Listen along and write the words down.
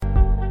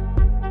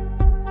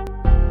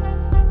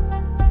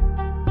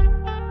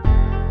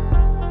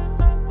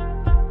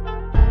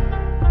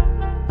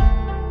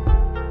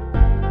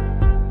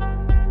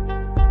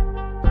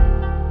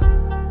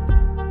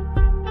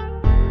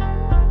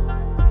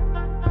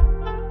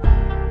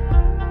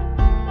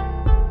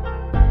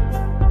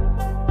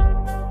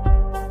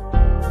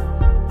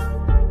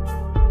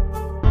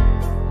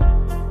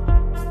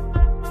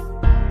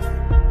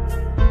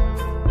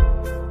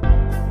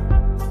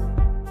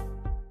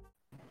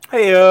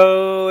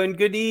Hello and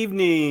good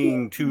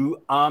evening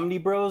to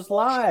Omnibros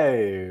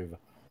Live.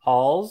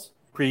 Hauls,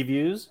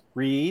 previews,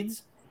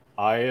 reads,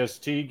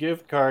 IST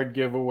gift card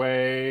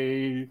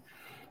giveaway.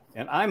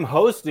 And I'm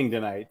hosting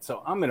tonight,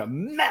 so I'm going to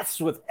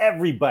mess with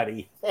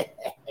everybody.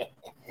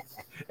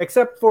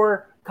 Except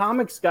for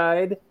Comics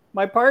Guide,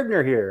 my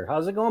partner here.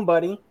 How's it going,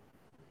 buddy?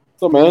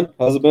 What's up, man?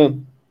 How's it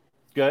been?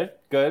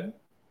 Good.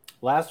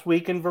 Last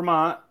week in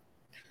Vermont.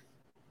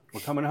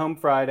 We're coming home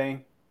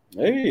Friday.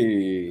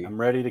 Hey. I'm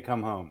ready to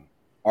come home.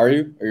 Are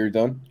you? Are you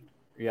done?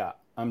 Yeah,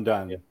 I'm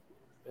done. Yeah.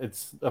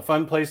 It's a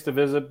fun place to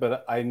visit,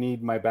 but I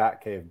need my bat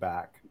cave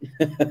back.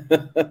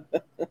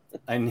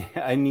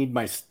 I need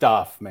my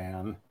stuff,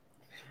 man.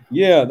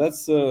 Yeah,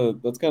 that's kind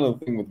of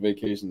the thing with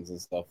vacations and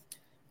stuff.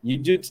 You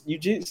just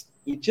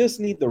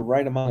need the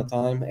right amount of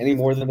time. Any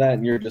more than that,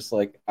 and you're just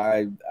like,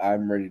 I'm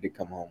ready to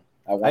come home.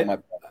 I want my.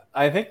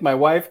 I think my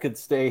wife could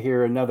stay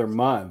here another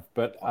month,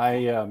 but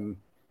I'm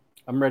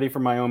ready for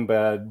my own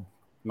bed,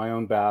 my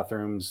own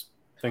bathrooms,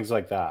 things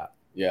like that.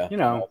 Yeah, you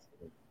know,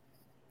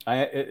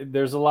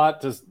 there's a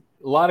lot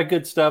of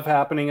good stuff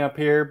happening up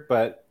here,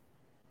 but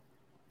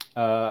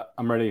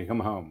I'm ready to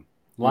come home.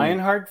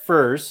 Lionheart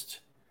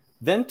first,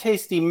 then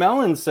Tasty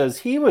Melon says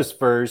he was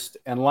first,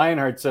 and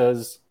Lionheart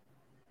says,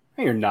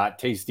 hey, you're not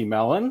Tasty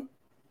Melon.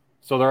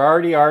 So they're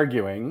already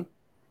arguing.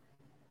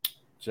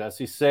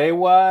 Jesse, say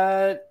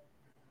what?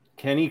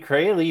 Kenny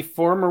Crayley,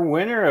 former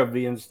winner of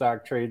the In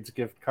Stock Trades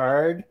gift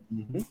card.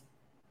 Mm-hmm.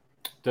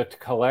 The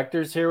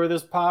collector's here with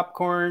his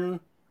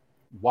popcorn.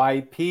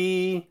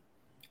 YP.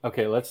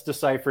 Okay, let's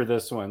decipher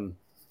this one.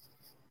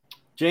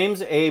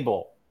 James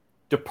Abel,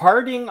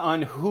 departing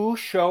on who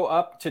show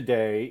up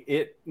today,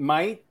 it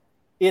might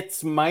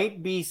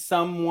be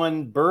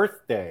someone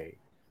birthday.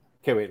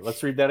 Okay, wait,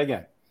 let's read that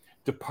again.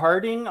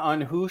 Departing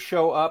on who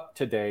show up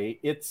today,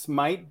 it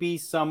might be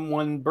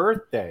someone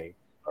birthday.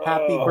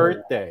 Happy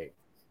birthday.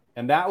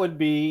 And that would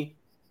be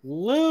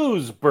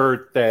Lou's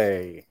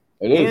birthday.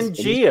 It is. And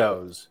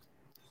Gio's.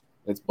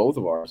 It's both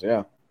of ours,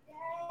 yeah.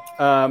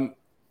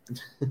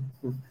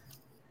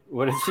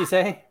 What did she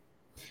say?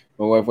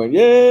 My wife went,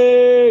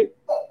 yay!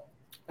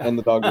 And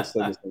the dog just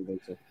said the same thing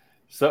too.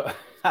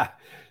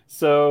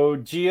 So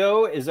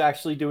Gio is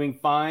actually doing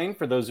fine.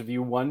 For those of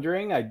you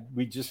wondering,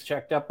 we just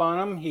checked up on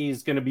him.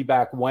 He's going to be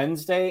back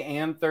Wednesday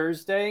and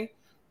Thursday.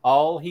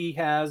 All he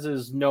has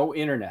is no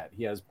internet.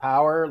 He has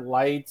power,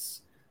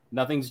 lights,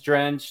 nothing's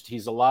drenched.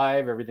 He's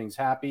alive. Everything's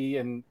happy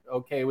and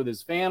okay with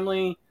his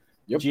family.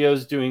 Yep.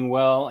 Gio's doing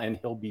well, and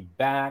he'll be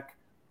back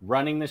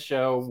running the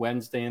show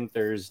Wednesday and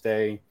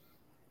Thursday.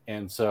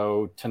 And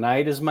so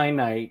tonight is my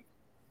night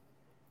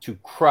to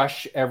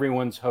crush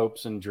everyone's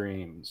hopes and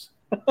dreams.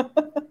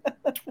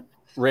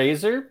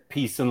 Razor,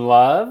 peace and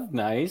love.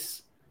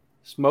 Nice.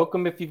 Smoke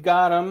them if you've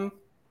got them.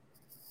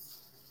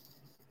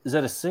 Is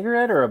that a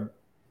cigarette or a...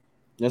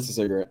 That's a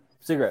cigarette.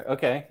 Cigarette.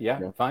 Okay.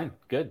 Yeah. Fine.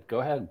 Good. Go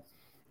ahead.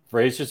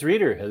 Voracious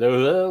Reader.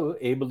 Hello.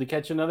 Able to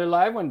catch another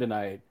live one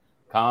tonight.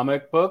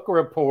 Comic Book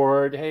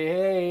Report.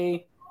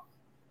 Hey.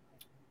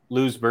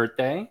 Lou's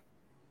birthday.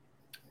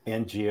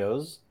 And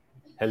Gio's.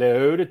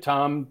 Hello to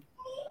Tall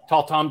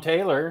Tom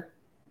Taylor.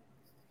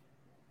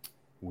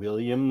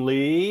 William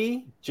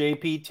Lee.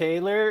 JP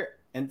Taylor.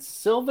 And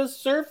Silva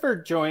Surfer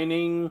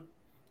joining.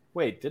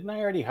 Wait, didn't I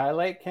already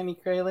highlight Kenny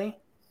Crayley?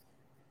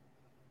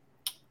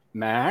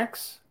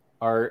 Max,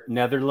 our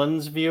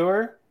Netherlands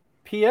viewer.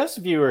 PS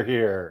viewer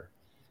here.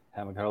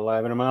 Haven't got a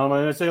live in a while. I'm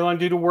going to say long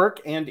due to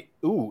work and,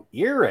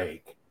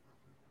 earache.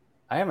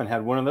 I haven't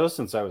had one of those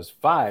since I was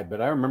 5,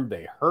 but I remember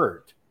they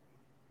hurt.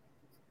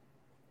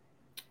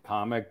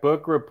 Comic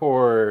Book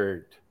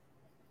Report.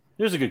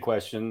 Here's a good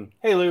question.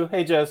 Hey, Lou.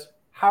 Hey, Jess.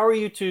 How are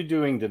you two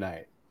doing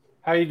tonight?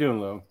 How are you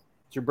doing, Lou?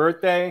 It's your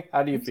birthday.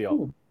 How do you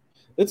feel?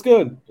 It's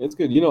good. It's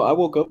good. You know, I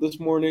woke up this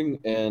morning,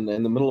 and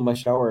in the middle of my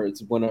shower,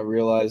 it's when I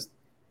realized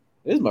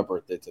it is my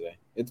birthday today.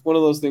 It's one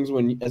of those things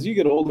when, as you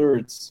get older,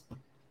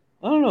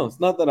 I don't know. It's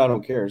not that I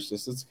don't care. It's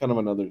just it's kind of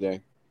another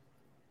day.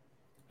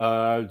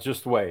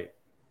 Just wait.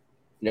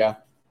 Yeah.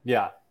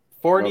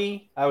 40,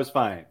 nope. I was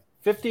fine.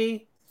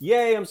 50,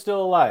 yay, I'm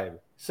still alive.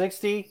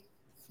 60,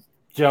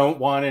 don't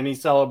want any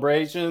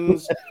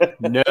celebrations.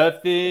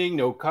 Nothing,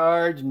 no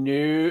cards,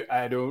 no,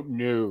 I don't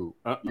know.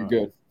 You're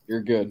good.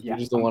 You're good. Yeah. You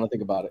just don't want to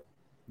think about it.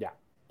 Yeah.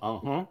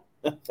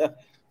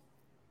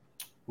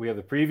 We have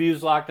the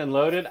previews locked and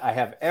loaded. I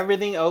have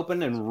everything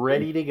open and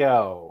ready to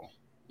go.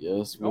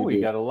 Yes, we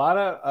got a lot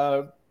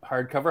of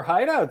hardcover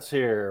hideouts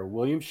here.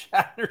 William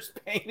Shatner's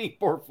painting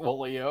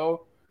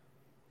portfolio.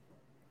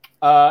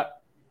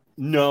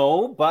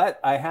 No, but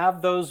I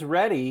have those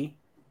ready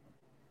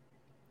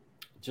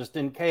just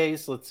in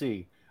case. Let's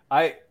see.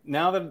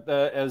 Now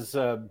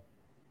that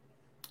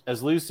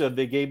as Lou said,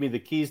 they gave me the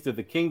keys to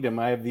the kingdom.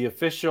 I have the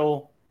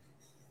official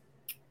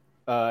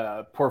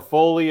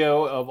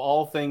portfolio of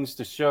all things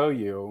to show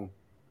you.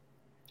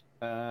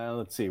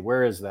 Let's see.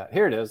 Where is that?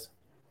 Here it is.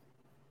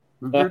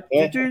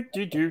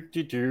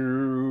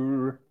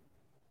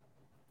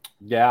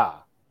 Yeah,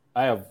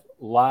 I have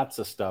lots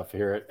of stuff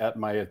here at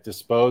my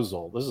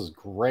disposal. This is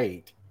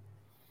great.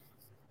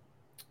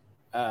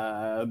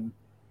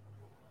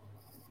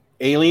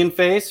 Alien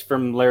Face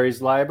from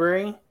Larry's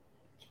Library.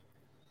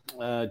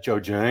 Joe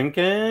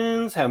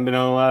Jenkins, haven't been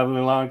on live in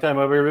a long time.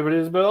 Hope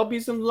everybody's but I'll be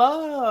some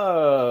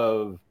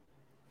love.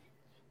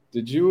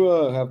 Did you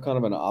have kind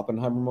of an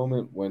Oppenheimer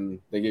moment when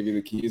they gave you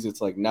the keys?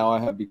 It's like, now I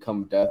have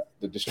become death,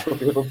 the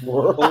destroyer of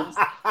worlds.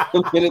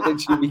 The minute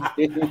that you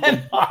became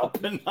an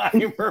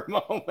Oppenheimer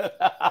moment.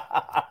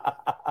 I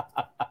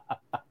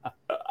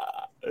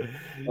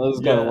was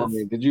kind of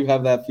wondering, did you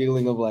have that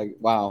feeling of like,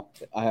 wow,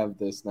 I have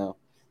this now?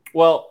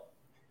 Well,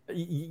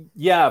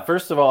 yeah,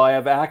 first of all, I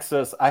have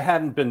access. I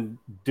hadn't been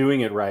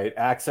doing it right,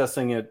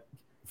 accessing it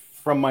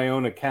from my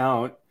own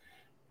account.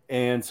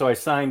 And so I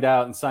signed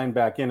out and signed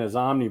back in as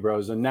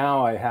Omnibros. And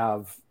now I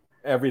have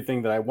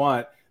everything that I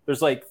want.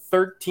 There's like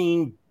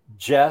 13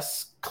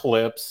 Jess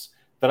clips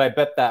that I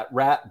bet that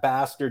rat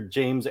bastard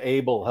James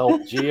Abel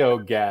helped Geo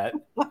get.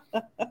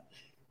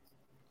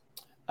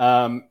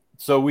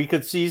 So we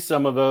could see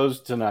some of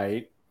those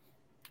tonight.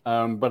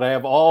 But I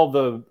have all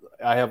the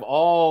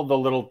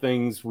little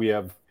things. We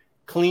have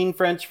clean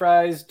French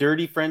fries,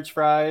 dirty French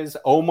fries,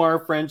 Omar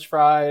French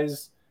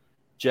fries,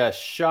 Jess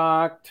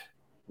shocked,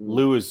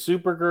 Lou is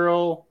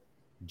Supergirl,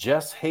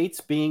 Jess hates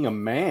being a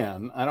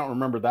man. I don't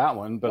remember that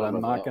one, but I'm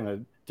not going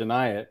to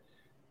deny it.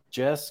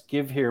 Jess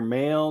give here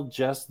mail,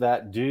 Jess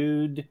that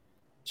dude,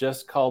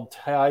 Jess called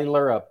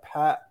Tyler a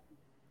pat.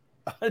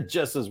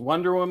 Jess is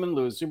Wonder Woman,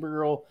 Lou is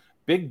Supergirl,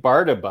 Big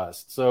Barda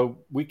bust. So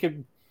we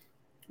could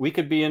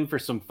be in for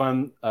some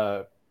fun.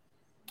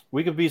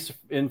 We could be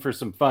in for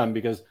some fun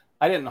because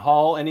I didn't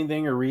haul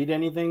anything or read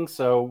anything.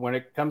 So when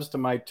it comes to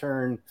my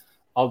turn,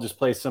 I'll just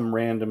play some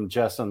random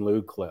Jess and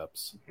Lou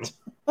clips.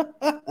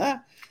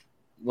 Well,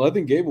 I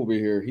think Gabe will be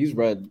here. He's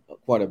read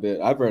quite a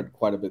bit. I've read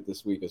quite a bit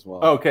this week as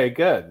well. Okay,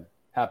 good.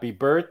 Happy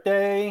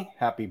birthday.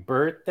 Happy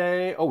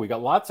birthday. Oh, we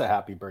got lots of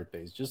happy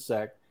birthdays. Just a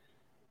sec.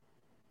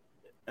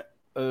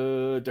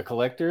 The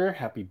collector,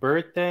 happy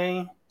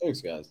birthday.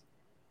 Thanks, guys.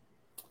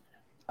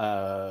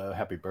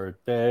 Happy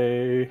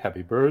birthday.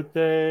 Happy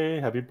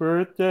birthday. Happy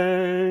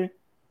birthday.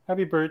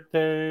 Happy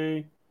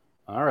birthday.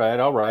 All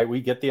right.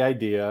 We get the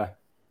idea.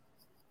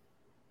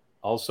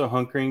 Also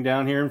hunkering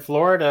down here in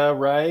Florida,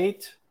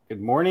 right?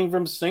 Good morning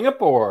from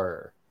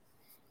Singapore.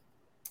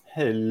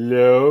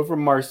 Hello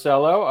from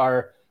Marcelo,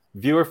 our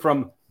viewer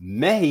from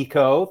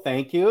Mexico.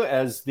 Thank you.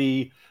 As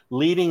the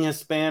leading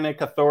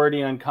Hispanic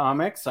authority on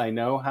comics, I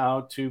know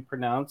how to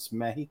pronounce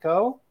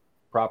Mexico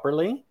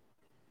properly.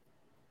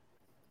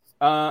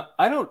 I'm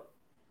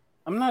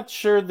not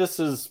sure this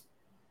is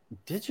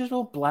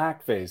digital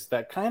blackface.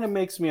 That kind of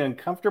makes me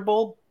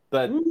uncomfortable,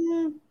 but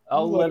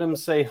I'll let him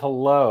say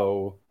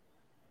hello.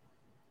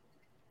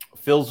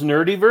 Phil's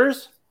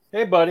Nerdyverse.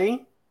 Hey,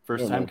 buddy.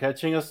 First time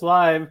catching us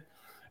live.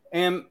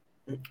 And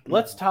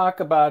let's talk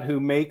about who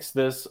makes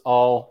this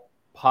all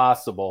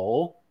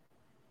possible.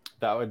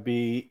 That would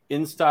be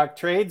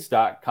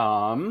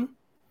InStockTrades.com,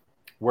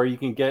 where you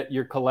can get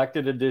your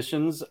collected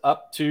editions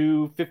up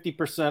to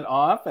 50%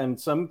 off, and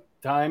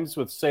sometimes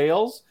with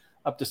sales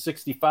up to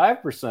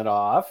 65%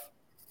 off.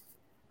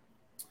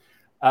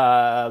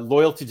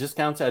 Loyalty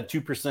discounts add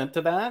 2%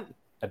 to that.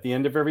 At the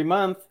end of every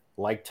month,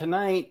 like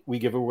tonight, we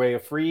give away a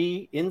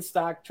free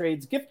In-Stock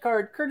Trades gift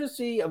card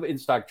courtesy of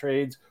In-Stock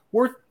Trades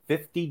worth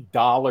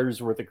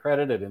 $50 worth of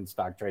credit at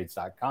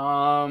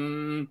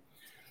InStockTrades.com.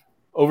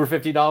 Over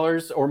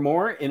 $50 or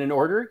more in an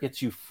order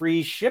gets you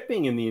free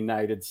shipping in the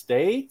United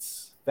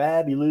States.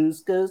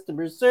 Fabulous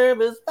customer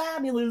service,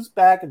 fabulous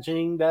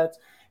packaging. That's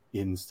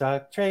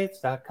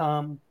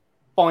InStockTrades.com.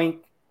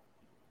 Boink.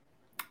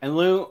 And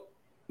Lou,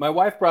 my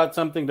wife brought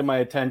something to my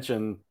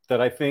attention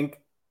that I think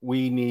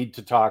we need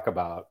to talk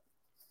about.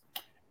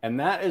 And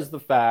that is the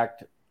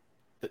fact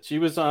that she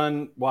was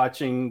on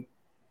watching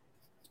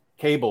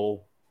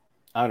cable,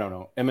 I don't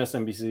know,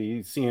 MSNBC,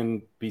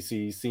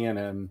 CNBC,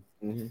 CNN.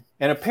 Mm-hmm.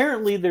 And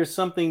apparently there's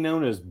something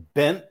known as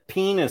bent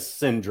penis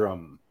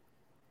syndrome.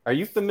 Are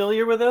you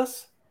familiar with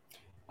this?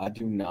 I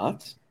do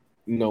not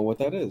know what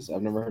that is.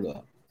 I've never heard of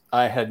that.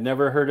 I had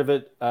never heard of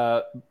it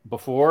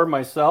before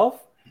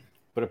myself,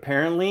 but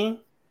apparently,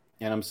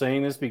 and I'm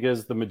saying this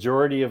because the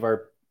majority of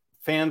our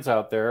fans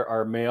out there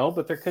are male,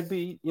 but there could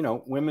be,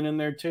 women in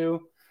there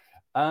too.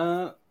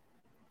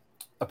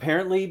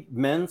 Apparently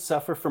men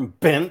suffer from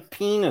bent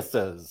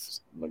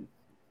penises.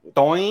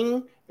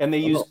 Doing, and they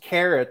use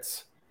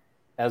carrots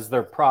as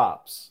their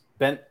props.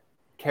 Bent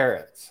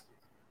carrots.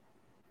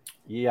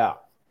 Yeah.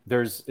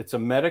 It's a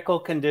medical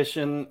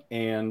condition,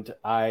 and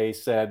I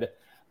said,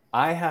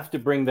 I have to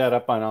bring that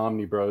up on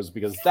Omnibros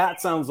because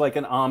that sounds like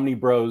an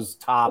Omnibros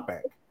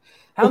topic.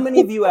 How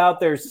many of you out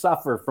there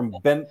suffer from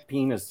bent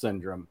penis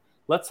syndrome?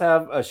 Let's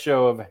have a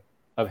show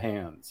of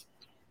hands.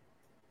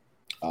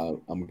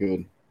 I'm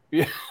good.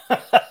 Yeah.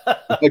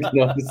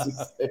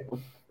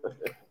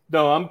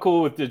 No, I'm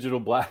cool with digital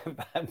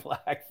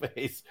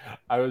blackface.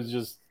 I was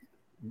just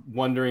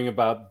wondering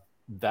about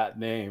that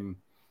name.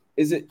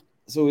 Is it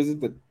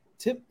the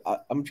tip?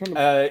 I'm trying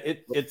to.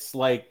 It's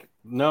like,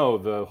 no,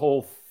 the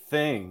whole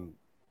thing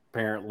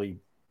apparently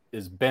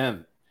is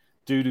bent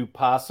due to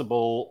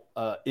possible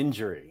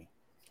injury.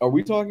 Are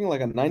we talking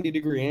like a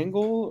 90-degree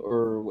angle,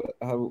 or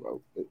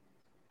how?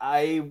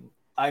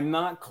 I'm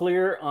not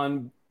clear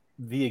on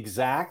the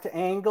exact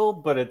angle,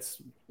 but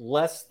it's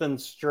less than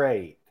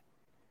straight.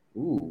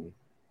 Ooh.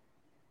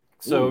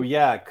 So Ooh.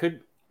 yeah, it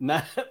could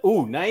not.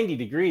 Ooh, 90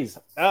 degrees.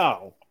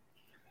 Oh,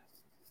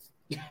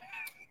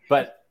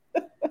 but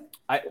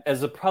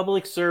as a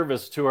public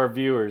service to our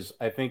viewers,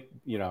 I think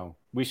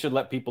we should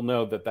let people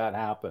know that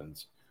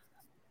happens.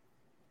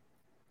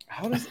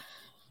 How does?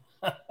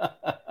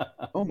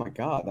 Oh my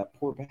God, that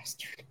poor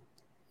bastard.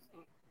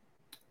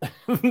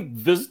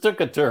 This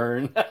took a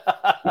turn.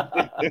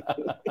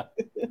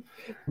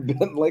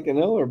 Bent like an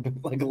L or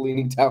bent like a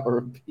leaning tower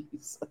of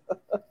Pisa?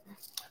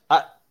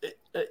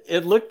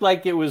 It looked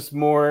like it was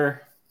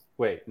more.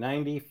 Wait,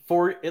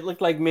 94. It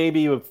looked like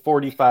maybe a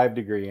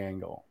 45-degree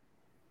angle.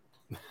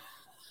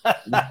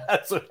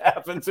 That's what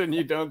happens when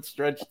you don't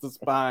stretch the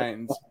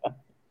spines.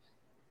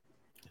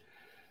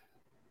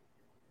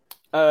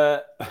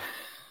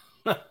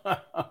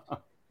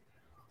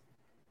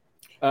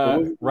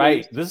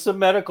 Right. This is a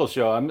medical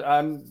show.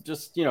 I'm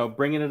just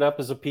bringing it up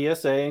as a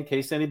PSA in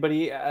case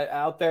anybody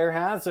out there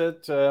has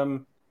it.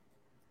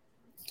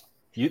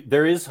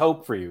 There is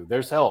hope for you.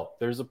 There's help.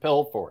 There's a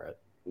pill for it.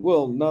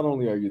 Well, not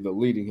only are you the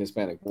leading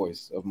Hispanic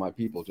voice of my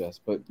people, Jess,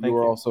 but you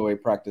are also a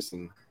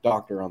practicing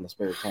doctor on the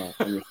spare time.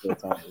 On your spare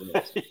time.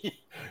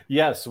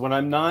 Yes, when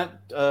I'm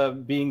not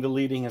being the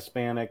leading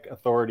Hispanic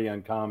authority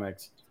on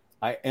comics,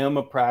 I am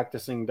a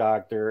practicing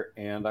doctor,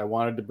 and I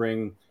wanted to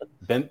bring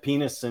bent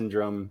penis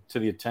syndrome to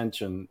the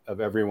attention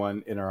of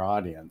everyone in our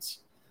audience.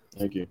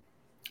 Thank you.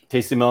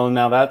 Tasty Melon,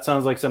 now that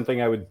sounds like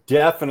something I would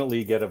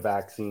definitely get a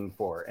vaccine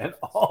for, and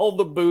all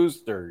the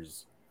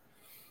boosters.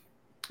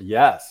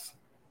 Yes.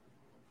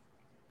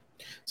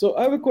 So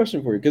I have a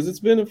question for you, because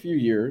it's been a few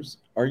years.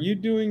 Are you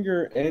doing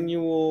your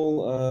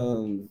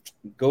annual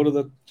go to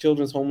the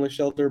children's homeless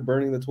shelter,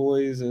 burning the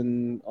toys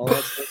and all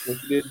that stuff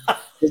like you did?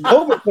 Because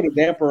COVID put a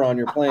damper on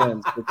your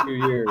plans for a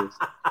few years.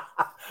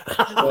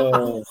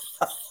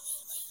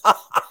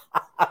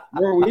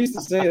 Where we used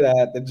to say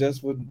that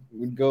Jess would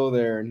go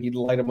there and he'd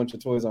light a bunch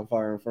of toys on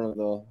fire in front of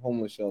the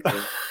homeless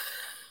shelter.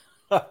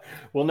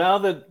 Well, now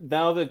that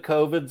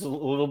COVID's a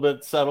little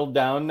bit settled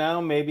down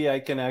now, maybe I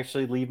can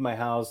actually leave my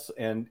house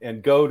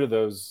and go to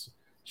those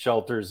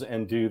shelters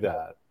and do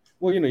that.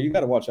 Well, you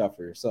got to watch out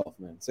for yourself,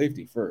 man.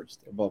 Safety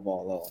first, above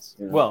all else.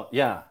 Well,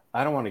 yeah,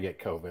 I don't want to get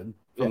COVID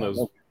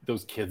from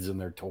those kids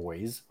and their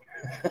toys.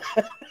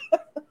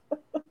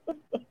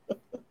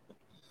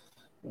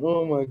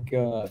 Oh my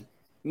God.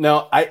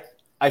 No,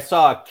 I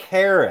saw a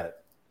carrot.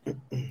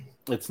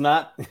 It's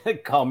not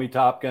call me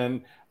Top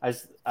Gun. I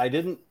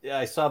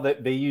saw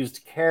that they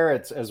used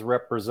carrots as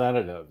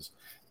representatives.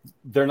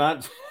 They're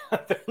not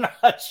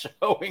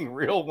showing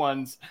real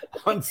ones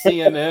on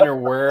CNN or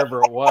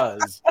wherever it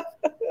was.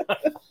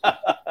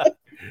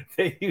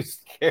 They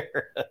used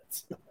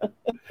carrots.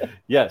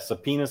 Yes, a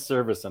penis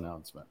service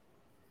announcement.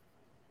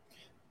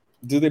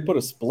 Do they put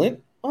a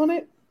splint on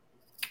it?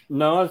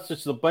 No, it's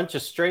just a bunch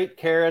of straight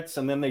carrots,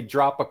 and then they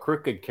drop a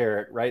crooked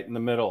carrot right in the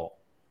middle.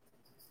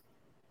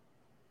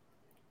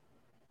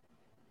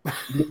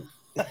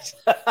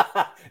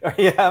 Are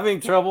you having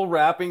trouble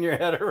wrapping your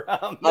head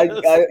around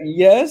this?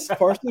 Yes,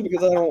 partially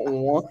because I don't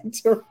want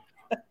to.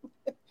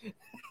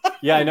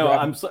 Yeah, I know.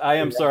 I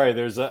am sorry.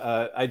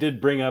 I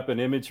did bring up an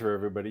image for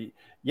everybody.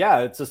 Yeah,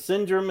 it's a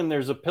syndrome, and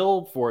there's a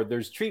pill for it.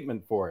 There's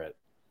treatment for it,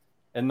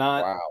 and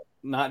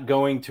not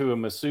going to a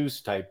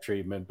masseuse type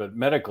treatment, but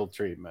medical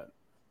treatment.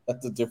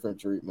 That's a different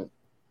treatment.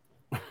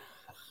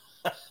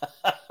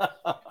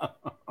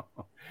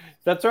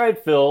 That's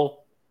right, Phil.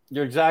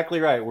 You're exactly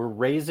right. We're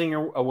raising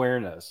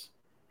awareness.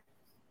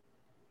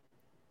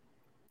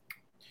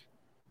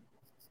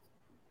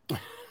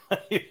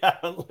 You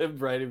haven't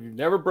lived right if you've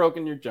never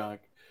broken your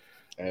junk.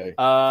 Hey.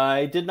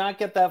 I did not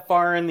get that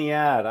far in the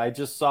ad. I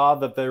just saw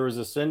that there was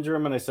a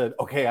syndrome, and I said,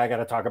 okay, I got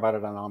to talk about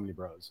it on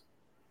Omnibros.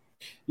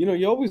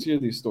 You always hear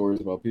these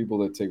stories about people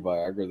that take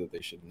Viagra that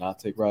they should not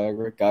take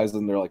Viagra, guys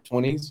in their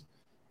 20s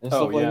and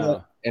stuff like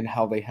that, and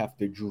how they have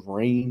to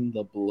drain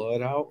the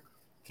blood out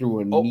through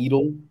a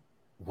needle.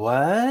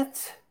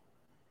 What?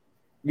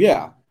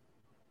 Yeah.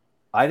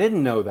 I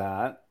didn't know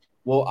that.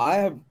 Well,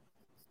 I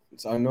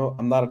know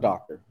I'm not a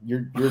doctor.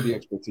 You're the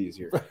expertise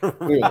here.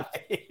 Clearly.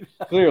 Right.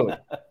 Clearly.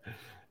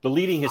 The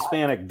leading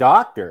Hispanic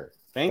doctor.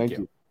 Thank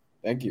you.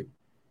 Thank you.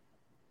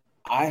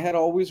 I had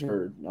always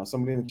heard, now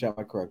somebody in the chat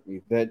might correct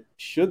me, that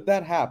should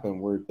that happen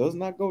where it does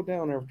not go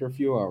down after a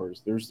few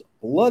hours, there's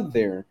blood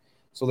there,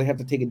 so they have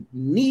to take a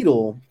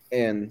needle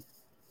and...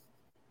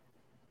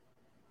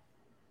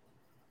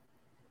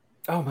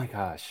 Oh my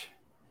gosh.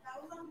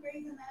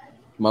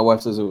 My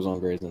wife says it was on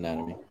Grey's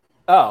Anatomy.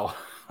 Oh.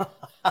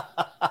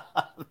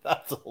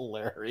 That's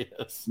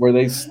hilarious. Where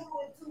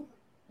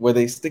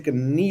they stick a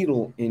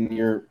needle in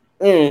your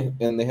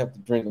and they have to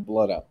drain the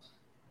blood out.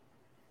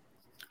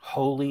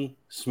 Holy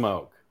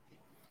smoke.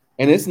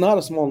 And it's not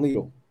a small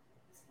needle.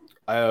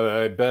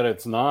 I bet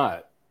it's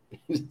not.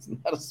 It's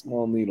not a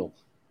small needle.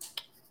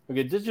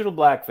 Okay, Digital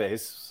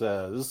Blackface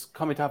says,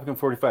 call me Topic in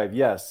 45.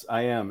 Yes,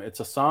 I am. It's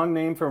a song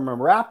name from a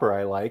rapper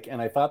I like,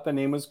 and I thought the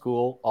name was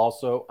cool.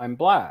 Also, I'm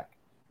black.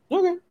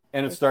 Okay.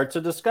 And it starts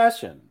a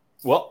discussion.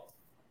 Well,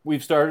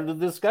 we've started a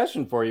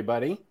discussion for you,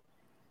 buddy.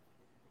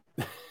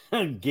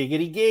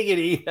 Giggity,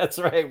 giggity. That's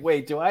right.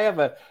 Wait, do I have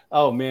a...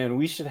 Oh, man,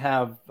 we should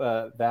have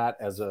that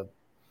as a...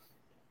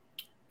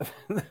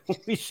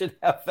 we should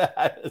have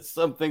that as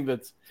something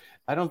that's...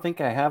 I don't think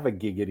I have a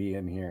giggity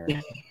in here.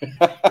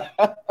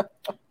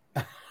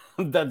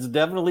 That's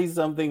definitely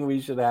something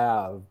we should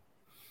have.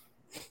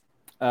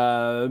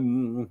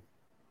 Yeah,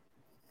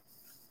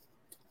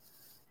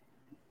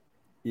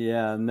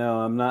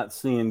 no, I'm not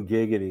seeing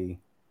giggity.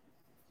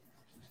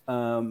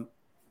 I'm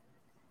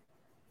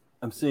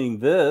seeing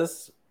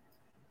this.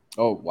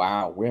 Oh,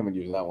 wow. We haven't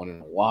used that one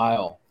in a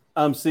while.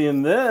 I'm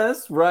seeing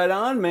this. Right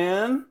on,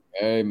 man.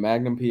 Hey,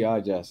 Magnum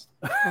PI, Jess.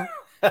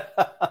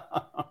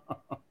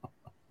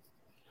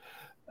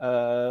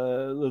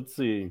 Let's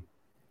see.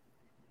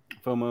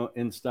 FOMO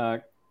in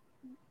stock.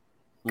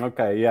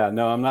 Okay, yeah,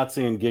 no, I'm not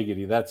seeing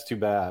giggity. That's too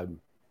bad.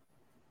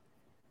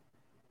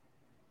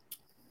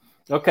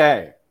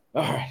 Okay.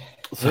 All right.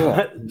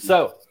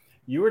 So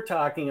you were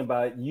talking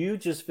about, you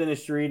just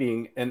finished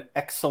reading an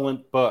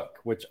excellent book,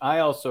 which I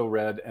also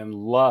read and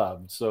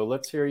loved. So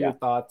let's hear your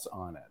thoughts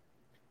on it.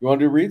 You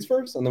want to do reads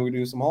first, and then we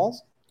do some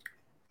hauls?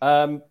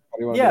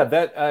 Yeah,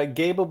 that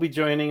Gabe will be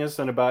joining us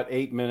in about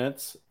 8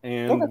 minutes,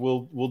 and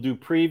we'll do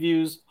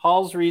previews,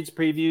 hauls, reads,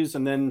 previews,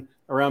 and then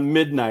around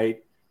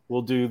midnight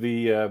we'll do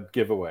the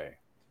giveaway.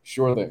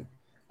 Sure thing.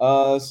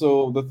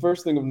 So the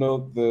first thing of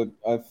note that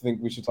I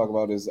think we should talk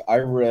about is I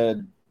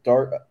read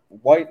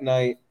White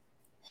Knight,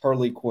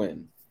 Harley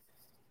Quinn.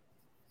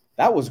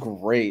 That was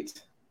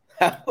great.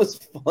 That was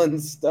fun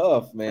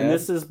stuff, man. And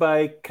this is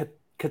by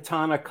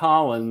Katana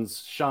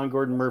Collins, Sean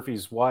Gordon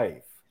Murphy's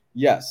wife.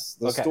 Yes,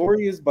 the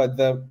story is by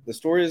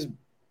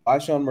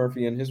Sean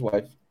Murphy and his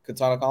wife.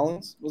 Katana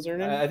Collins was her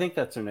name? I think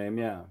that's her name,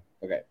 yeah.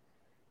 Okay.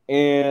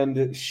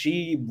 And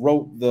she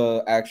wrote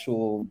the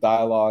actual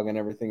dialogue and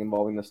everything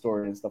involving the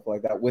story and stuff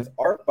like that with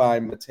art by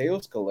Matteo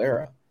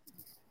Scalera.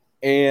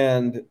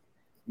 And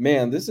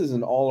man, this is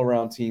an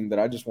all-around team that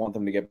I just want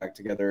them to get back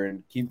together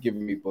and keep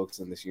giving me books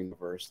in this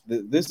universe.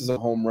 This is a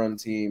home run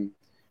team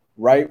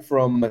right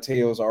from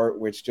Matteo's art,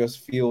 which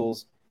just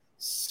feels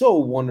so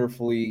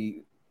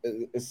wonderfully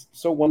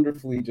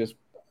just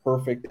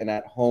perfect and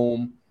at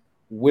home,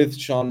 with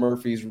Sean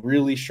Murphy's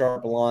really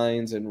sharp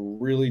lines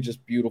and really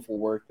just beautiful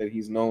work that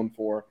he's known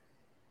for.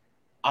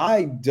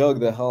 I dug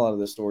the hell out of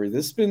this story.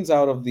 This spins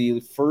out of the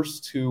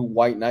first two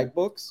White Knight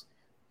books,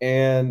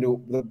 and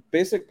the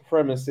basic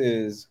premise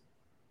is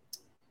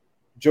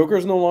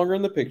Joker's no longer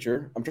in the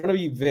picture. I'm trying to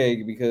be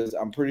vague because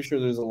I'm pretty sure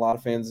there's a lot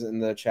of fans in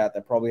the chat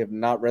that probably have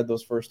not read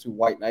those first two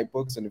White Knight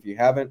books, and if you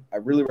haven't, I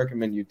really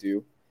recommend you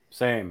do.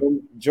 Same.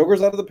 And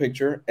Joker's out of the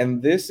picture,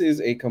 and this is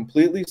a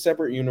completely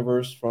separate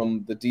universe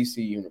from the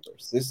DC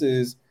universe. This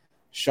is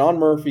Sean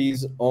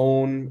Murphy's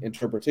own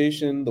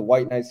interpretation. The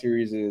White Knight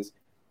series is,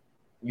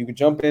 you can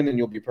jump in and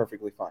you'll be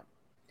perfectly fine.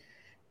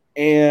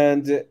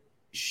 And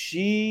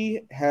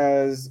she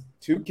has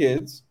two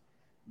kids.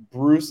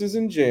 Bruce is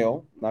in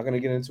jail. Not going to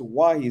get into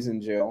why he's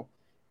in jail.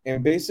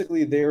 And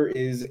basically there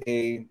is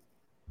a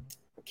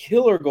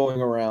killer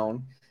going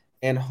around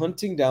and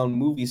hunting down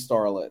movie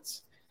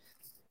starlets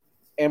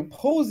and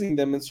posing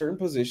them in certain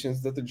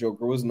positions that the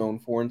Joker was known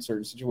for, in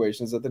certain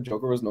situations that the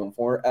Joker was known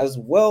for, as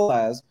well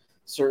as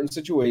certain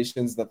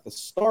situations that the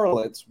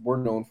starlets were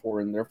known for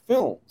in their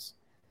films.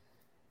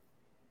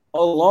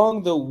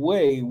 Along the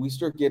way, we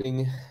start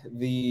getting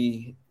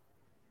the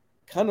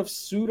kind of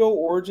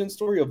pseudo-origin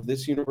story of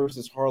this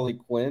universe's Harley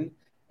Quinn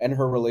and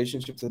her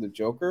relationship to the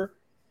Joker.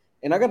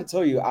 And I got to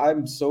tell you, I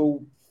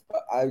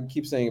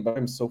keep saying it, but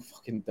I'm so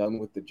fucking done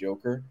with the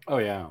Joker. Oh,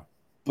 yeah.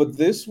 But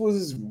this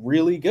was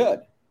really good.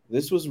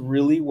 This was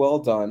really well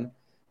done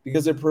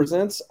because it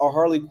presents a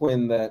Harley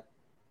Quinn that,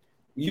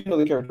 you know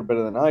the character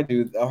better than I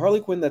do, a Harley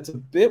Quinn that's a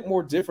bit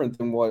more different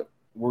than what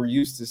we're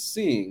used to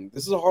seeing.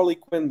 This is a Harley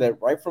Quinn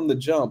that right from the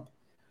jump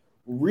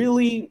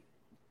really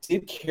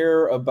did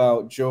care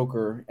about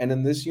Joker. And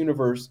in this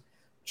universe,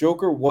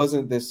 Joker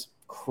wasn't this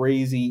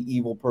crazy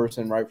evil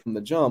person right from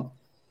the jump.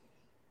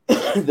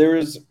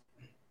 There's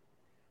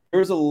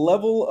a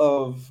level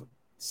of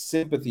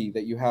sympathy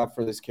that you have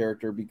for this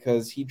character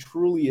because he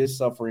truly is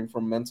suffering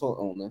from mental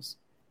illness,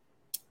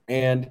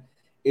 and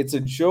it's a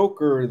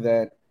Joker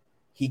that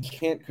he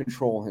can't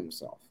control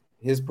himself.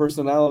 His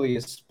personality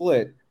is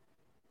split,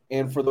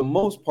 and for the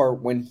most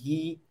part, when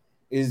he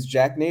is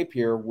Jack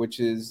Napier,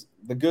 which is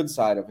the good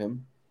side of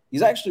him,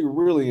 he's actually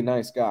really a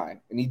nice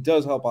guy, and he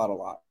does help out a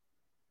lot.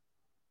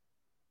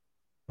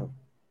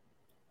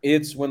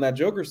 It's when that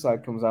Joker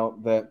side comes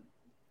out that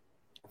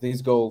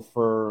things go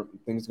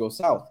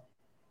south.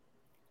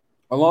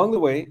 Along the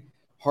way,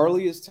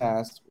 Harley is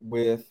tasked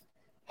with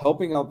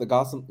helping out the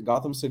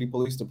Gotham City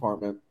Police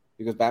Department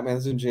because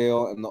Batman's in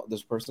jail and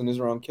this person is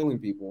around killing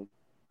people.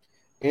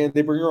 And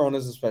they bring her on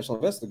as a special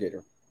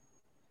investigator.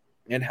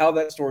 And how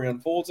that story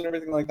unfolds and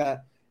everything like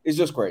that is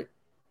just great.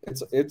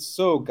 It's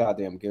so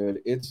goddamn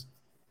good. It's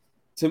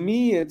to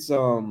me, it's I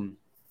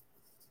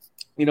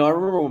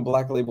remember when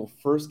Black Label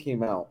first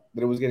came out,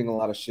 that it was getting a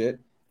lot of shit.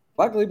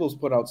 Black Label's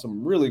put out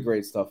some really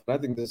great stuff, and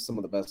I think this is some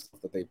of the best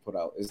stuff that they put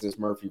out. Is this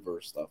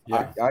Murphyverse stuff?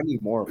 Yeah. I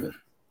need more of it.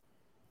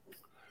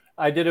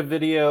 I did a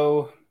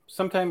video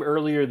sometime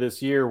earlier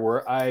this year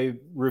where I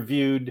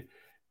reviewed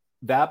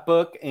that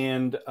book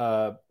and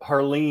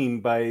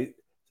Harleen by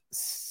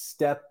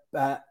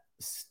Stepan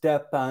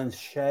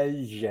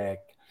Shezhek.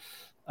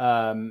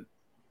 Oh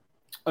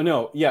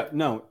no,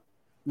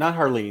 not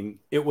Harleen.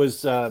 It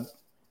was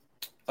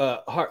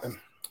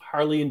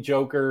Harley and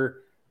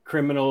Joker,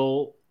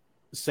 Criminal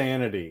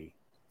Sanity.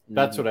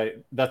 That's what I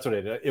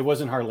did. It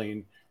wasn't Harleen.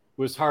 It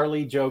was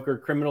Harley, Joker,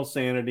 Criminal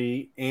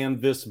Sanity,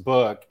 and this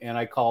book, and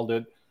I called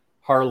it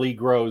Harley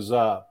Grows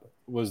Up.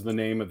 Was the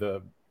name of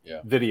the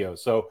video.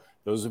 So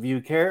those of you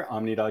who care,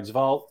 Omnidog's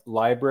Vault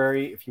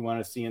Library. If you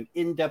want to see an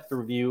in-depth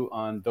review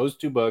on those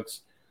two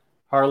books,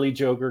 Harley,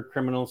 Joker,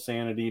 Criminal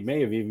Sanity,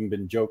 may have even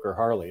been Joker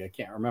Harley. I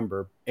can't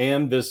remember.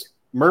 And this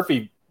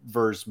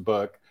Murphyverse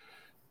book.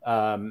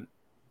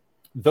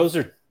 Those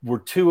were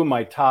two of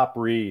my top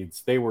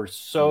reads. They were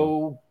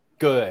so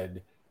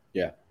good.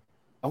 Yeah.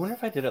 I wonder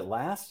if I did it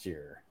last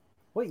year.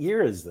 What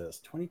year is this?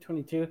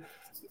 2022?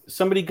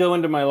 Somebody go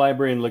into my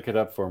library and look it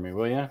up for me,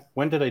 will you?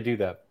 When did I do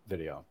that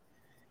video?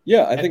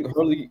 Yeah, I think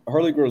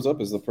Harley Grows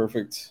Up is the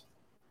perfect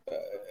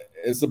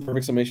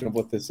summation of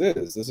what this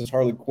is. This is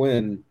Harley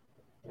Quinn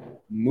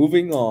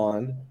moving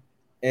on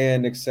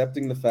and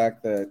accepting the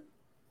fact that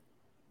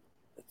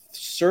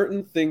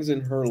certain things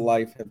in her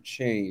life have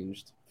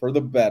changed for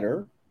the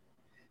better,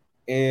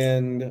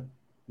 and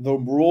the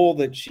role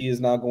that she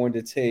is now going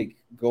to take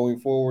going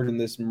forward in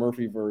this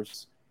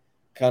Murphyverse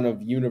kind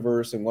of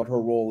universe and what her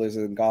role is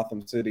in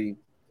Gotham City.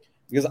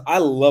 Because I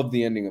love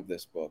the ending of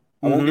this book.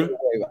 I won't give it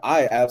away,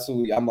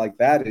 but I'm like,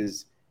 that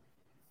is,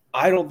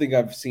 I don't think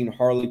I've seen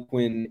Harley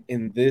Quinn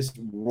in this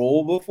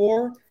role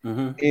before,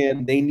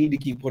 and they need to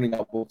keep putting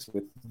out books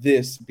with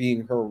this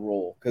being her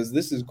role, because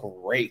this is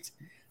great.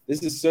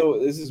 This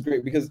is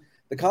great, because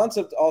the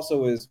concept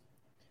also is,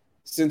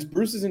 since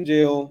Bruce is in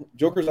jail,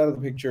 Joker's out of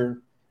the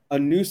picture, a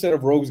new set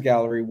of Rogues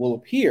Gallery will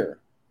appear,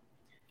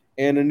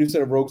 and a new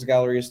set of Rogues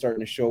Gallery is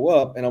starting to show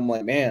up, and I'm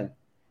like, man,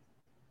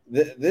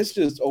 this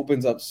just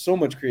opens up so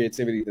much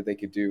creativity that they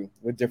could do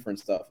with different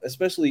stuff.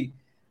 Especially,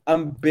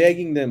 I'm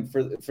begging them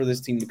for this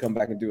team to come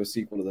back and do a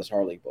sequel to this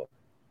Harley book.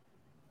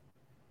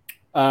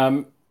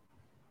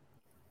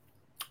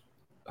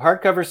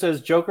 Hardcover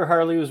says Joker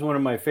Harley was one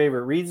of my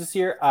favorite reads this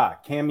year.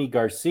 Cami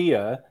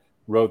Garcia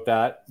wrote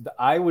that.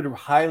 I would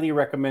highly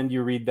recommend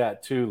you read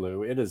that too,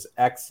 Lou. It is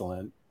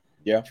excellent.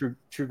 Yeah.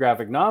 True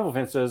graphic novel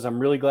fan says, I'm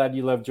really glad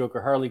you love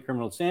Joker Harley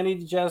Criminal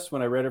Sanity, Jess.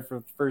 When I read it for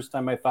the first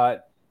time, I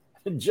thought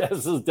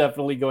Jess is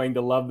definitely going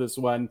to love this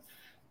one.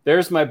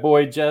 There's my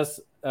boy, Jess,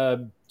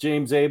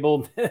 James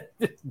Abel,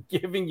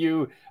 giving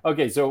you.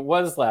 Okay, so it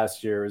was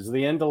last year. It was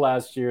the end of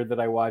last year that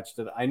I watched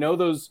it. I know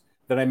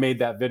that I made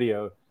that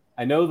video.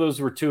 I know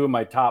those were two of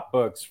my top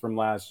books from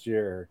last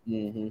year.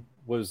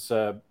 Was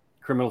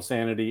Criminal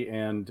Sanity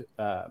and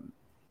The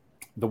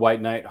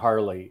White Knight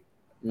Harley.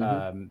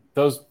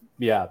 Those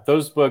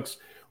books.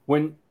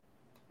 When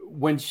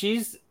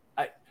she's,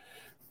 I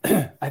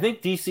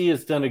think DC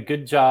has done a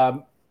good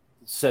job.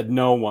 Said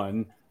no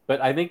one,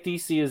 but I think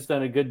DC has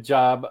done a good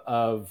job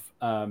of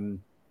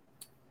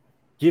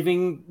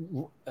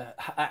giving.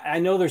 I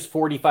know there's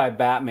 45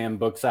 Batman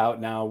books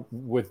out now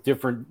with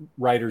different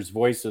writers'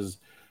 voices,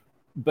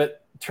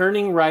 but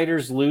turning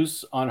writers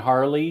loose on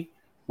Harley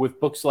with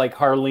books like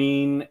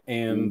Harleen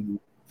and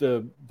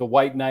the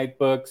White Knight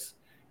books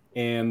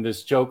and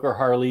this Joker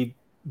Harley,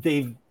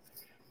 they've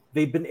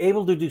been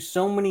able to do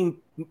so many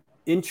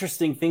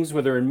interesting things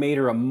with her and made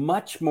her a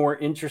much more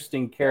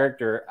interesting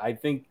character. I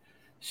think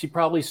she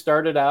probably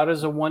started out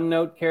as a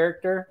one-note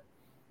character,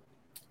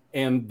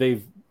 and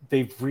they've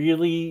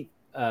really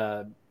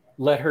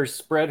let her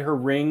spread her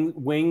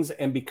wings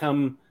and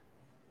become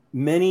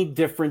many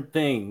different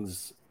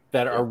things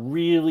that are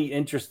really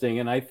interesting.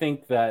 And I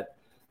think that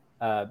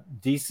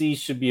DC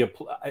should be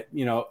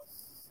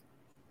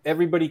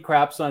everybody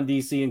craps on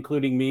DC,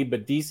 including me,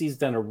 but DC's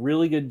done a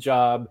really good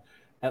job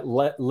at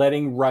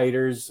letting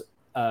writers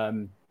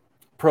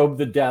probe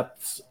the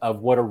depths of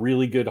what a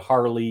really good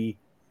Harley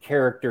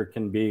character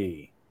can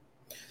be.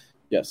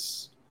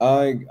 Yes,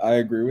 I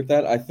agree with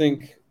that. I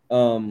think we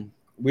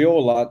owe a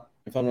lot,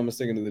 if I'm not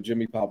mistaken, to the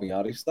Jimmy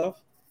Palmiotti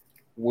stuff,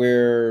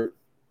 where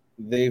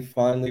they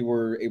finally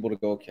were able to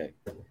go, okay,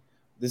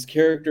 this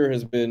character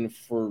has been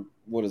for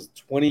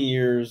 20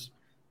 years,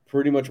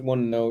 pretty much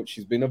one note.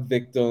 She's been a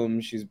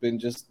victim. She's been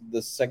just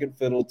the second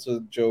fiddle to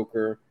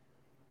Joker.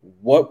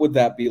 What would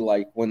that be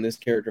like when this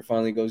character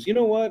finally goes, you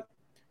know what?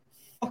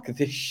 Fuck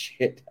this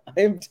shit.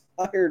 I am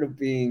tired of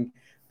being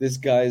this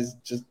guy's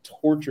just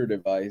torture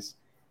device.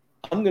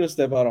 I'm going to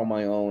step out on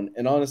my own.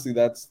 And honestly,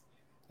 that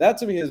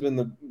to me has been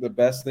the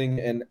best thing.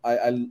 And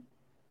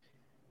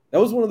That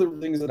was one of the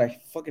things that I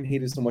fucking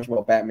hated so much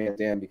about Batman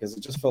Damn, because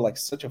it just felt like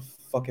such a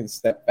fucking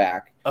step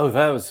back. Oh,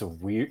 that was a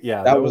weird.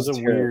 Yeah, That that was was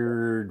a terrible.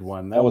 weird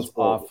one. That That was was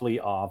horrible. awfully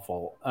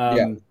awful.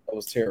 Yeah, that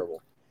was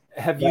terrible.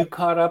 Have you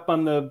caught up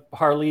on the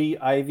Harley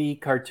Ivy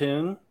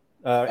cartoon,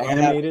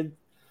 animated?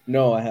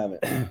 No, I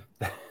haven't.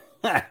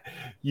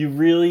 You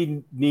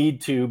really need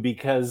to,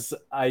 because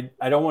I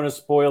don't want to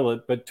spoil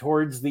it, but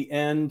towards the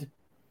end,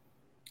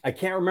 I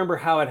can't remember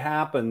how it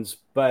happens,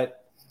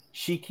 but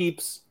she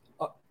keeps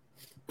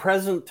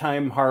present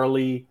time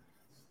Harley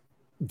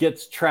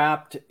gets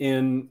trapped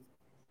in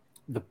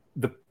the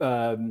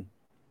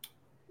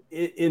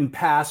in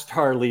past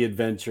Harley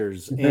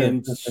adventures,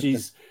 and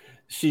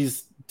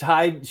she's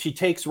tied. She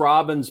takes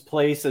Robin's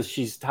place as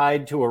she's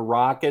tied to a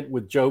rocket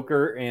with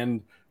Joker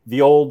and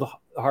the old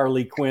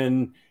Harley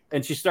Quinn,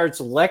 and she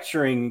starts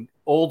lecturing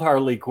old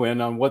Harley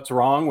Quinn on what's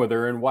wrong with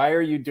her and why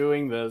are you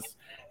doing this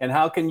and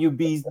how can you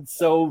be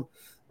so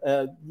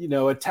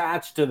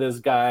attached to this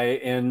guy.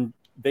 And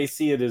they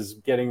see it as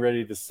getting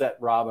ready to set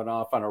Robin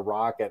off on a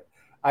rocket.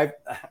 I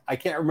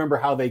can't remember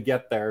how they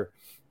get there,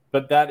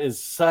 but that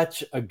is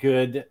such a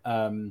good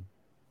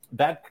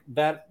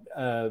that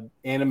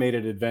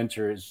animated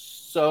adventure is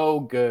so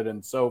good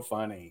and so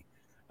funny.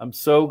 I'm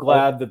so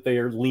glad that they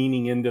are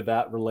leaning into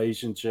that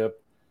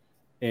relationship,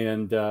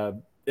 and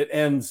it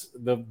ends.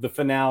 The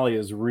finale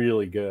is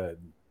really good.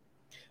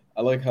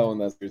 I like how in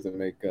that series they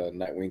make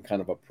Nightwing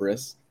kind of a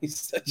priss. He's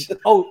such a...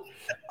 Oh,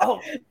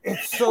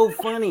 it's so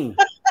funny.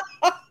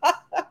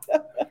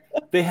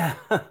 They have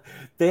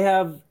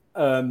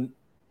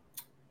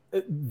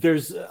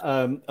there's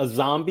a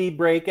zombie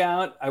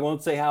breakout. I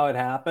won't say how it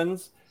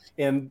happens,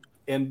 and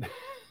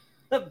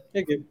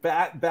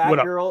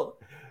Batgirl.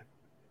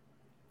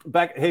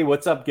 Hey,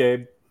 what's up,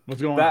 Gabe?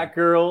 What's going on?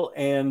 Batgirl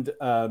and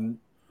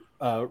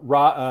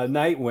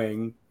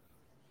Nightwing.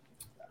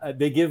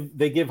 They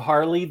give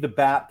Harley the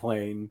bat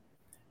plane.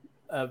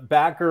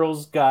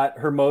 Batgirl's got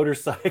her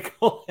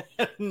motorcycle.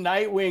 And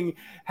Nightwing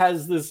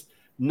has this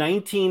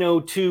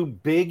 1902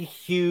 big,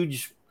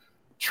 huge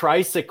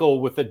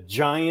tricycle with a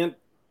giant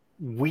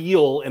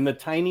wheel and the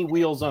tiny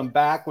wheels on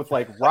back with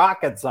like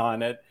rockets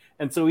on it.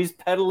 And so he's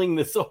pedaling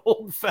this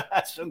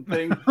old-fashioned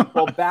thing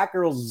while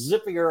Batgirl's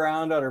zipping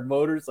around on her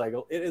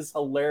motorcycle. It is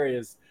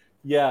hilarious.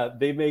 Yeah,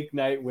 they make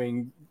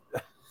Nightwing.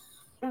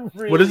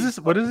 Really what is this?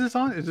 What is this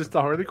on? Is this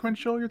the Harley Quinn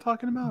show you're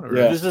talking about? Or?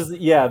 Yeah.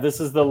 This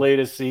is the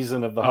latest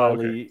season of the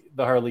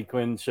Harley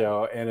Quinn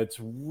show, and it's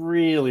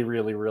really,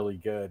 really, really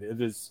good.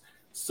 It is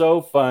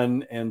so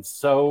fun and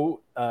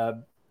so.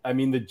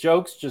 The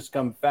jokes just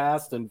come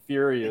fast and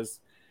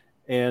furious,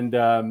 and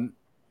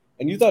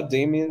you thought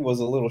Damian was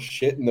a little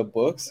shit in the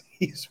books?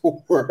 He's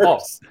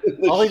worse.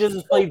 All he does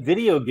is play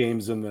video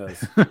games in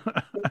this.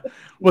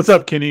 What's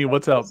up, Kenny?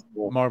 What's up,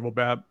 Marvel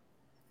Bab?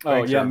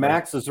 Thanks, everybody.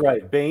 Max is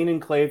right. Bane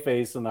and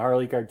Clayface in the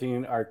Harley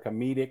cartoon are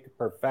comedic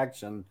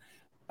perfection.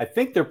 I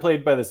think they're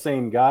played by the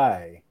same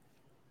guy,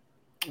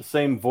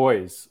 same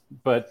voice,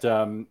 but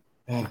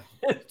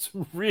it's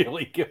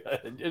really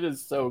good. It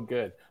is so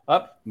good.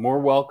 More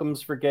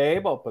welcomes for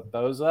Gabe. I'll put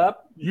those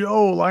up.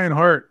 Yo,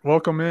 Lionheart,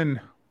 welcome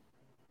in.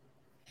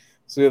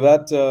 So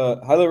that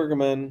highly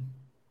recommend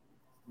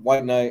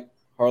White Knight,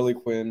 Harley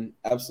Quinn,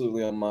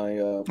 absolutely on my.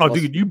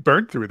 Dude, you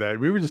burned through that.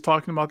 We were just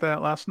talking about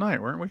that last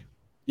night, weren't we?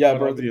 Yeah, I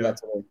burned through that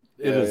today.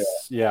 It is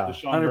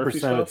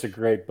 100%. It's a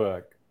great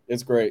book.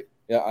 It's great.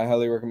 Yeah, I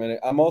highly recommend it.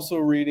 I'm also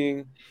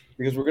reading,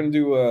 because we're going to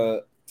do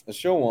a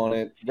show on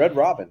it, Red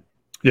Robin.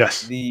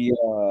 Yes. The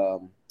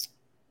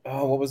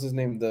what was his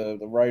name? The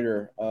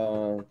writer.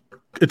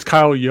 It's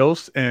Kyle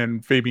Yost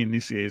and Fabian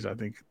Nicieza, I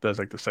think, does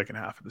like the second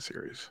half of the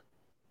series.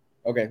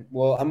 Okay,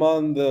 well, I'm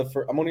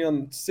only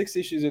on 6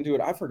 issues into it.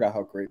 I forgot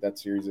how great that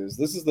series is.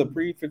 This is the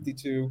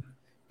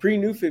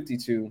pre-New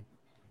 52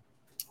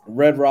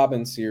 Red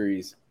Robin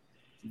series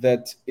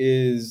that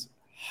is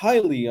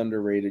highly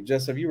underrated.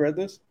 Jess, have you read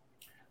this?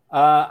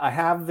 I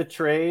have the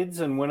trades,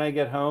 and when I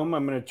get home,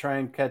 I'm going to try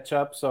and catch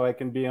up so I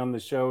can be on the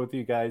show with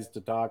you guys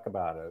to talk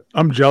about it.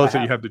 I'm jealous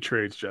that you have the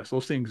trades, Jess.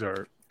 Those things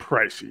are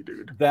pricey,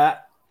 dude.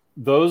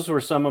 Those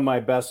were some of my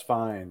best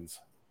finds.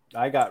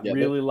 I got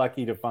really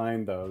lucky to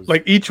find those.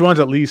 Like each one's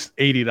at least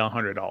 $80 to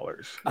 $100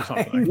 or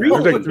something. There's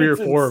like 3 or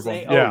 4 of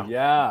them. Yeah. Oh,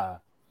 yeah.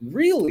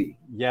 Really?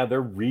 Yeah,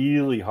 they're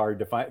really hard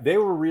to find. They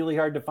were really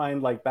hard to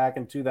find like back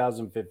in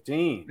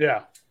 2015.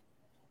 Yeah.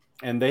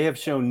 And they have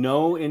shown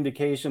no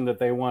indication that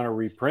they want to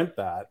reprint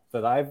that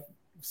I've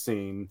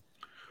seen.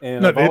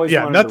 And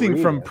nothing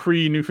from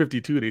pre-New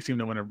 52 they seem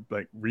to want to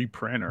like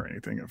reprint or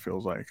anything, it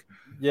feels like.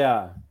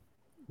 Yeah.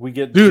 We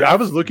get I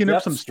was looking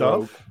up some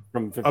stuff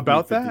from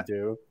about that.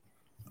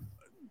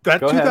 That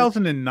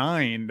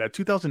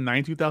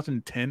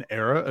 2009-2010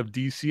 era of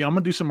DC, I'm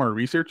going to do some more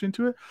research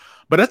into it.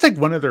 But that's like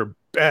one of their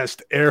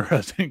best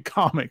eras in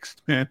comics,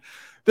 man.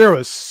 There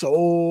was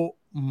so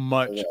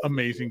much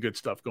amazing good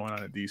stuff going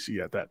on at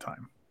DC at that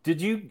time.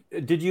 Did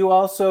you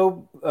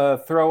also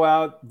throw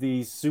out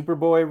the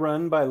Superboy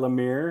run by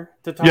Lemire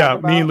to talk Yeah,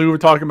 about? me and Lou were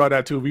talking about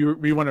that too.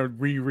 We want to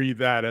reread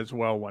that as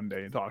well one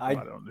day and talk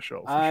about it on the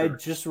show. I sure.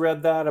 just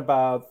read that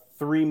about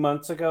 3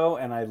 months ago,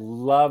 and I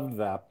loved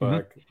that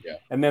book. Yeah.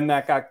 And then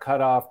that got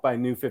cut off by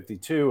New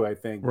 52, I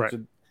think, Right.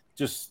 which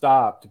just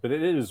stopped. But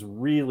it is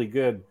really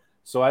good.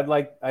 So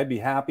I'd be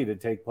happy to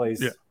take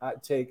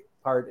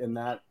part in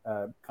that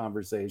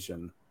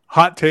conversation.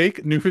 Hot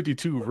take: New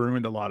 52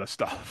 ruined a lot of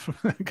stuff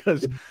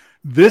because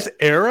this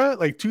era,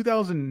 like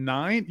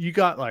 2009, you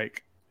got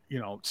like,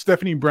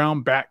 Stephanie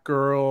Brown,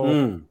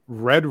 Batgirl,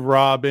 Red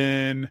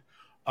Robin.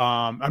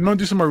 I'm gonna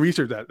do some more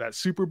research. That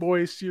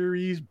Superboy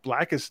series,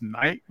 Blackest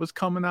Night, was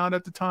coming out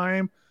at the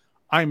time.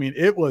 I mean,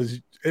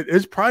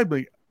 it's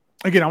probably,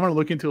 again, I want to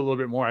look into it a little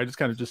bit more. I just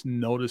kind of just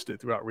noticed it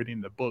throughout reading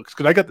the books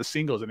because I got the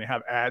singles and they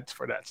have ads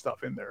for that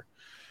stuff in there.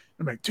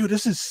 I'm like, dude,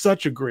 this is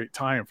such a great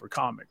time for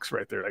comics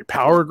right there. Like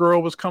Power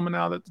Girl was coming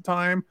out at the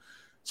time.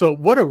 So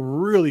what a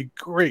really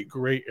great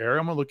era.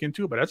 I'm going to look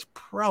into it, but that's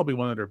probably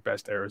one of their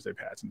best eras they've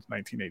had since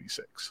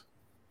 1986.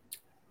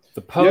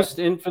 The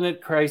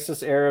post-Infinite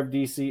Crisis era of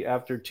DC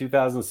after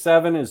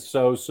 2007 is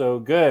so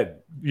good.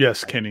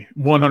 Yes, Kenny,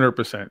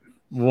 100%.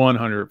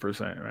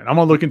 100%. Right? I'm going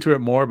to look into it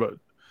more, but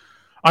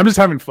I'm just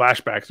having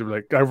flashbacks of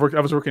like, I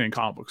was working in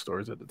comic book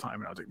stores at the time,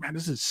 and I was like, man,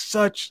 this is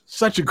such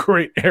a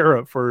great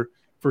era for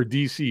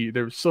DC.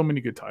 There were so many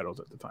good titles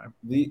at the time.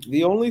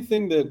 The only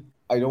thing that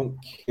I don't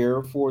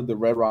care for the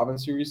Red Robin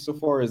series so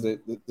far is that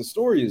the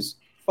story is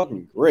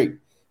fucking great.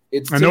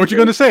 I know what you're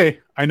going to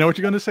say.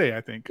 I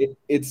think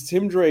it's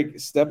Tim Drake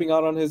stepping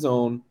out on his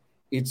own.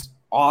 It's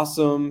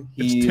awesome.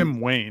 It's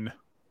Tim Wayne.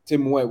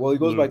 Well, he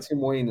goes by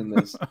Tim Wayne in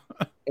this.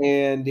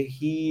 And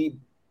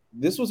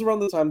this was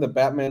around the time that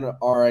Batman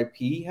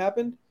RIP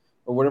happened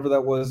or whatever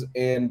that was.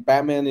 And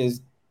Batman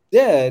is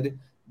dead,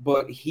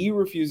 but he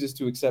refuses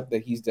to accept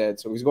that he's dead.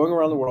 So he's going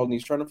around the world and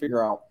he's trying to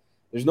figure out,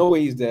 there's no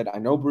way he's dead. I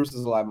know Bruce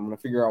is alive. I'm going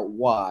to figure out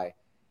why.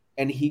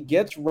 And he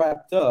gets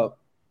wrapped up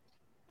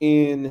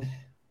in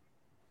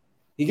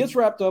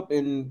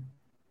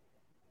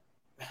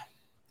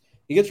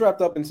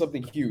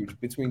something huge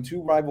between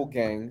two rival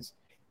gangs.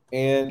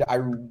 And I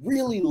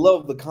really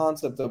love the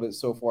concept of it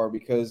so far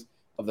because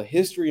of the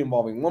history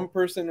involving one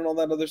person and all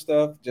that other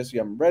stuff. Just you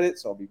haven't read it,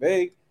 so I'll be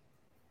vague.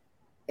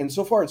 And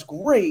so far it's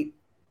great.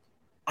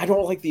 I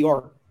don't like the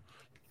art.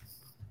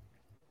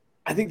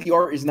 I think the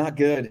art is not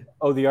good.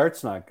 Oh, the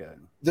art's not good.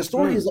 The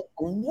story is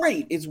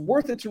great. It's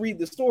worth it to read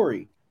the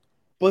story.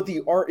 But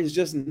the art is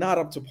just not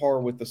up to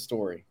par with the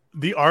story.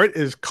 The art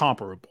is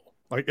comparable.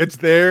 Like, it's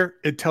there.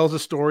 It tells a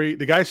story.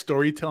 The guy's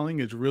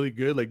storytelling is really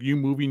good. Like, you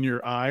moving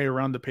your eye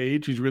around the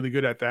page, he's really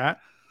good at that.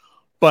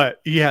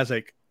 But he has,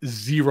 like,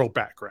 zero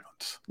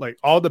backgrounds. Like,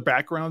 all the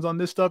backgrounds on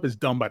this stuff is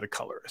done by the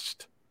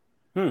colorist.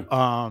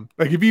 Like,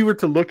 if you were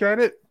to look at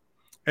it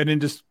and then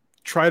just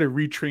try to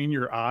retrain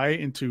your eye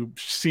into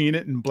seeing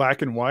it in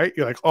black and white,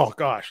 you're like, oh,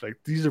 gosh, like,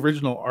 these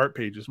original art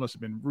pages must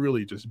have been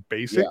really just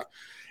basic. Yeah.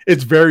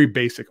 It's very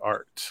basic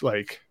art.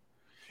 Like,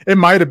 it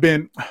might have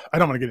been, I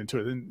don't want to get into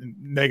it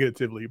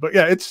negatively, but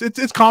yeah,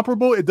 it's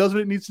comparable. It does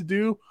what it needs to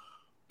do,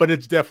 but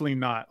it's definitely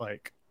not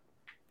like,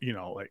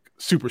 like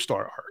superstar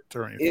art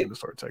or anything of the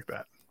sorts like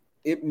that.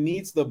 It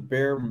meets the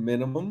bare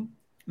minimum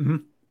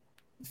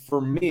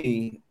for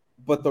me,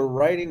 but the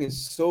writing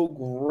is so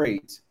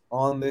great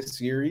on this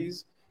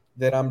series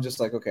that I'm just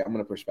like, okay, I'm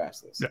going to push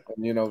past this. Yeah.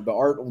 And, the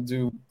art will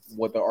do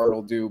what the art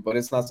will do, but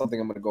it's not something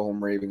I'm going to go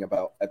home raving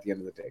about at the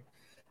end of the day.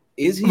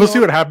 We'll see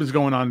what happens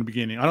going on in the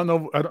beginning. I don't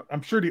know.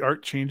 I'm sure the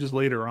art changes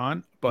later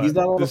on, but he's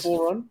not on the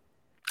full run.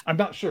 I'm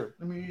not sure.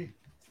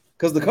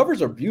 Because the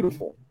covers are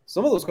beautiful.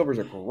 Some of those covers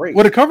are great.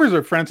 Well, the covers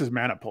are Francis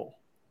Manapul.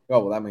 Oh,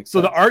 well, that makes sense.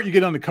 So the art you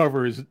get on the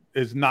cover is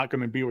not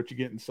going to be what you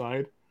get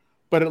inside.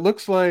 But it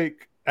looks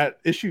like at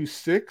issue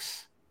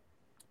 6,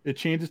 it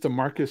changes to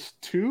Marcus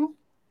 2.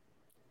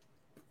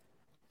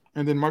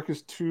 And then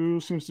Marcus 2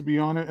 seems to be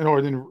on it.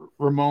 Or then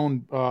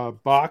Ramon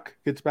Bach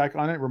gets back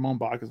on it. Ramon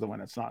Bach is the one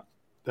that's not.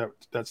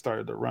 That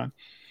started the run.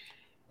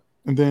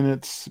 And then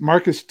it's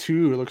Marcus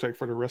 2, it looks like,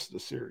 for the rest of the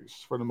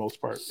series, for the most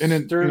part. And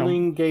then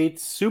Sterling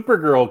Gates'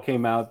 Supergirl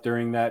came out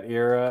during that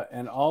era.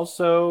 And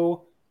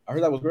also, I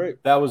heard that was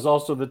great. That was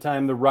also the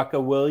time the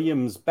Rucka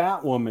Williams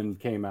Batwoman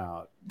came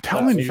out.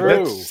 Telling you,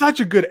 that's such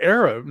a good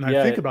era. And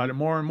I think about it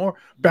more and more.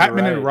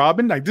 Batman and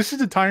Robin, like, this is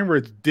the time where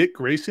it's Dick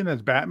Grayson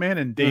as Batman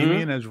and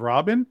Damian as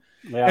Robin.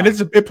 Yeah. And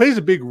it plays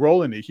a big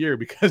role in it here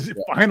because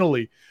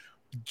finally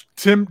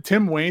Tim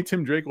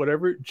Drake,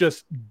 whatever,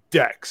 just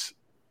decks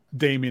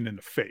Damian in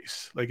the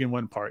face. Like, in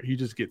one part, he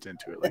just gets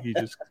into it. Like, he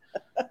just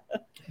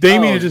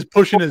Damian is just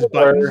pushing his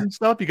buttons and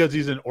stuff because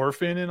he's an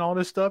orphan and all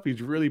this stuff.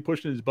 He's really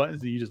pushing his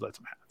buttons and he just lets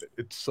him have it.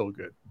 It's so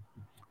good.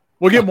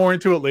 We'll get more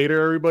into it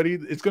later, everybody.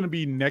 It's going to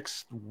be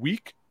next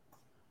week,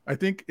 I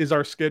think, is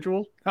our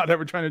schedule. Not that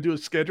we're trying to do a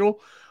schedule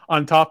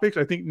on topics.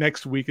 I think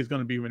next week is going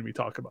to be when we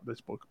talk about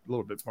this book a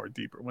little bit more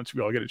deeper once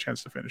we all get a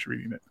chance to finish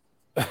reading it.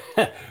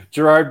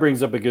 Gerard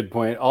brings up a good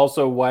point.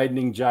 Also,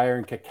 Widening Gyre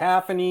and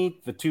Cacophony,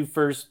 the 2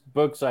 first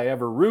books I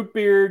ever root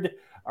beered.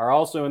 are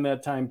also in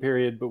that time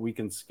period, but we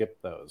can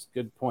skip those.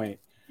 Good point.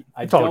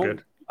 It's all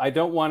good. I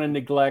don't want to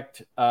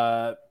neglect,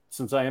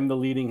 since I am the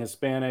leading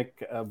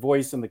Hispanic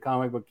voice in the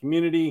comic book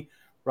community,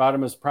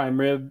 Rodimus Prime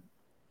Rib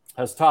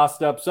has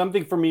tossed up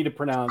something for me to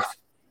pronounce.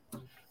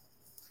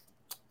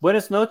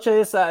 Buenas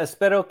noches,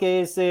 espero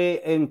que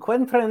se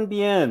encuentren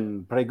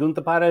bien.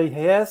 Pregunta para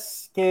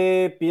Jess,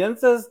 ¿qué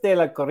piensas de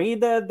la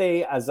corrida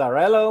de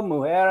Azarello,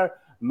 Mujer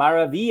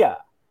Maravilla?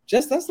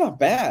 Jess, that's not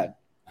bad.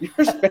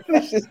 Your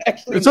Spanish is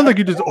actually. It sounds like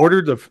you just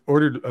ordered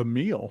a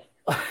meal.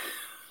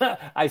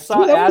 I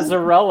saw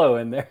Azarello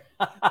in there.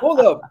 Hold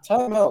up,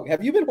 time out.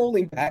 Have you been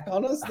holding back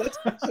on us? That's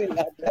actually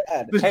not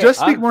bad. Does Jess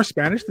speak more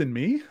Spanish than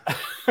me?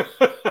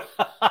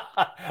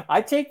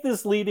 I take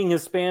this leading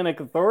Hispanic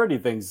authority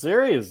thing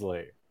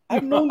seriously.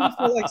 I've known you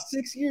for like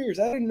 6 years.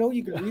 I didn't know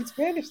you could read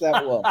Spanish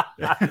that well.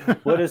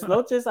 Buenas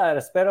noches,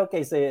 espero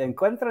que se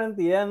encuentren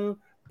bien.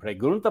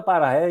 Pregunta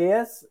para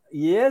ellas,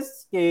 ¿y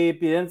es que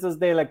piensas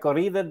de la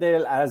corrida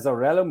del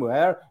Azarello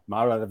Mujer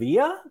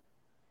Maravilla?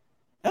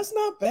 That's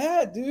not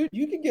bad, dude.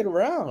 You can get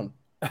around.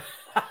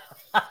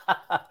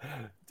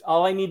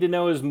 All I need to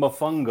know is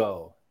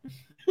mofongo.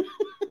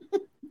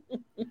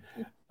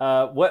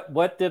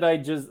 What did I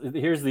just?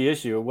 Here's the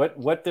issue.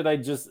 What did I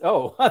just?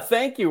 Oh,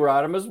 thank you,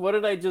 Rodimus. What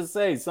did I just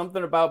say?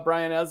 Something about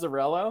Brian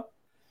Azzarello?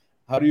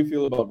 How do you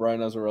feel about Brian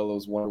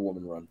Azzarello's Wonder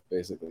Woman run,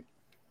 basically?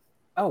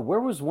 Oh, where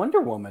was Wonder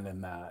Woman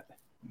in that?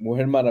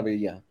 Mujer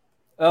Maravilla.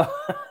 Oh,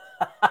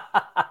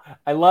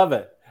 I love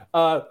it.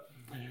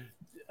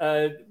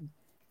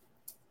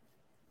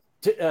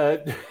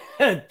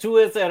 Tu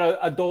es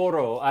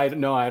adoro. I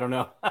don't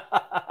know.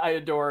 I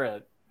adore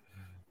it.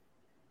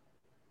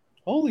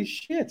 Holy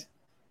shit.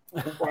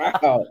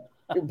 Wow.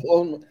 You're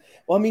blown.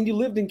 Well, I mean, you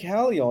lived in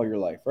Cali all your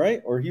life,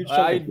 right? Or a huge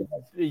chunk of your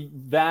life.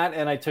 That,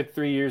 and I took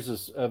 3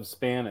 years of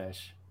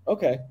Spanish.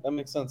 Okay, that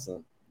makes sense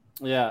then.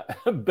 Yeah,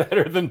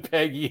 better than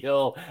Peggy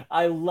Hill.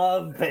 I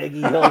love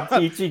Peggy Hill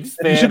teaching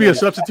Spanish. You should be a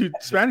substitute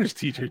Spanish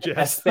teacher, Jess.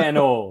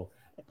 Espanol.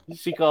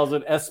 She calls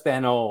it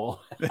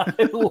Espanol.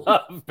 I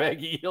love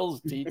Peggy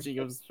Hill's teaching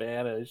of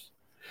Spanish.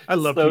 I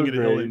love So Peggy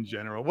Hill great. in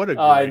general. What a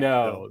great I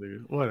know. show,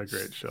 dude. What a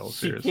great show.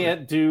 She Seriously.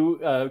 can't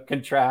do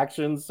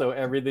contractions, so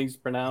everything's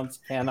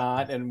pronounced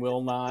cannot and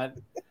will not.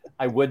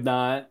 I would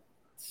not.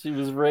 She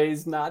was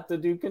raised not to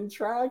do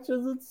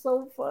contractions. It's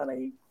so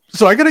funny.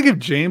 So I got to give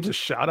James a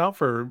shout out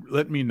for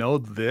letting me know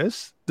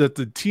that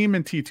the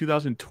TMNT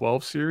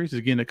 2012 series is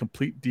getting a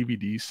complete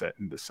DVD set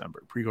in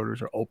December.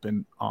 Pre-orders are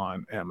open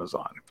on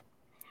Amazon.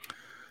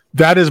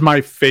 That is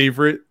my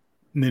favorite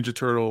Ninja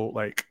Turtle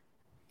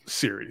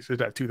series. Is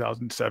that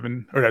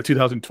 2007 or that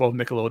 2012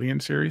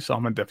 Nickelodeon series? So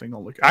I'm definitely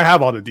gonna look. I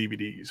have all the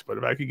DVDs, but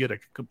if I could get a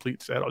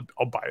complete set,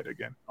 I'll buy it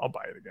again.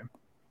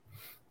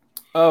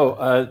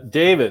 Oh,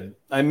 David,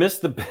 I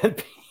missed the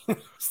bent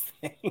penis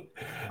thing.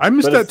 I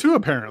missed that too,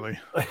 apparently.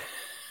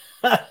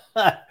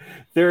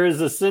 There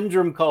is a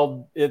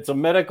syndrome it's a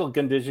medical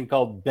condition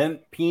called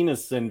bent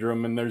penis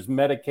syndrome, and there's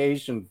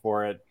medication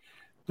for it.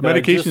 The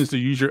medication is to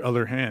use your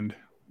other hand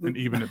and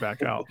even it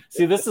back out.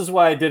 See, this is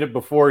why I did it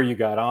before you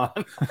got on.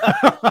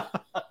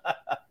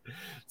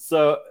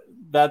 So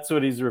that's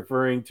what he's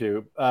referring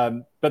to.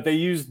 But they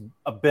used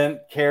a bent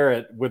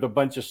carrot with a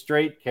bunch of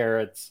straight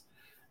carrots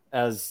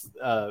as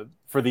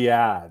for the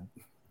ad.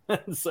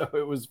 So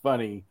it was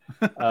funny.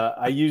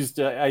 I used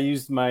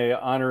my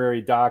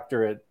honorary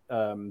doctorate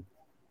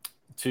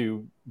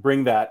to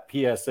bring that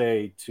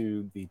PSA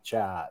to the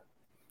chat.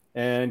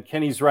 And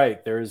Kenny's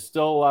right. There is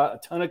still a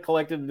ton of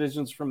collected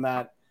editions from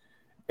that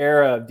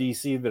era of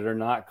DC that are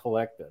not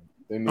collected.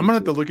 I'm gonna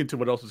have to look into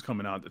what else is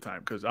coming out at the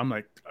time, because I'm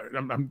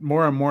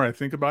more and more I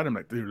think about it. I'm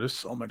like, dude, there's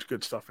so much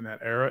good stuff in that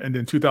era. And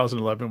then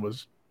 2011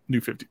 was New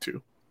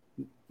 52.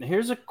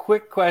 Here's a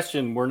quick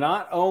question. We're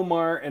not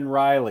Omar and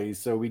Riley,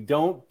 so we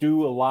don't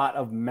do a lot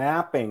of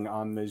mapping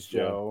on this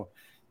show.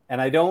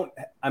 Yeah. And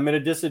I'm at a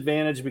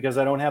disadvantage because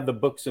I don't have the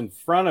books in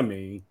front of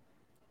me.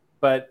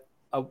 But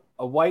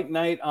a White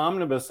Knight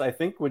Omnibus, I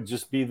think, would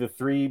just be the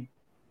 3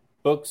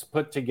 books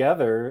put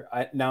together.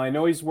 Now I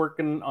know he's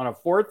working on a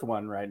 4th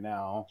one right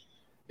now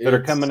that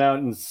are coming out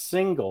in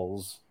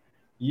singles.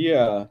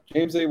 Yeah,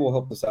 James Abel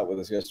helped us out with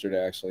this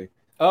yesterday, actually.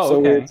 Oh, so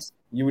okay.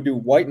 You would do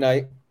White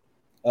Knight,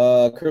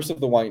 Curse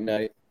of the White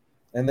Knight,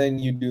 and then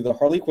you do the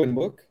Harley Quinn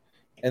book,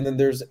 and then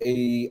there's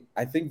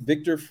I think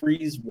Victor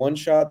Freeze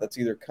one-shot that's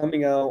either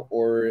coming out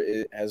or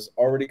it has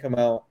already come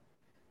out,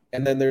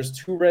 and then there's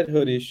 2 Red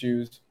Hood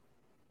issues.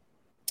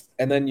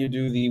 And then you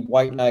do the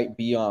White Knight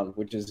Beyond,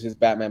 which is his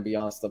Batman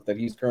Beyond stuff that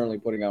he's currently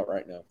putting out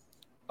right now.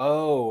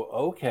 Oh,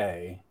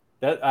 okay.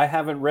 That I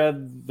haven't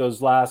read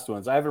those last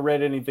ones. I haven't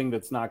read anything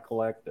that's not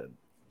collected.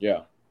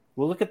 Yeah.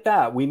 Well, look at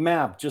that. We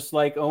mapped just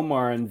like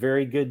Omar in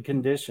very good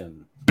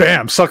condition.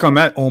 Bam! Suck on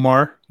that,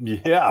 Omar.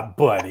 Yeah,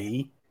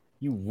 buddy.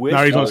 You wish.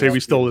 Now he's gonna say we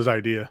stole his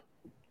idea.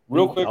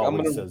 Real quick, I'm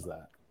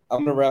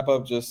gonna wrap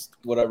up just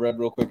what I read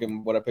real quick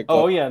and what I picked up.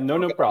 Oh yeah,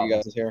 no problem. You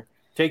guys here.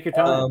 Take your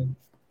time.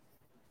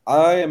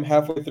 I am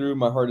halfway through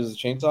My Heart is a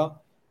Chainsaw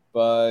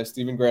by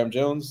Stephen Graham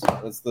Jones.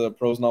 That's the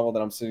prose novel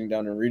that I'm sitting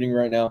down and reading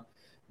right now.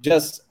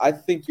 Jess, I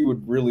think you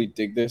would really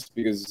dig this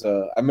because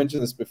I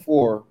mentioned this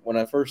before when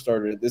I first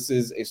started. This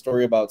is a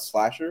story about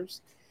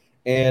slashers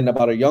and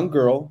about a young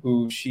girl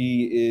who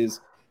she is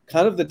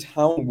kind of the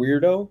town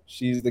weirdo.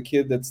 She's the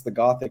kid that's the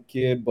gothic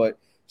kid, but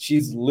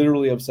she's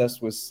literally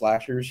obsessed with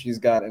slashers. She's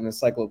got an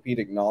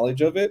encyclopedic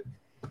knowledge of it.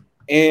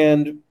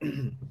 And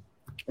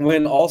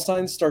when all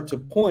signs start to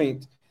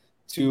point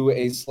to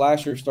a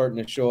slasher starting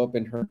to show up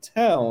in her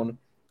town,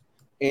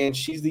 and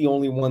she's the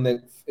only one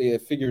that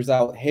figures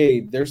out, hey,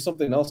 there's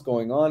something else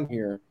going on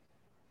here.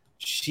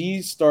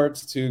 She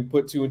starts to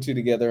put two and two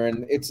together,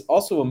 and it's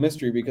also a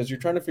mystery because you're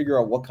trying to figure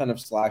out what kind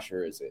of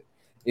slasher is it.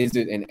 Is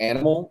it an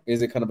animal?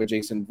 Is it kind of a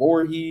Jason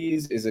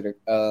Voorhees? Is it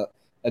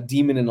a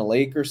demon in a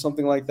lake or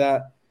something like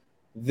that?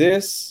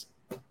 This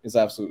is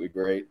absolutely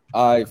great.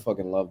 I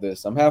fucking love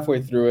this. I'm halfway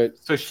through it.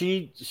 So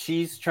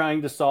she's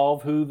trying to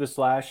solve who the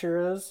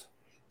slasher is?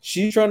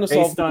 She's trying to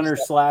solve based on her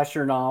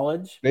slasher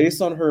knowledge,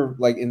 based on her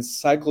like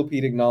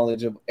encyclopedic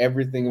knowledge of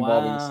everything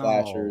involving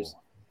slashers,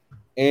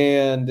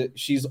 and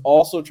she's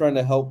also trying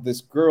to help this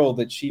girl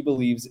that she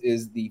believes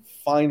is the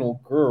final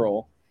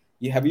girl.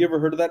 Have you ever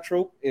heard of that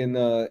trope in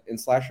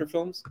slasher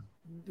films?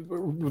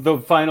 The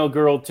final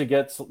girl to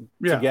get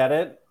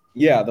it.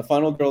 Yeah, the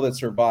final girl that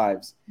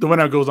survives. The one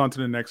that goes on to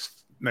the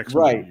next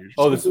right. Movie.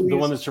 Oh, the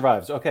one that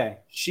survives. Okay.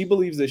 She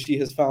believes that she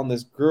has found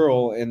this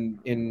girl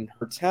in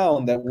her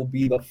town that will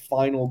be the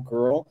final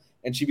girl,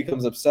 and she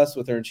becomes obsessed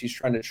with her, and she's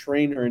trying to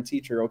train her and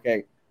teach her,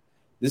 okay,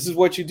 this is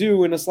what you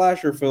do in a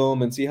slasher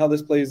film and see how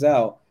this plays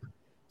out.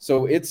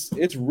 So it's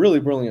really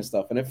brilliant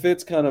stuff, and it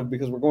fits kind of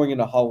because we're going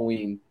into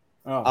Halloween.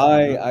 Oh,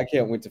 I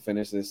can't wait to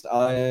finish this.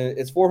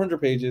 It's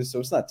 400 pages, so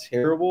it's not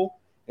terrible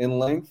in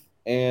length,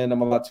 and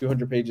I'm about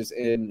 200 pages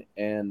in,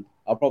 and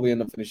I'll probably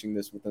end up finishing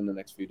this within the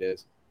next few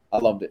days. I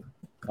loved it.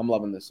 I'm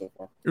loving this so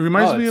far. It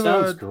reminds me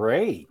of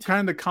great. Kind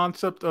of the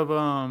concept of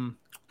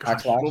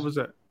what was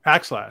it?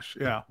 Hack Slash.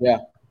 Yeah. Yeah.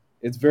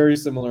 It's very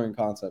similar in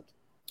concept.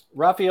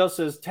 Raphael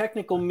says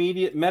technical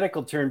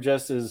medical term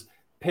just is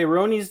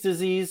Peyronie's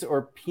disease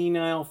or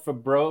penile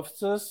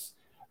fibrosis.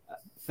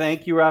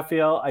 Thank you,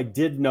 Raphael. I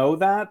did know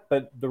that,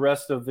 but the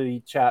rest of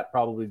the chat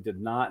probably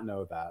did not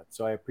know that.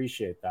 So I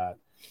appreciate that.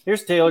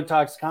 Here's Taylor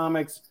Talks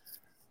Comics.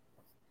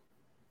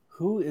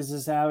 Who is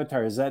this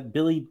avatar? Is that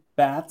Billy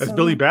Batson? That's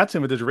Billy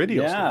Batson with his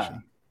radio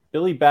station.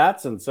 Billy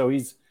Batson. So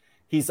he's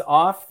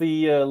off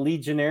the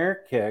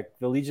Legionnaire kick,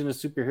 the Legion of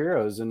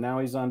Superheroes, and now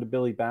he's on to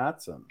Billy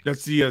Batson.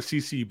 That's the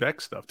CC Beck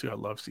stuff too. I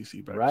love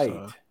CC Beck. Right.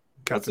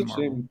 Captain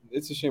Marvel.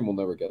 It's a shame we'll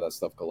never get that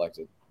stuff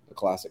collected. The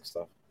classic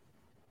stuff.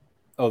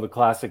 Oh, the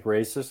classic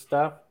racist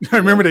stuff. I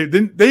remember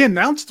they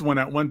announced one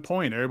at one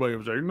point. Everybody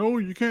was like, "No,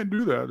 you can't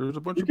do that. There's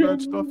a bunch of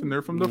bad stuff in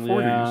there from the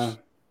 40s."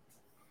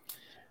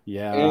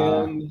 Yeah.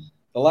 And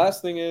the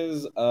last thing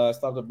is, I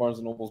stopped at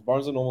Barnes & Nobles.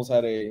 Barnes & Nobles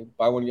had a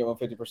buy one, get one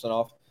 50%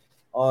 off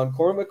on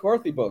Corey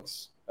McCarthy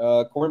books.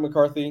 Corey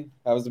McCarthy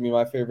happens to be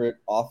my favorite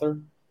author.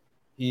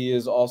 He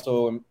is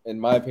also, in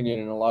my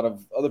opinion, and a lot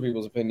of other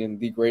people's opinion,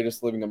 the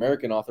greatest living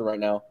American author right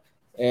now.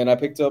 And I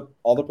picked up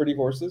All the Pretty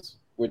Horses,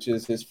 which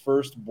is his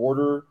first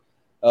book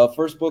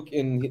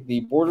in the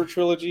Border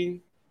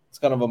trilogy. It's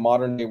kind of a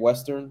modern-day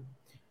Western.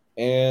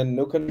 And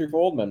No Country for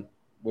Old Men,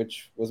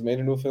 which was made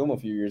into a film a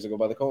few years ago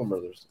by the Coen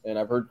brothers. And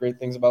I've heard great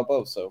things about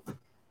both, so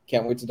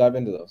can't wait to dive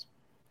into those.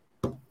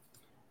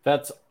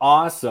 That's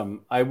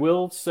awesome. I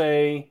will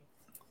say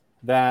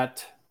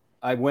that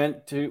I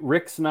went to,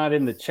 Rick's not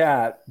in the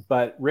chat,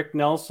 but Rick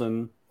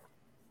Nelson,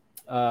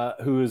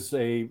 who is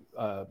a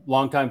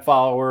longtime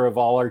follower of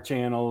all our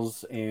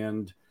channels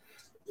and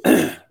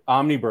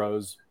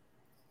Omnibros,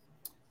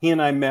 he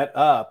and I met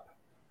up.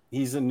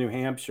 He's in New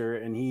Hampshire,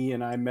 and he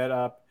and I met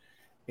up,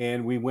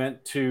 and we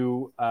went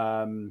to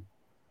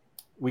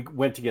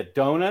get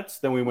donuts.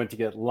 Then we went to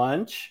get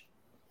lunch.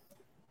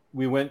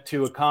 We went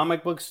to a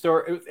comic book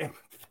store.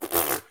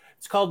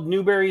 It's called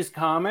Newberry's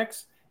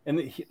Comics,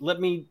 and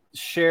let me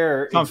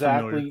share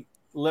exactly.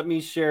 Let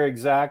me share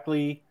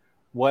exactly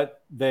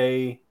what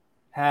they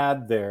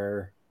had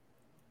there.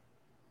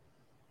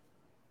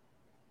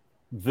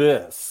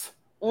 This.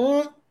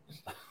 Look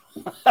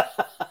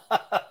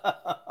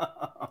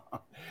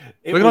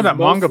at all that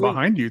manga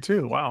behind you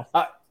too. Wow.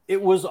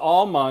 It was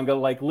all manga,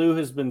 like Lou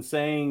has been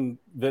saying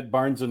that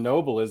Barnes &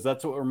 Noble is.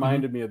 That's what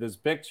reminded me of this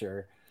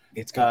picture.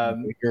 It's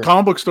gotten bigger.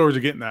 Comic book stores are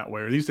getting that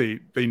way. At least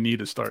they need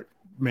to start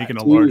making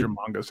a larger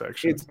manga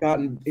section. It's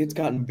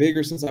gotten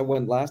bigger since I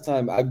went last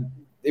time.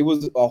 It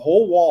was a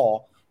whole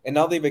wall, and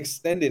now they've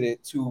extended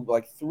it to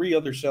like 3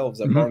 other shelves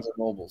at Barnes &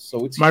 Noble.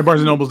 So it's my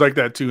Barnes & Noble's like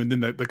that too. And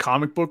then the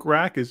comic book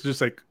rack is just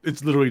like,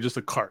 it's literally just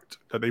a cart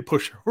that they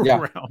push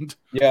around.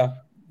 Yeah.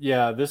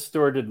 Yeah, this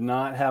store did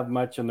not have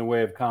much in the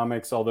way of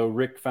comics, although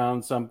Rick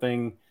found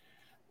something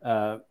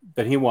that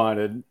he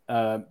wanted.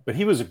 But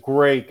he was a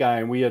great guy,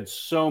 and we had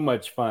so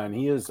much fun.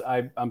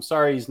 I'm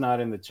sorry he's not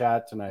in the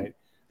chat tonight,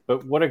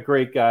 but what a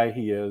great guy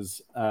he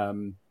is.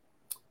 And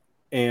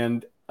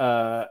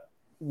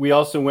we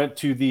also went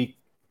to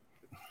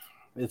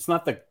it's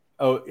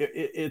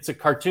a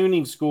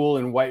cartooning school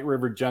in White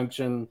River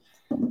Junction.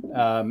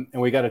 And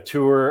we got a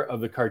tour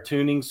of the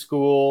cartooning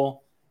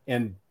school.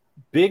 and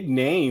big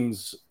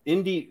names,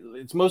 indie.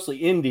 It's mostly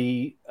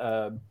indie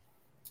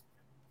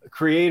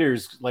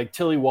creators like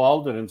Tilly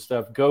Walden and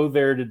stuff go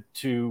there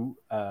to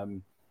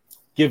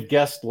give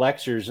guest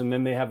lectures, and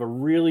then they have a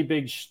really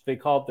big. They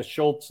call it the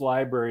Schultz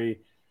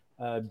Library.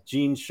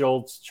 Gene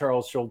Schultz,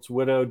 Charles Schultz's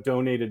widow,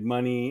 donated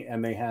money,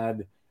 and they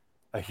had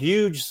a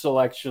huge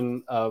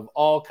selection of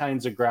all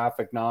kinds of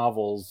graphic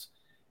novels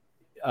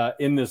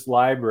in this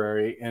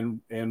library.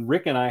 And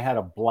Rick and I had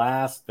a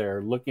blast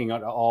there looking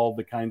at all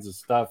the kinds of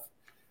stuff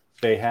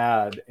they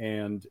had.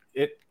 And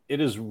it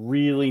is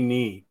really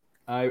neat.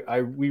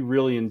 We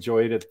really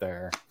enjoyed it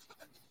there.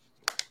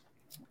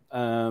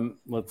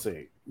 Let's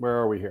see. Where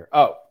are we here?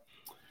 Oh,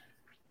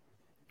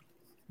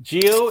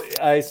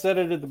 Gio, I said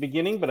it at the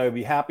beginning, but I'd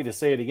be happy to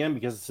say it again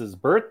because it's his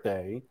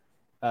birthday.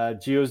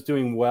 Gio's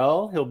doing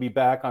well. He'll be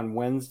back on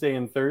Wednesday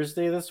and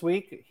Thursday this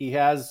week. He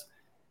has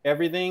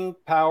everything: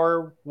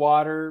 power,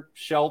 water,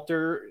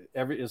 shelter.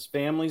 His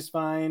family's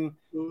fine.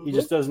 He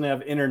just doesn't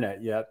have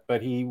internet yet,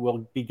 but he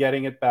will be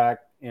getting it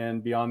back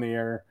and be on the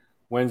air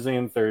Wednesday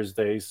and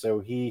Thursday. So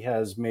he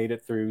has made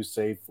it through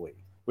safely,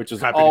 which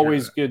is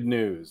always good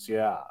news.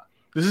 Yeah.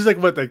 This is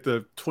like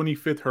the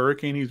 25th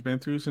hurricane he's been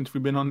through since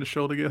we've been on the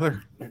show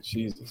together.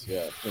 Jesus,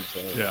 yeah.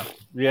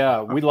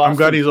 Yeah. We lost. I'm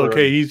glad he's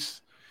okay.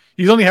 He's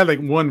only had like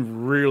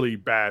one really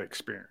bad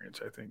experience,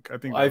 I think.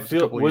 I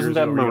feel wasn't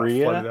that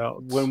Maria?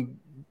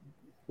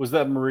 Was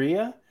that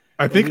Maria?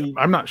 I think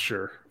I'm not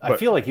sure. I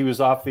feel like he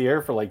was off the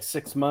air for like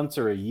 6 months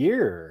or a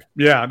year.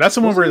 Yeah, that's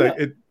the one where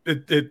like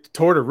it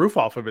tore the roof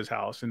off of his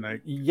house and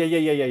like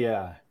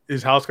yeah.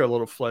 His house got a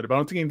little flooded, but I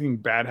don't think anything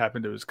bad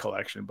happened to his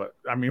collection. But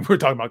I mean, we're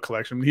talking about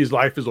collection. His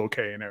life is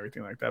okay and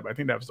everything like that. But I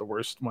think that was the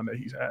worst one that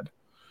he's had.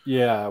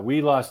 Yeah,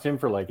 we lost him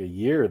for like a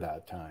year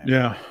that time.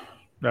 Yeah,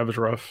 that was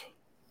rough.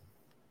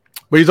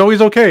 But he's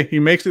always okay. He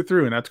makes it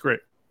through, and that's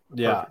great.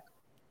 Yeah. Perfect.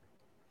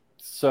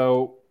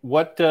 So,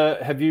 what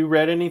have you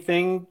read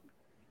anything,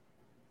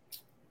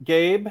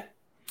 Gabe?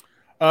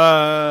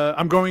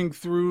 I'm going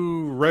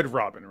through Red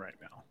Robin right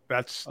now.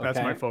 That's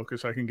Okay. my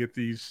focus. I can get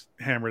these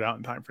hammered out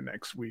in time for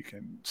next week.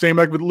 And same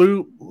like with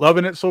Lou,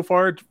 loving it so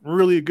far. It's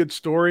really a good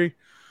story.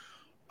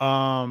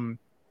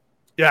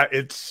 Yeah,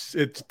 it's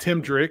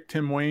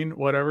Tim Wayne,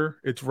 whatever.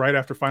 It's right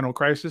after Final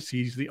Crisis.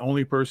 He's the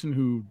only person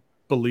who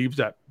believes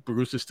that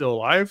Bruce is still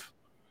alive,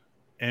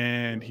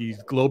 and he's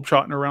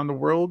globetrotting around the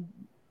world,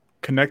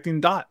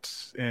 connecting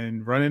dots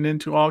and running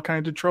into all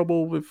kinds of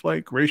trouble with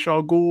like Ra's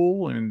al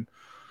Ghul and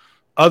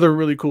other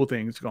really cool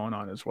things going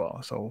on as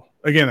well. So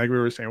again, like we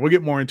were saying, we'll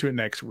get more into it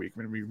next week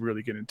when we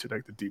really get into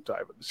like the deep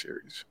dive of the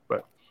series.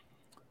 But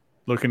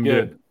looking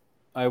good.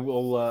 I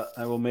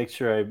will make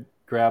sure I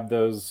grab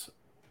those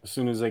as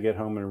soon as I get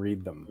home and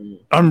read them.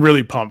 I'm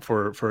really pumped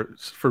for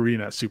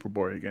reading that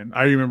Superboy again.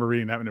 I remember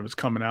reading that when it was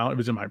coming out. It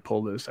was in my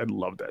pull list. I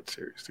love that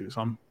series too.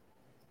 So I'm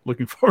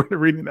looking forward to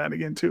reading that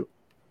again too.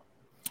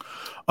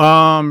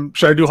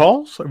 Should I do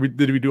hauls?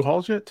 Did we do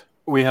hauls yet?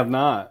 We have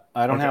not.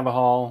 I don't have a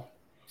haul.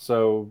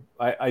 So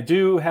I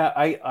do have.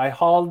 I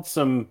hauled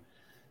some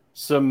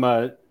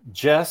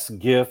Jess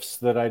gifts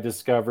that I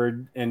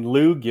discovered and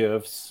Lou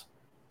gifts.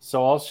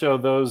 So I'll show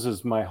those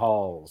as my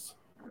hauls.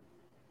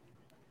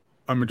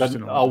 I'm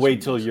interested. I'll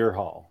wait till your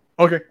haul.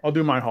 Okay, I'll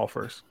do my haul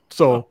first.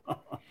 So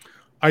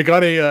I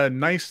got a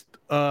nice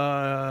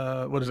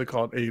what is it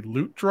called? A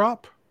loot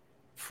drop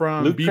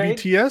from Loot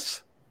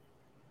BBTS. Crate?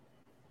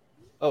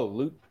 Oh,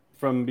 loot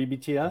from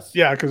BBTS?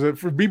 Yeah, because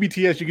for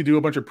BBTS you can do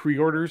a bunch of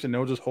pre-orders and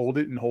they'll just hold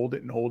it, and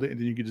then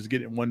you can just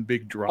get it in one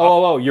big drop.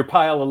 Oh, your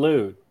pile of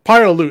loot.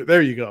 Pile of loot.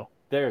 There you go.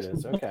 There it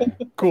is. Okay.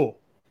 Cool.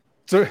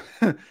 So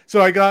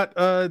I got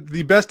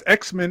the best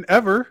X-Men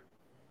ever.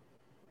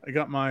 I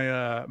got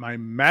my my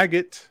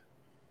Maggot,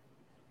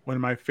 one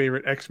of my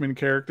favorite X-Men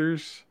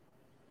characters.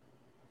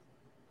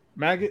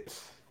 Maggot,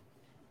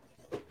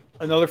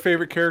 another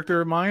favorite character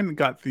of mine.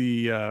 Got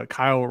the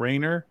Kyle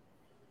Rayner.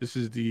 This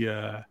is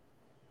the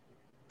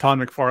Todd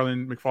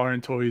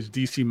McFarlane Toys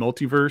DC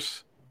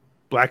Multiverse.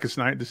 Blackest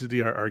Night. This is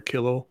the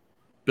Arkillo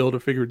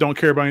Build-A-Figure. Don't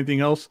care about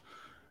anything else.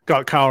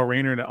 Got Kyle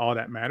Rayner, and all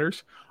that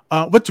matters.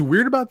 What's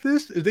weird about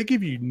this is they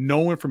give you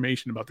no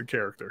information about the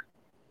character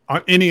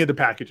on any of the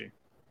packaging.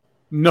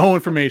 No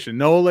information.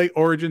 No like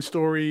origin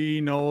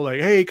story. No like,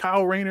 hey,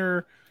 Kyle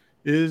Rayner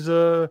is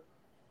a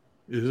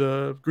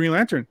Green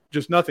Lantern.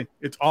 Just nothing.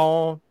 It's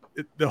all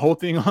the whole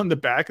thing on the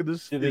back of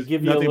this. Did they is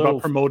give you nothing a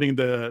about promoting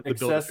the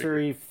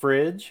accessory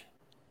fridge?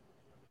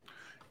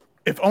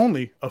 If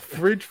only a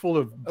fridge full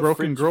of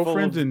broken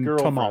girlfriends and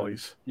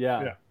tamales.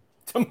 Yeah.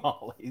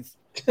 Tamales.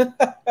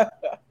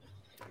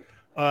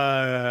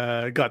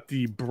 Got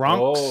the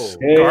Bronx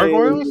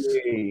Gargoyles.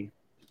 Hey.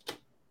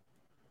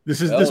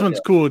 This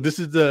one's cool. This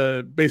is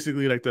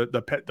basically like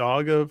the pet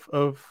dog of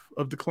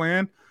the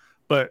clan,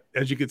 but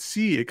as you can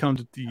see, it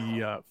comes with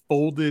the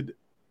folded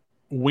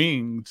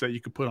wings that you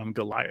could put on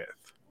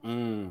Goliath.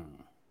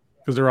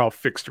 Because they're all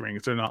fixed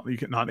wings. They're not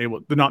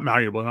malleable. They're not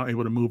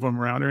able to move them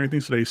around or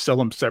anything. So they sell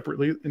them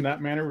separately in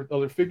that manner with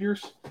other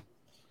figures.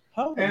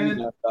 How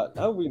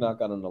have we not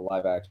gotten a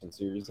live action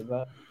series of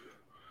that?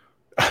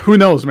 Who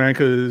knows, man?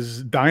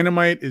 Because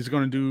Dynamite is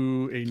going to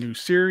do a new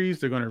series.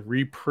 They're going to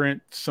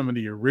reprint some of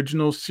the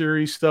original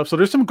series stuff. So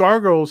there's some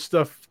Gargoyle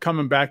stuff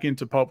coming back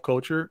into pulp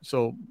culture.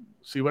 So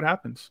see what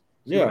happens.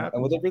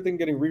 And with everything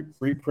getting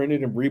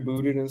reprinted and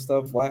rebooted and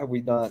stuff, why have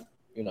we not,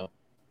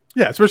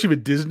 Yeah, especially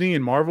with Disney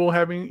and Marvel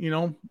having,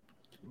 well,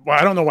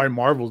 I don't know why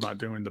Marvel's not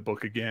doing the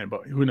book again,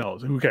 but who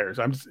knows? Who cares?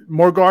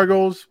 More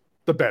Gargoyles,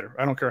 the better.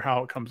 I don't care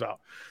how it comes out.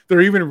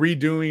 They're even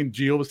redoing.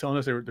 Gio was telling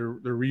us they're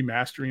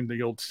remastering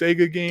the old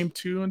Sega game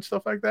too and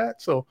stuff like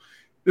that. So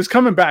it's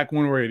coming back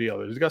one way or the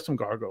other. There's got some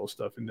Gargoyle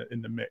stuff in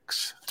the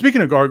mix.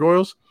 Speaking of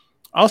Gargoyles,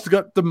 I also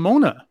got the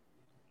Mona.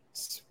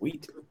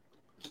 Sweet.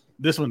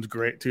 This one's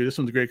great too. This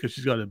one's great because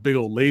she's got a big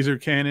old laser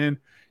cannon.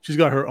 She's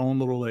got her own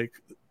little like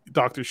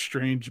Doctor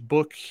Strange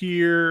book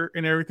here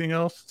and everything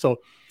else.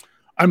 So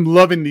I'm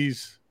loving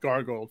these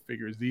Gargoyle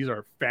figures. These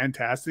are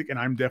fantastic, and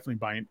I'm definitely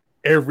buying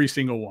every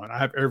single one. I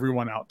have every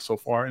one out so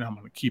far, and I'm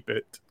going to keep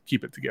it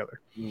together.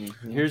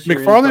 Mm-hmm. Here's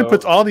McFarlane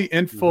puts all the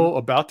info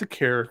about the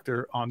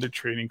character on the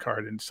trading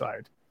card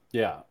inside.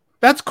 Yeah,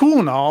 that's cool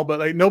and all, but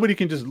like nobody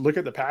can just look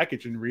at the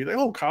package and read like,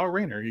 oh, Kyle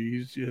Rayner,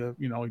 he's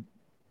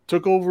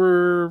took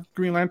over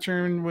Green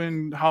Lantern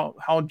when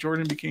Hal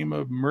Jordan became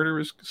a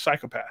murderous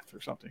psychopath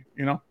or something,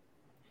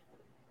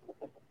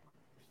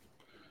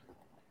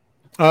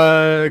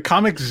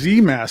 Comic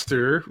Z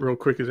Master, real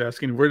quick, is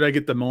asking, where did I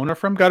get the Mona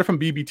from? Got it from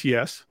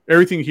BBTS.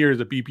 Everything here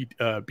is a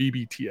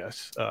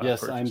BBTS.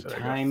 Yes,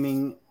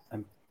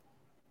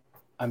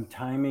 I'm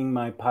timing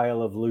my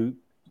pile of loot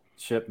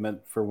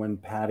shipment for when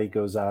Patty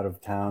goes out of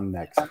town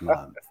next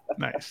month.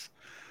 Nice.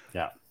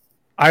 Yeah.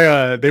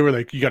 They were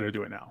like, you got to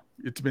do it now.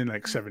 It's been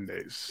like 7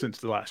 days since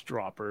the last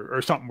drop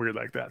or something weird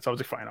like that. So I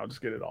was like, fine, I'll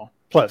just get it all.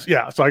 Plus,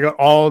 yeah, so I got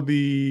all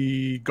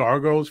the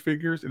Gargoyles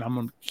figures, and I'm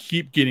going to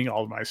keep getting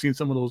all of them. I've seen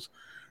some of those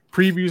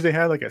previews they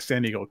had, like at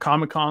San Diego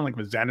Comic-Con, like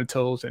with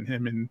Xanatos and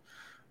him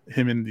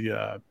in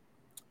the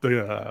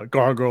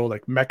Gargoyle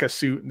like mecha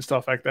suit and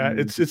stuff like that.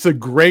 It's a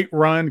great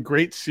run,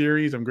 great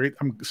series.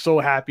 I'm so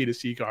happy to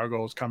see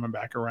Gargoyles coming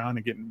back around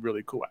and getting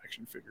really cool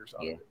action figures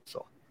out of it.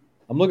 So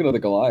I'm looking at the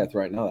Goliath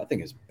right now. That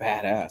thing is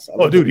badass.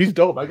 Dude, he's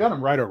dope. I got him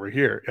right over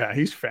here. Yeah,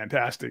 he's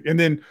fantastic. And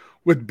then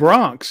with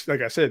Bronx, like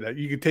I said, that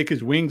you could take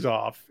his wings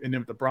off, and then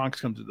with the Bronx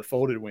comes with the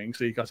folded wings,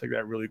 so you got like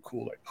that really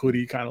cool like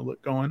hoodie kind of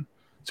look going,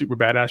 super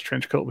badass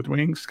trench coat with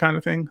wings kind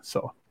of thing.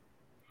 So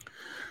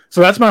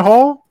that's my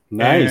haul.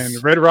 Nice.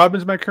 And Red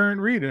Robin's my current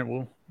read, and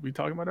we'll be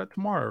talking about that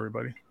tomorrow,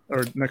 everybody,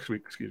 or next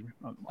week. Excuse me.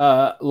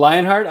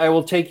 Lionheart, I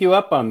will take you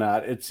up on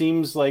that. It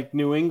seems like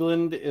New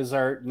England is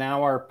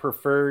our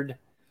preferred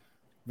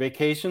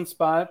vacation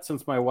spot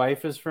since my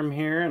wife is from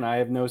here and I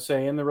have no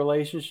say in the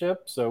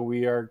relationship. So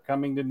we are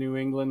coming to New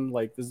England.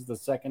 Like this is the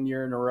second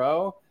year in a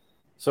row.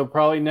 So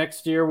probably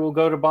next year we'll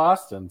go to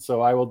Boston.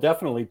 So I will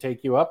definitely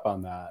take you up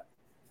on that.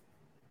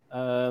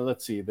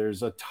 Let's see.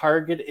 There's a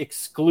Target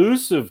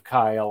exclusive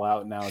Kyle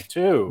out now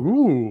too.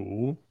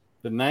 Ooh.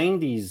 The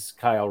 90s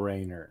Kyle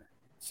Rayner,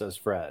 says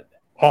Fred.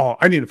 Oh,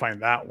 I need to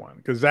find that one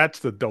because that's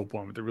the dope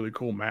one with the really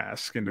cool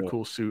mask and the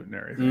cool suit and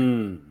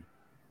everything.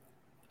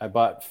 I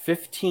bought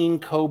 15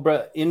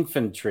 Cobra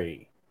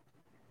Infantry.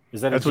 Is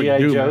that that's a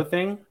G.I. Joe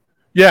thing?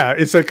 Yeah,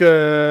 it's like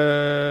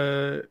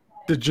the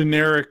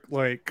generic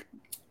like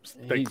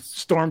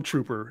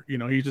stormtrooper.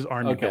 He's just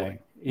army building.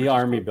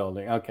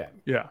 Building. Okay.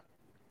 Yeah.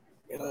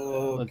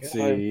 Let's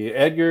see.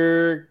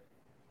 Edgar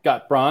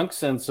got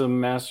Bronx and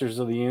some Masters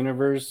of the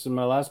Universe in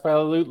my last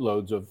pile of loot.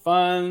 Loads of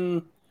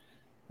fun.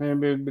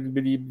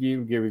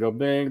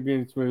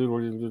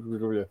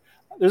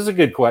 This is a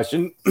good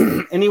question.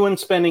 Anyone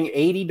spending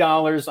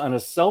 $80 on a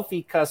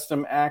selfie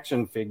custom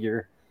action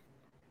figure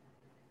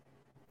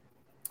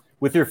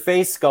with your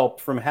face sculpt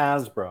from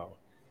Hasbro?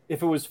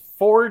 If it was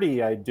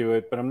 $40, I'd do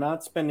it, but I'm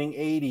not spending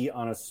 $80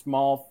 on a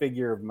small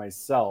figure of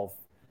myself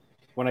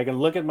when I can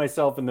look at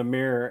myself in the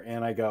mirror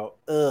and I go,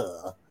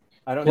 ugh.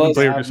 I don't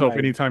play with yourself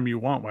anytime you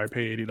want. Why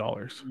pay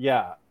 $80?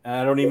 Yeah, and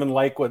I don't even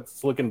like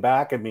what's looking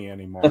back at me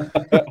anymore.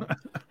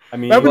 I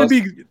mean, that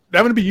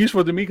wouldn't be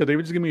useful to me because they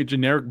would just give me a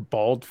generic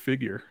bald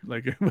figure.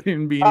 Like it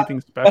wouldn't be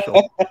anything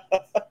special.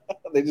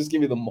 They just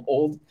give you the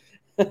mold.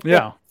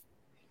 Yeah.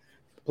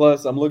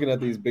 Plus, I'm looking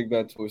at these big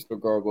bad Twister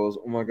Gargoyles.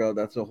 Oh my god,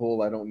 that's a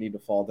hole I don't need to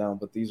fall down.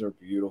 But these are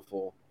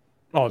beautiful.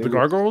 Oh, the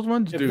Gargoyles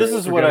ones. Dude, this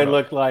is what I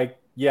look like.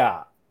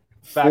 Yeah.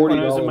 Back when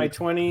I was in my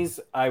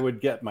 20s, I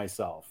would get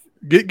myself.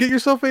 Get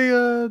yourself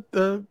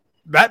that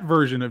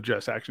version of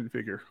Jess action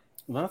figure.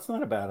 Well, that's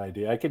not a bad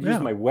idea. I could use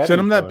my wedding. Send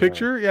them that photo.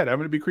 picture. Yeah, that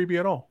wouldn't be creepy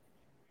at all.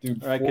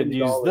 Dude, or I could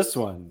use this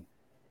one.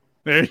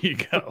 There you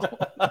go.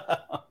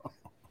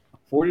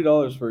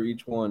 $40 for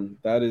each one.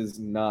 That is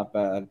not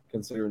bad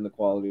considering the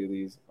quality of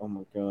these. Oh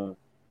my god.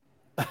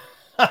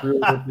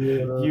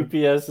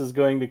 UPS is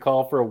going to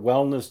call for a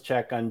wellness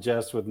check on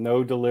Jess with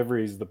no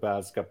deliveries the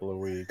past couple of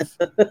weeks.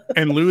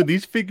 And Lou,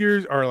 these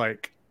figures are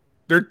like,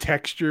 they're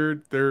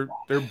textured, they're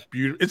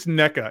beautiful. It's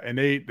NECA, and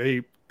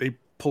they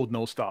pulled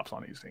no stops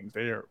on these things.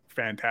 They are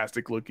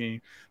fantastic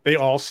looking. They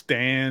all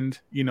stand.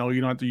 You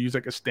don't have to use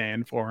like a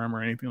stand for them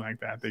or anything like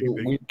that. They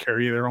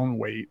carry their own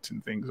weight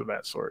and things of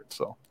that sort.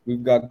 So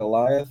we've got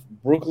Goliath.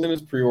 Brooklyn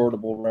is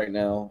pre-orderable right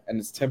now, and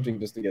it's tempting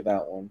just to get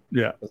that one.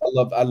 Yeah,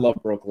 I love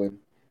Brooklyn.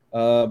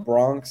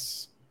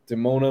 Bronx,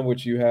 Demona,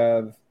 which you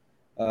have.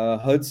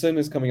 Hudson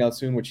is coming out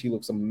soon, which he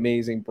looks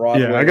amazing.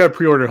 Broadway. Yeah, I got to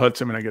pre-order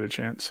Hudson when I get a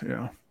chance.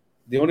 Yeah.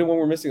 The only one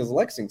we're missing is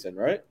Lexington,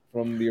 right?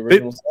 From the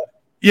original set.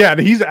 Yeah,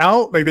 he's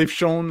out. Like they've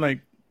shown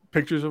like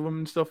pictures of him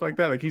and stuff like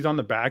that. Like he's on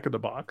the back of the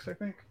box, I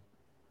think.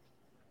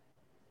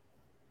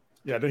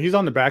 Yeah, he's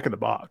on the back of the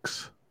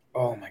box.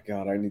 Oh my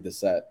god, I need the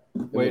set.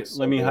 Wait,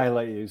 let me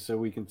highlight you so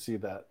we can see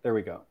that. There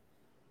we go.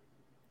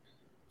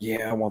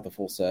 Yeah, I want the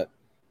full set.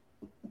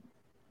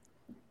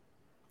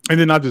 And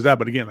then not just that,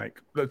 but again, like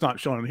that's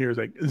not shown here is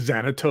like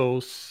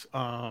Xanatos,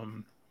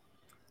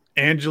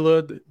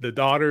 Angela, the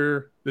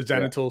daughter, the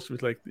Xanatos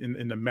was like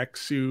in the mech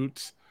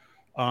suits.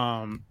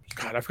 God,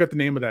 I forgot the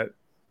name of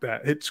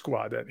that hit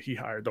squad that he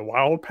hired, the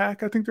Wild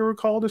Pack, I think they were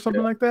called or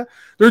something like that.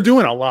 They're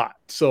doing a lot,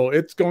 so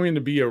it's going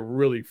to be a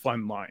really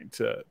fun line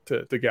to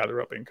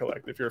gather up and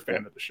collect if you're a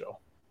fan of the show.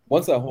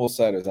 Once that whole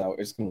set is out,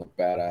 it's gonna look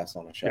badass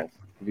on a shelf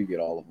if you get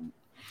all of them.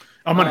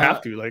 I'm gonna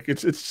have to. Like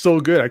it's so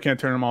good, I can't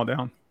turn them all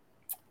down.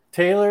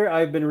 Taylor,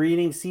 I've been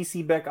reading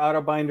C.C. Beck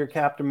Autobinder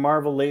Captain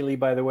Marvel lately.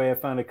 By the way, I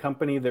found a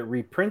company that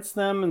reprints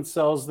them and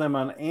sells them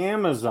on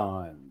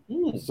Amazon.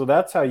 So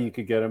that's how you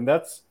could get them.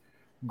 That's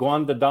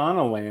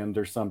Gondadana Land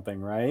or something,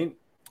 right?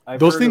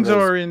 Those things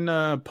are in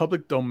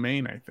public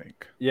domain, I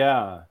think.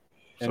 Yeah.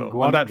 And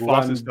so all that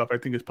Fawcett stuff, I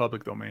think, is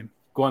public domain.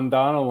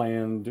 Gondana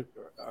Land,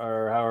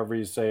 or however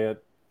you say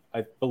it,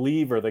 I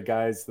believe are the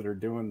guys that are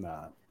doing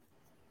that.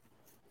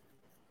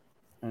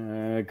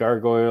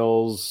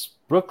 Gargoyles,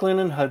 Brooklyn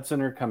and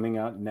Hudson are coming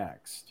out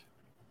next.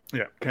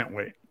 Yeah, can't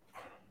wait.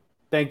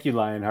 Thank you,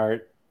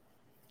 Lionheart.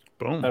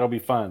 Boom. That'll be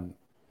fun.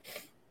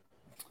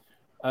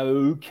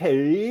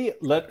 Okay,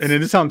 let's. And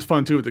it sounds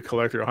fun too with the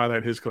collector. I'll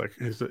highlight his comment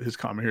here.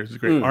 This is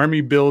great.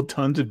 Army build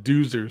tons of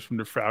doozers from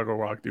the Fraggle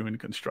Rock doing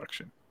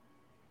construction.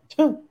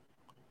 If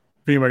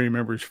anybody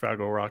remembers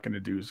Fraggle Rock and the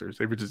doozers,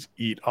 they would just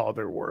eat all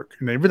their work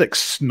and they would like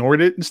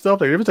snort it and stuff.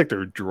 Like it was like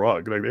their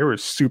drug. Like they were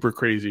super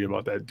crazy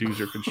about that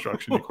doozer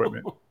construction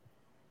equipment.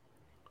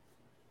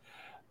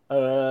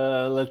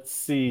 Let's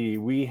see.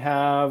 We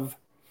have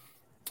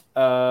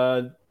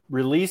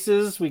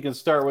releases. We can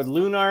start with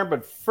Lunar,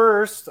 but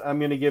first I'm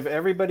going to give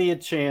everybody a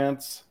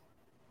chance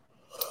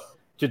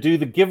to do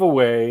the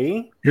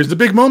giveaway. Here's the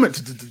big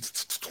moment.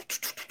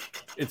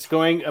 I'm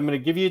going to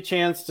give you a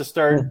chance to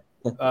start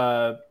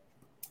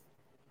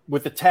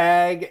with the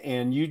tag,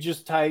 and you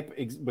just type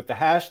with the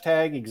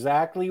hashtag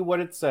exactly what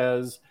it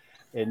says,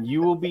 and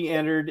you will be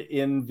entered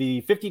in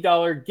the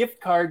 $50 gift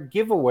card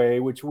giveaway,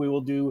 which we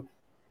will do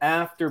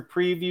after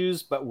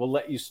previews, but we'll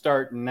let you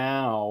start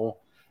now.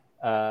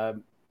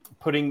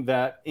 Putting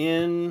that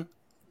in,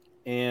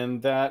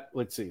 and that,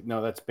 let's see.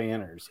 No, that's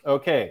banners.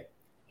 Okay.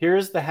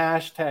 Here's the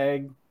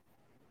hashtag.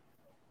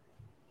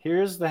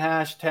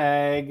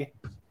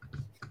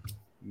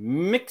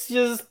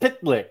 Mixia's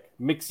Pitlick.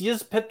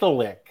 Mixia's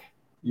Pitlick.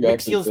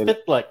 Mixia's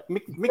Pitlick.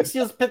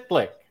 Mixia's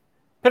Pitlick.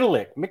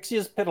 Pitlick.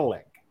 Mixia's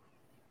Pitlick.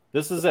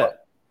 This is it.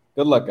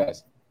 Good luck,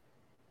 guys.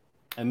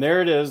 And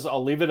there it is.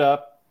 I'll leave it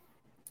up.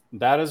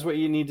 That is what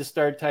you need to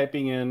start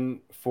typing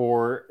in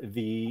for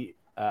the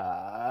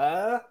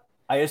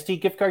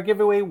IST gift card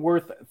giveaway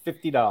worth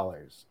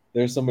 $50.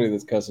 There's somebody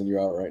that's cussing you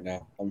out right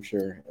now, I'm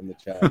sure, in the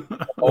chat.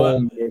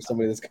 There's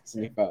somebody that's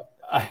cussing you out.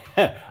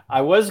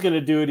 I was going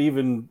to do it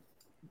even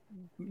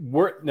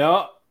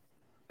no,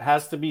 it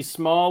has to be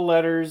small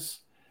letters.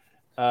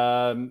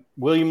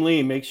 William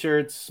Lee, make sure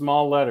it's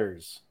small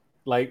letters.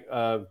 Like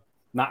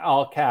not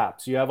all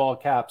caps. You have all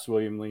caps,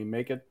 William Lee.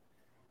 Make it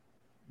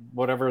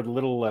whatever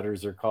little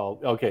letters are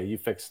called. Okay, you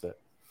fixed it.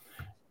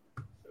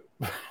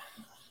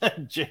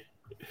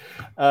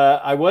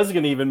 I was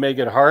going to even make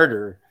it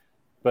harder,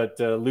 but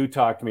Lou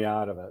talked me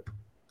out of it.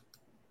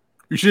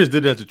 You should have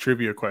did it as a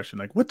trivia question,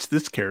 like, what's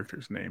this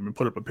character's name? And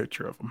put up a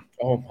picture of him.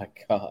 Oh, my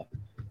God.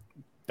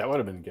 That would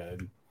have been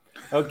good.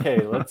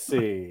 Okay, let's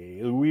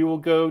see. We will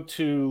go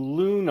to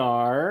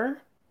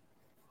Lunar.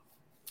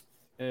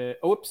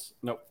 Oops.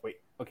 No,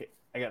 wait. Okay,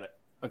 I got it.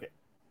 Okay.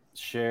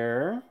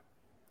 Share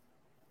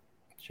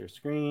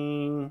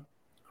screen.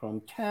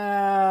 Chrome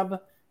tab.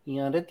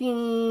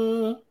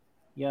 Yada-dee.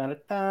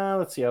 Yada-da.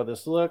 Let's see how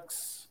this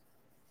looks.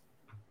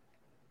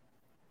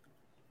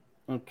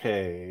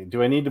 Okay.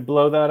 Do I need to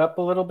blow that up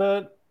a little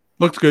bit?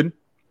 Looks good.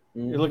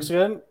 It looks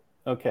good?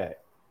 Okay.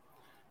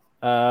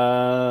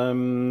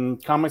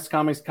 Comics.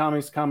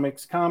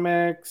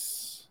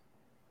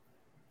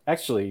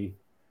 Actually,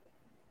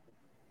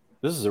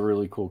 this is a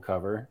really cool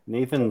cover.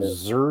 Nathan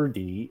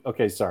Zerdy.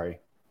 Okay, sorry.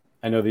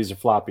 I know these are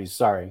floppies.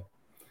 Sorry.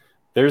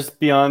 There's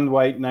Beyond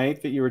White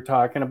Knight that you were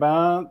talking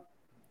about.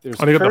 There's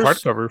they got the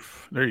hardcover.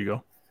 There you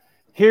go.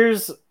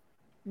 Here's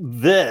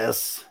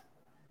this.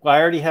 Well,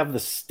 I already have the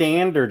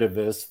standard of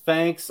this.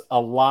 Thanks a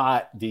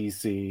lot,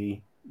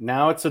 DC.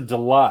 Now it's a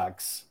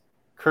deluxe.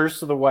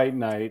 Curse of the White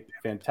Knight.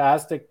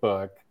 Fantastic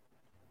book.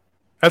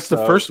 That's the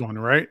first one,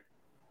 right?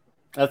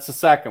 That's the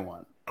second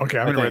one. Okay,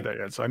 I haven't read that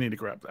yet, so I need to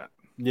grab that.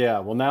 Yeah,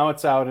 well, now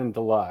it's out in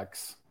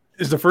deluxe.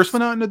 Is the first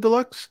one out in the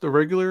deluxe? The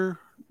regular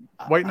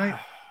White Knight?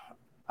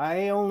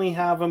 I only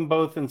have them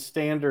both in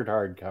standard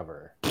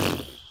hardcover.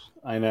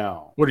 I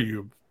know. What are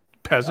you,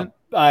 peasant?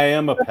 I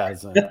am a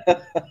peasant.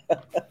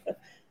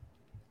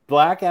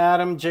 Black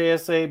Adam,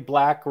 JSA,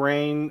 Black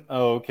Rain.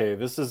 Oh, okay.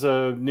 This is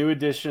a new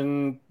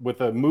edition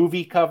with a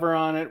movie cover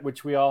on it,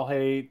 which we all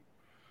hate.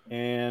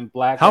 And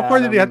Black Adam. How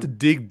far did they have to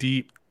dig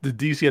deep? Did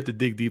DC have to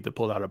dig deep to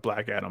pull out a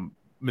Black Adam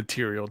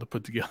material to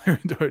put together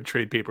into a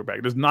trade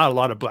paperback? There's not a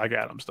lot of Black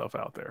Adam stuff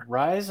out there.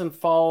 Rise and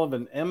Fall of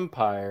an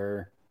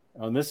Empire.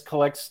 And this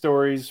collects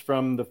stories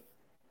from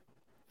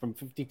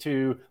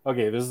 52.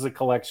 Okay, this is a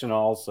collection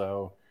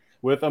also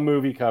with a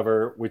movie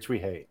cover, which we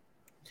hate.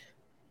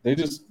 They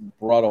just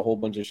brought a whole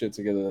bunch of shit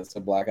together that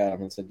said Black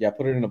Adam and said, yeah,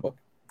 put it in a book.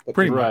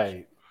 Pretty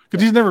much.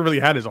 Because he's never really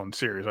had his own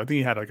series. I think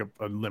he had like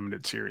a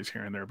limited series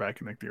here and there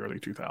back in like the early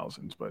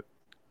 2000s. But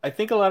I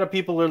think a lot of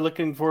people are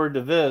looking forward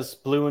to this.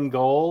 Blue and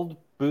Gold,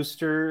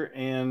 Booster,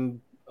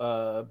 and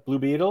Blue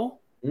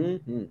Beetle.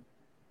 Mm-hmm.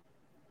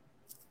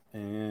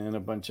 And a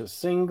bunch of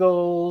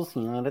singles.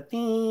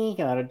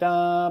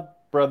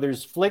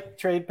 Brothers Flick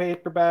trade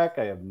paperback.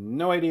 I have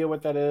no idea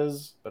what that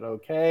is, but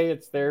okay,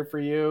 it's there for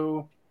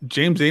you.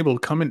 James Abel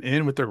coming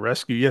in with the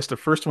rescue. Yes, the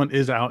first one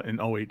is out in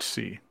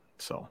OHC.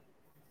 So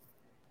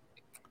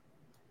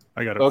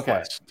I got a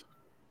quest.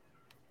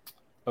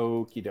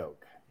 Okie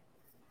doke.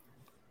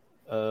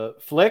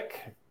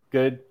 Flick,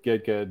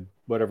 good.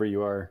 Whatever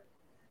you are.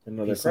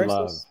 Another Peace and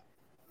love. Crisis.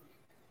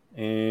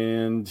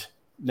 And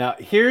now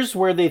here's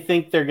where they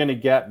think they're going to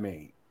get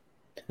me.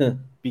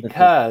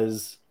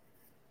 Because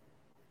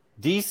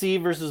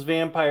DC versus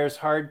Vampires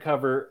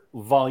hardcover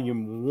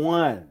volume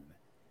 1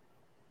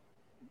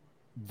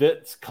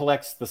 that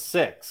collects the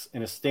 6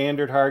 in a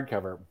standard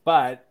hardcover.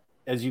 But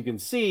as you can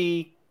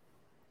see,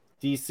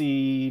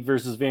 DC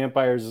versus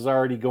Vampires is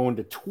already going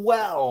to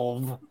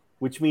 12,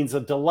 which means a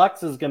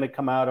deluxe is going to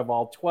come out of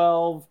all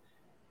 12.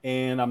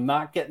 And I'm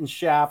not getting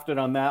shafted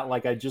on that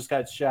like I just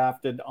got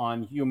shafted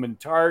on Human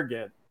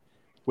Target,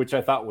 which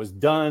I thought was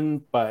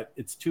done, but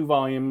it's 2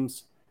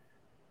 volumes.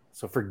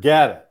 So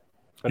forget it.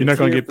 But you're not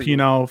going to get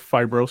penile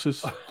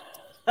fibrosis?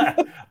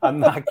 I'm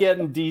not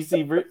getting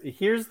DC.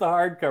 Here's the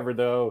hardcover,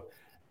 though,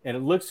 and it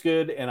looks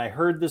good. And I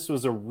heard this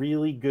was a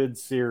really good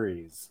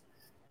series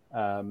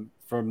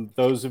from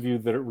those of you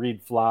that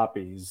read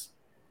floppies.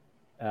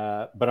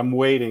 But I'm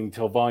waiting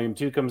till volume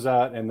 2 comes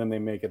out, and then they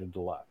make it a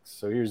deluxe.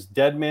 So here's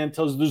Dead Man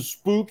Tells the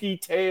Spooky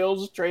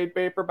Tales trade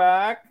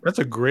paperback. That's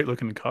a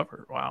great-looking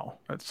cover. Wow,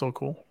 that's so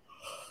cool.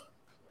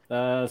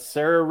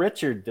 Sarah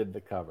Richard did the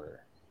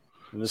cover.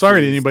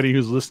 Sorry to anybody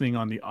who's listening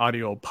on the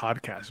audio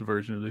podcast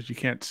version of this. You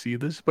can't see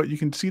this, but you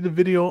can see the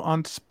video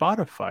on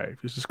Spotify.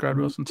 If you subscribe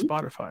to us on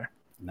Spotify.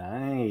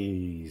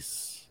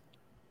 Nice.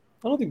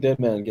 I don't think Dead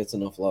Man gets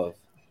enough love.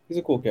 He's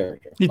a cool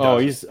character.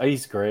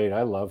 He's great.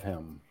 I love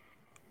him.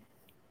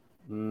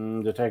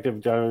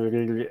 Detective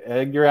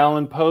Edgar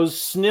Allan Poe's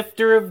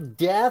Snifter of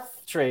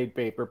Death trade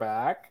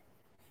paperback.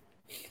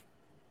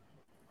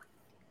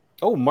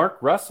 Oh, Mark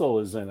Russell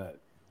is in it.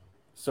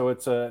 So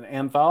it's an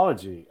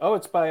anthology. Oh,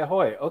 it's by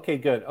Ahoy. Okay,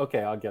 good. Okay,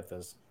 I'll get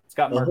this. It's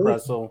got Mark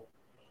Russell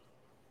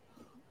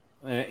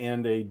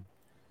and a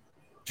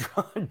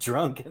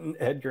drunken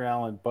Edgar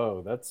Allan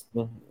Poe. That's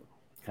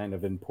kind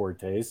of in poor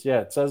taste. Yeah,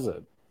 it says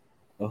it.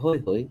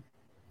 Ahoy.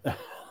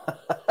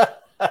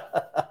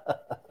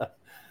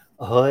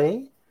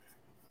 Ahoy.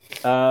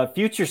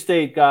 Future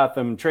State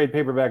Gotham trade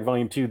paperback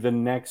volume 2, The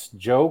Next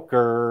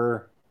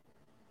Joker.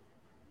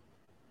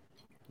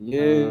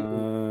 Yeah.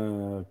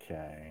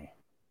 Okay.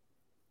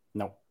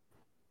 No.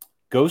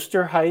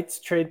 Ghoster Heights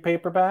trade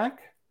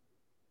paperback.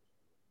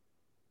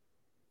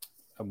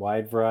 A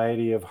wide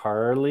variety of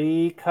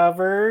Harley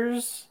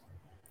covers.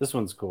 This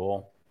one's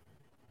cool.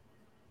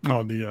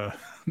 Oh, the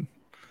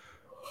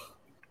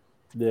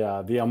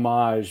the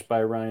homage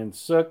by Ryan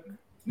Sook.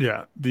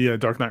 Yeah, the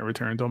Dark Knight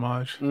Returns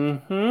homage.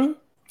 Mm-hmm.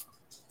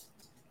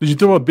 Did you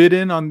throw a bid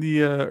in on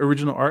the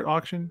original art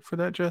auction for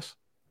that, Jess?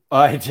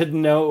 I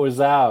didn't know it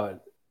was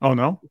out. Oh,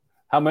 no?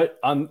 How much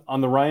on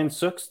the Ryan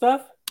Sook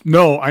stuff?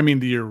 No, I mean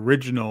the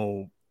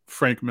original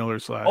Frank Miller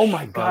 / oh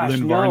my gosh,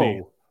 Lynn no.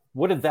 Varney.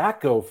 What did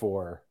that go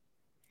for?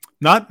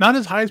 Not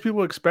as high as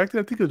people expected.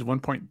 I think it was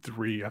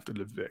 1.3 after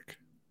the Vic.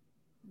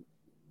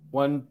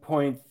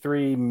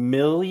 1.3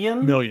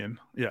 million? Million,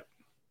 yeah.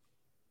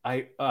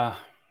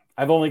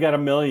 I've only got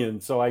 1 million,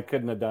 so I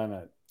couldn't have done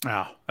it.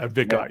 Ah, that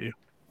Vic got you.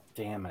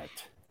 Damn it.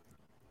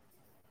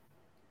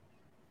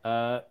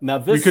 Now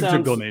this we could have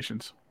took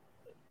donations.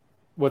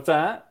 What's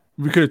that?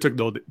 We could have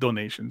took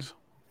donations.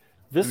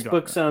 This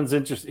book sounds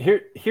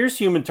interesting. Here's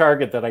Human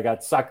Target that I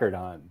got suckered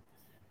on.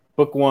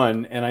 Book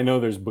 1, and I know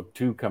there's book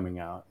 2 coming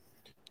out.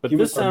 But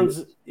this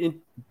sounds...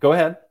 Go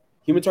ahead.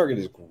 Human Target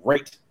is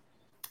great.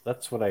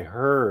 That's what I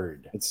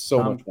heard. It's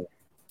so much fun.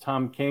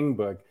 Tom King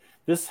book.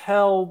 This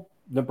Hell,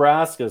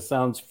 Nebraska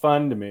sounds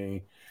fun to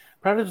me.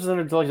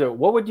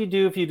 What would you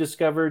do if you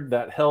discovered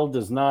that hell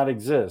does not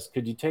exist?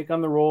 Could you take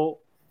on the role?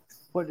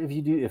 What if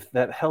you do if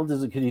that hell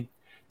doesn't? Could you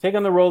take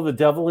on the role of the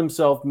devil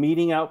himself,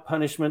 meting out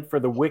punishment for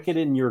the wicked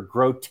in your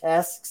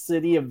grotesque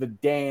city of the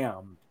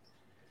damned?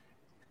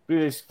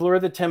 We explore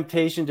the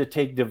temptation to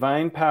take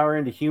divine power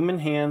into human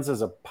hands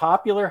as a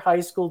popular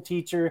high school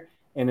teacher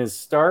and his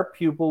star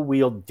pupil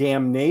wield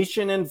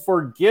damnation and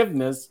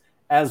forgiveness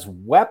as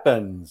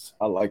weapons.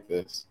 I like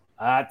this.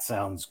 That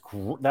sounds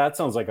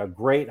like a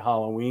great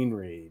Halloween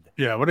read.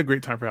 Yeah, what a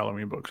great time for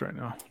Halloween books right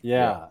now.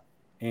 Yeah.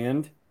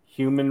 And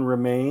Human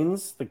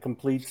Remains, the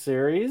complete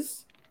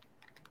series.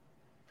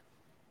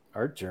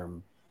 Art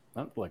Germ.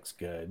 That looks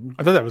good.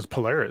 I thought that was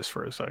Polaris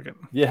for a second.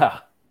 Yeah.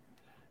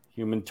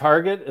 Human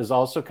Target is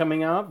also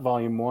coming out,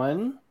 Volume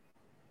 1.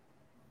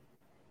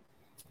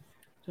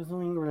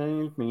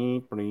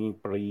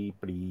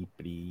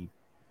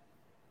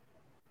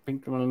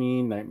 Pink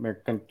Money,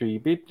 Nightmare Country,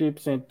 Beep Beep,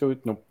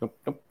 Nope.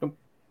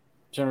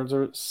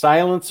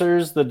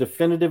 Silencers, the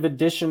definitive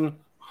edition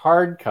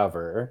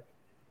hardcover.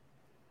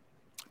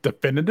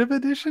 Definitive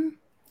edition?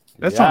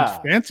 That sounds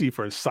fancy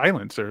for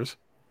Silencers.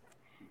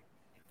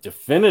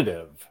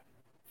 Definitive.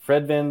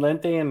 Fred Van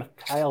Lente and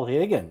Kyle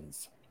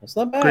Higgins. That's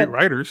not bad. Great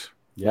writers.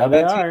 Yeah,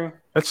 they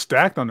are. That's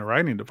stacked on the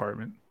writing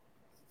department.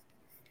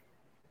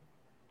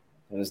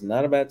 That is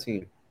not a bad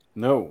team.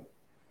 No.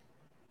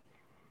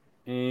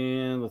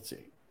 And let's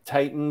see.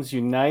 Titans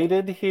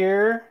United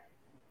here.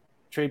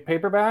 Trade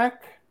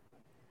paperback.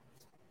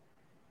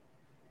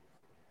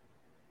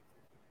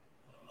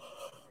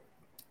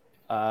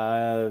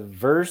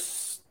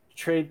 Verse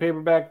trade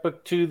paperback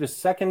book 2, The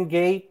Second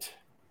Gate.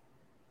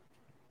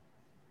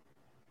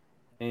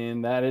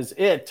 And that is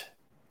it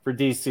for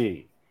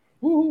DC.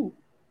 Woohoo.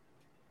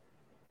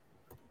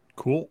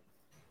 Cool.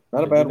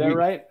 Not a bad week.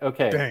 Right?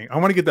 Okay. Dang, I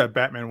want to get that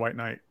Batman White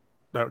Knight,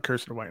 that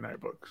Curse of the White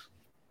Knight books.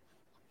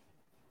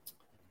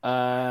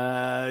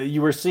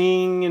 You were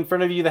seeing in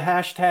front of you the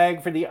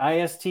hashtag for the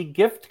IST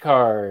gift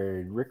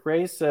card. Rick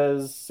Ray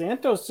says,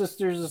 Santos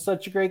Sisters is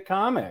such a great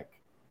comic.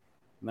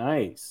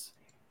 Nice.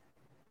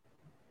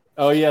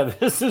 Oh, yeah,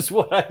 this is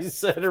what I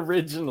said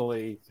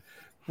originally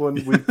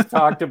when we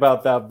talked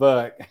about that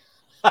book.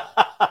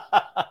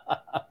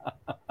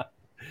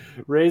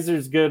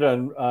 Razor's good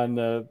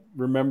on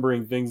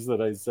remembering things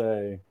that I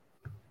say.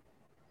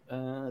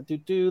 A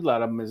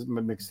lot of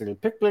mixed.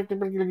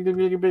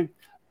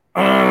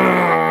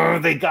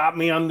 They got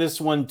me on this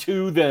one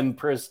too. Then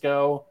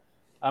Prisco,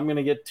 I'm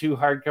gonna get 2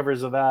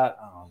 hardcovers of that.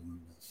 Oh,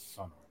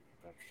 son of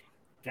a bitch.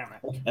 Damn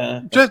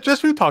it!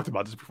 Just we talked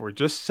about this before.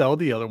 Just sell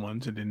the other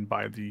ones and then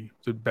buy the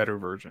better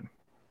version.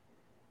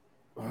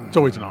 It's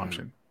always an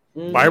option.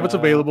 Buy what's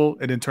available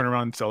and then turn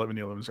around and sell it when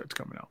the other one starts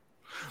coming out.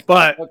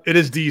 But it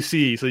is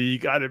DC, so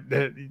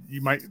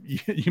you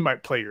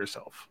might play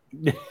yourself.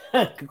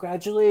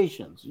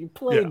 Congratulations, you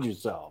played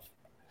yourself.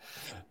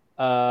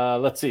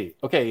 Let's see.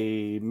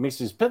 Okay,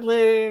 Mrs.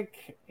 Pitlick,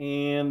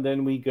 and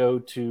then we go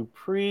to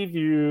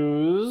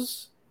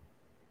previews.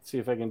 Let's see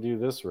if I can do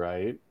this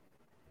right.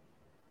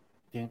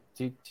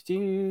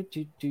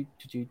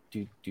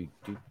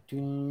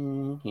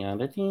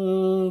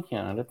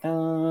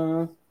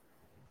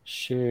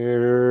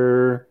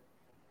 Share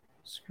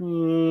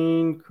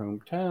screen,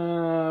 Chrome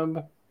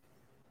tab.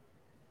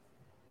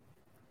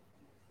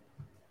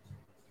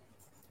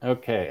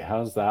 Okay,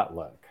 how's that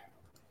look?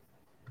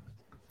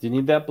 Do you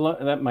need that?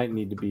 That might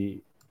need to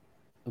be.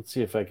 Let's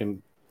see if I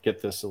can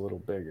get this a little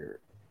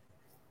bigger.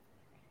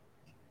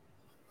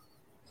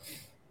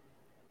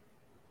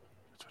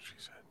 That's what she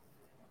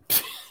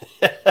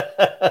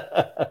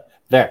said.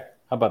 There.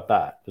 How about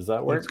that? Does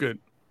that work? That's good.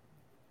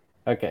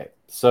 Okay,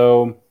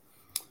 so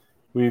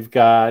we've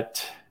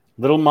got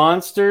Little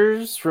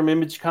Monsters from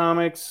Image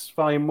Comics,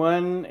 Volume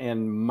 1,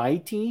 and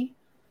Mighty,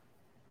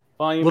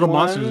 Volume 1. Little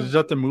Monsters, is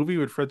that the movie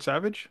with Fred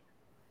Savage?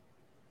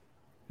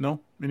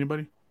 No?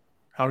 Anybody?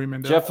 Howie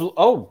Mandel?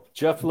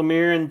 Jeff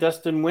Lemire and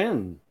Dustin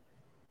Nguyen.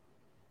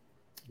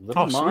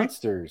 Little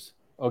Monsters.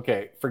 Sweet.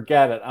 Okay,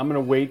 forget it. I'm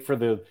going to wait for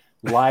the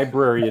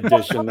library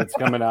edition that's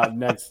coming out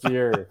next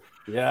year.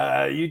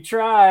 Yeah, you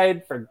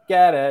tried.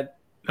 Forget it.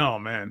 Oh,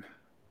 man.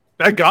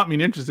 That got me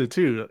interested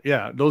too.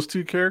 Yeah, those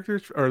 2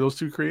 characters or those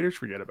 2 creators,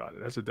 forget about it.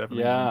 That's a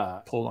definitely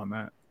pull on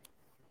that.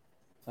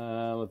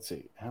 Let's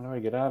see. How do I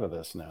get out of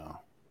this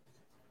now?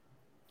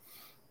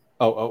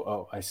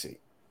 Oh, I see.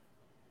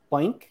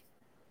 Blank.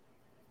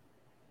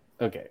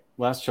 Okay.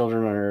 Last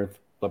Children on Earth,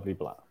 blah, blah,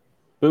 blah.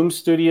 Boom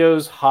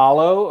Studios,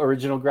 Hollow,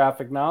 original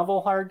graphic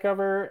novel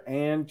hardcover,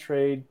 and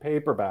trade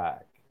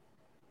paperback.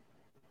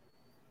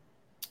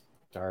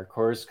 Dark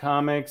Horse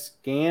Comics,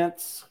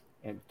 Gantz,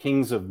 and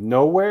Kings of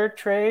Nowhere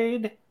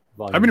trade.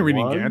 I've been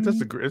reading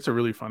Gantz. It's a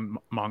really fun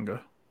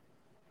manga.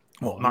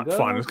 Well, not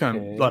fun. It's kind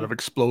of a lot of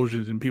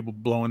explosions and people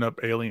blowing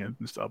up aliens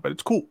and stuff, but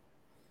it's cool.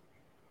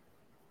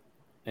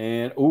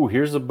 And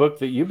here's a book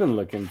that you've been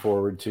looking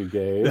forward to,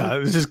 Gabe. Yeah,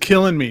 this is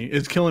killing me.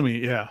 It's killing me.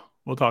 Yeah,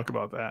 we'll talk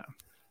about that.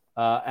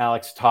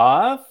 Alex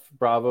Toth,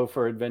 Bravo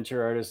for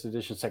Adventure Artist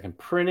Edition, second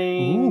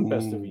printing.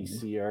 Best of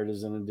EC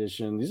Artisan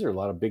Edition. These are a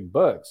lot of big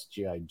books.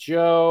 G.I.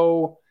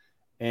 Joe,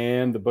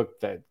 And the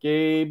book that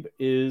Gabe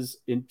is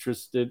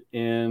interested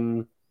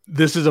in.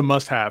 This is a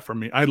must-have for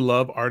me. I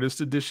love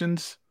artist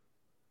editions.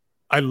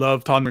 I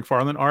love Todd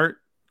McFarlane art.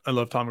 I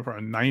love Todd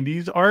McFarlane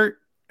 90s art.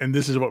 And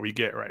this is what we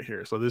get right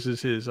here. So this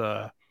is his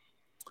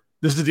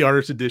this is the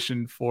artist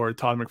edition for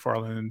Todd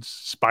McFarlane's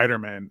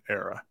Spider-Man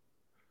era.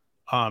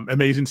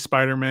 Amazing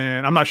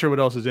Spider-Man. I'm not sure what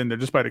else is in there.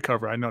 Just by the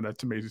cover, I know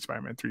that's Amazing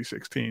Spider-Man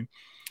 316.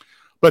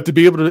 But to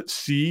be able to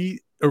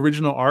see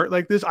original art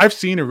like this, I've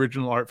seen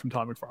original art from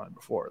Todd McFarlane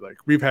before. Like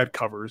we've had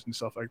covers and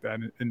stuff like that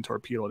in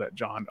Torpedo that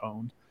John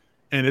owned.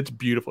 And it's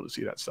beautiful to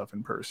see that stuff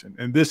in person.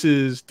 And this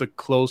is the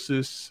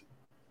closest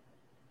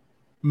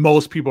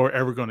most people are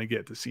ever going to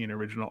get to seeing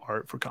original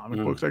art for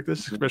comic books like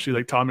this, especially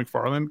like Todd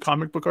McFarlane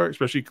comic book art,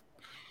 especially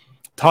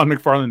Todd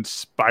McFarlane's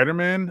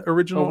Spider-Man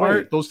original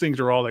art. Those things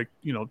are all like,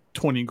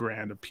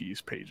 $20,000 a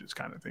piece pages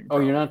kind of thing. Bro.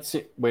 Oh, you're not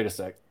wait a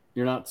sec.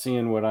 You're not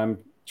seeing what I'm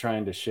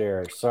trying to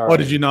share. Sorry. What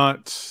did you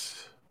not?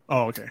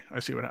 Oh, okay.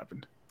 I see what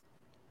happened.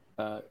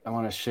 I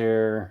want to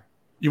share.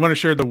 You want to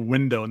share the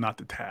window, not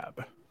the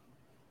tab.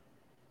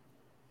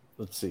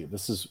 Let's see.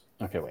 This is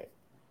okay. Wait.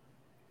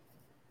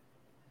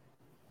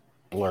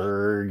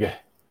 Blurg.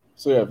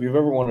 So yeah, if you've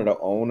ever wanted to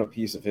own a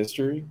piece of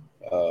history,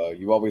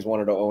 you've always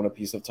wanted to own a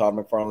piece of Todd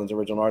McFarlane's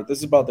original art. This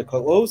is about the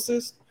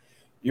closest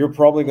you're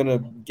probably going to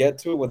get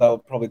to it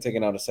without probably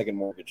taking out a second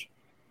mortgage.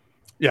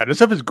 Yeah, this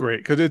stuff is great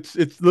because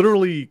it's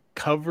literally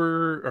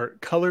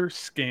color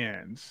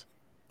scans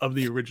of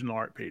the original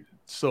art pages.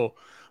 So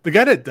the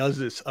guy that does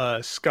this,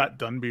 Scott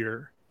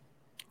Dunbier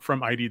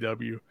from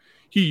IDW,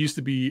 he used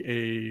to be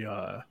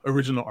a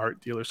original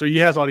art dealer. So he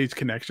has all these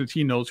connections.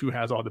 He knows who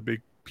has all the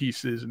big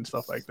pieces and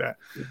stuff like that.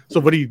 So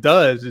what he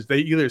does is they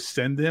either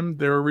send him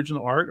their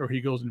original art or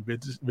he goes and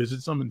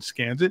visits them and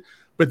scans it.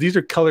 But these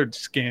are colored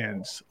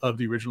scans of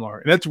the original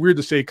art. And that's weird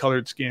to say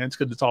colored scans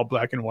because it's all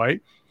black and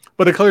white.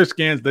 But the color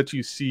scans let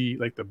you see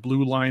like the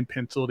blue line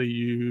pencil they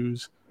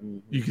use.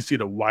 You can see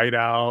the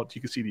whiteout.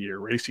 You can see the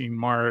erasing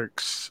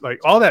marks. Like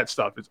all that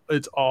stuff.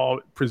 It's all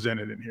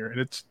presented in here. And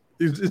it's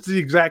the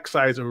exact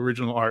size of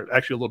original art,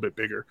 actually a little bit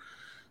bigger.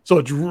 So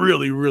it's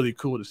really, really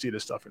cool to see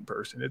this stuff in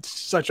person. It's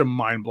such a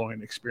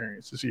mind-blowing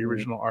experience to see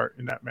original art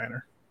in that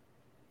manner.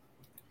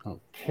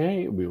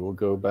 Okay, we will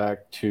go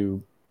back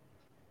to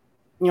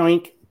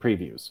yoink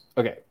previews.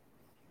 Okay.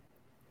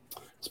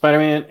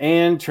 Spider-Man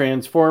and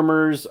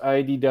Transformers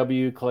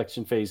IDW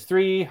Collection Phase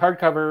 3,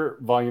 hardcover,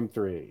 Volume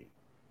 3.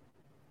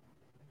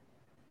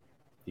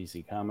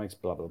 DC Comics,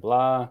 blah, blah,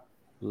 blah. A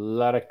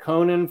lot of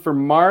Conan for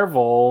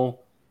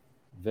Marvel.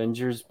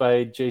 Avengers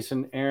by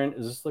Jason Aaron.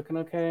 Is this looking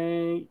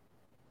okay?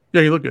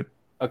 Yeah, you look good.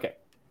 Okay.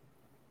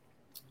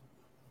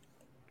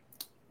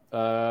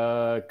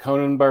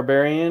 Conan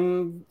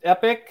Barbarian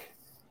epic.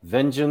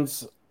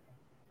 Vengeance.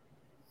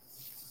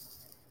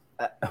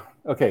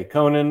 Okay,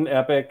 Conan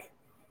epic.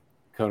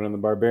 Conan the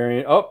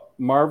Barbarian. Oh,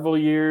 Marvel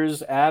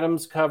Years.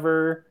 Adams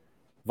cover.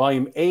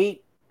 Volume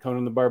 8.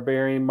 Conan the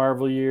Barbarian.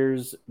 Marvel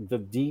Years. The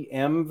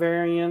DM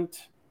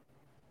variant.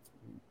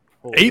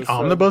 8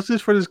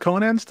 omnibuses for this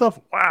Conan stuff?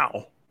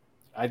 Wow.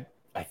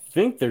 I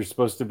think there's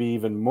supposed to be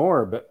even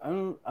more, but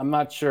I'm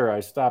not sure. I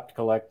stopped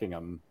collecting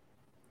them.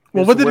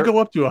 Well, what did it go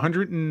up to?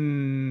 100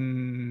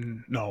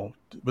 and... No.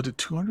 Was it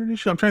 200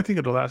 issue? I'm trying to think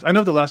of the last... I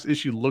know the last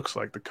issue looks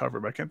like the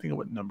cover, but I can't think of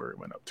what number it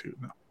went up to.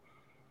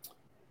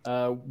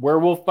 No.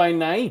 Werewolf by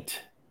Night.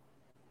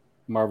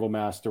 Marvel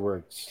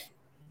Masterworks.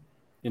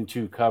 In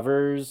 2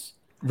 covers.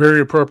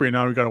 Very appropriate.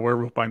 Now we've got a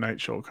Werewolf by Night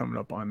show coming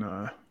up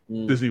on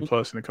Disney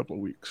Plus in a couple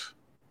of weeks.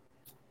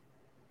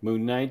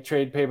 Moon Knight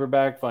trade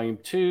paperback, Volume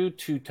 2,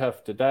 Too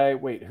Tough to Die.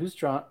 Wait, who's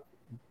drawn?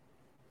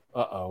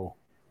 Uh-oh.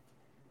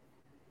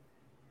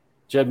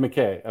 Jed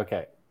McKay.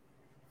 Okay.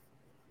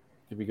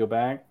 Did we go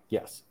back?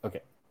 Yes. Okay.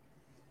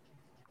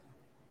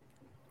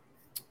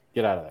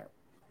 Get out of there.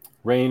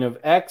 Reign of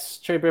X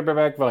trade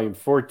paperback, Volume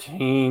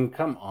 14.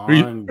 Come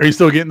on. Are you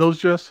still getting those,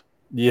 Jess?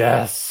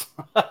 Yes.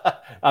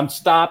 I'm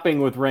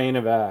stopping with Reign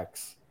of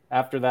X.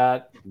 After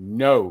that,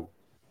 no.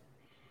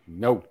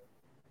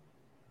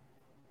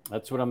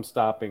 That's what I'm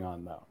stopping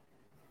on, though.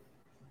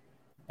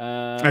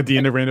 At the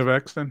end of Reign of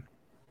X, then?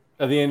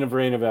 At the end of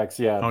Reign of X,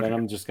 yeah. Okay. Then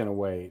I'm just going to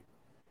wait.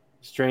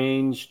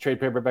 Strange,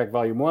 trade paperback,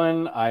 Volume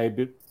 1. I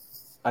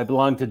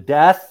Belong to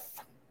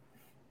Death.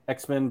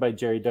 X-Men by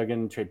Jerry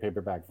Duggan, trade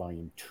paperback,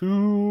 Volume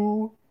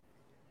 2.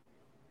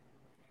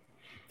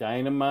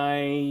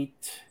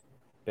 Dynamite.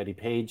 Betty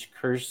Page,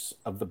 Curse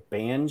of the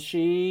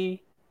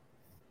Banshee.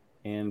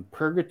 And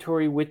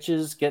Purgatory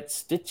Witches Get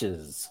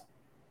Stitches.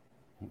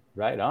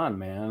 Right on,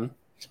 man.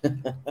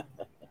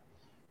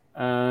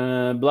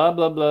 Blah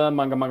blah blah.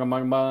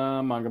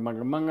 Manga.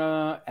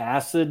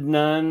 Acid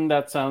Nun.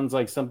 That sounds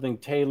like something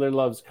Taylor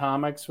Loves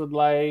Comics would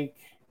like.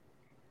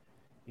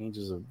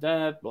 Angels of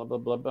Death. Blah blah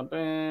blah blah.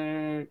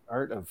 Blah.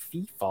 Art of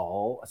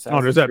Feefall.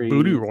 There's that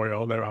Booty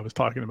Royale that I was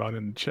talking about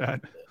in the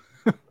chat.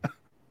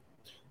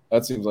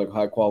 That seems like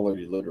high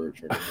quality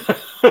literature.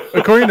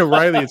 According to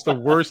Riley, it's the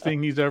worst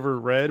thing he's ever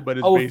read, but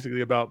it's basically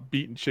about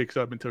beating chicks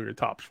up until your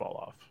tops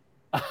fall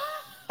off.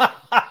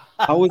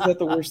 How is that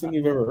the worst thing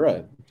you've ever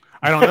read?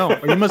 I don't know.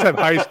 You must have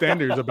high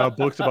standards about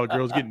books about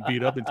girls getting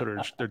beat up until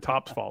their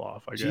tops fall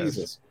off. I guess.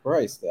 Jesus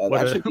Christ!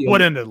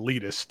 What an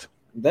elitist.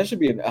 That should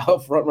be an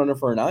front runner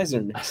for an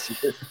Eisner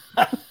next year.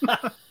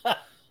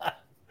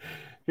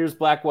 Here's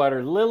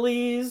Blackwater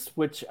Lilies,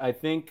 which I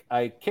think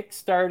I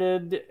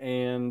kickstarted,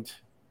 and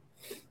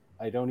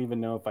I don't even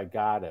know if I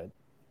got it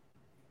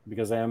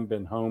because I haven't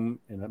been home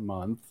in a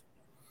month.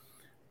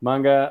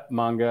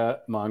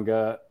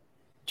 Manga.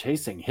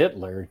 Chasing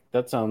Hitler.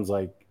 That sounds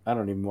like I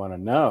don't even want to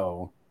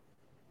know.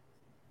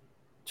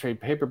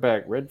 Trade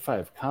paperback, Red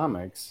 5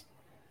 Comics.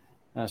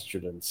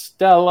 Astrid and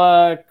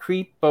Stella,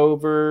 Creep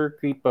Over,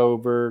 Crossplay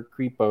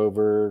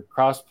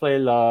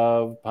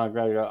Love,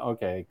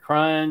 okay,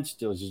 Crunch,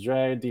 Delicious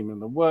Dragon, Demon in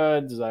the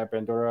Woods, Desire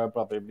Pandora,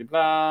 blah, blah, blah,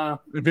 blah.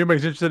 If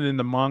anybody's interested in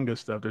the manga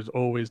stuff, there's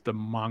always the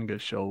manga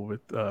show with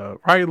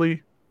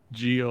Riley,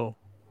 Gio,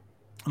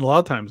 and a lot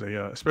of times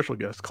a special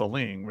guest,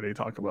 Colleen, where they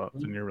talk about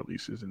the new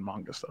releases and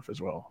manga stuff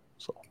as well.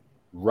 So,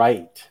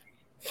 right.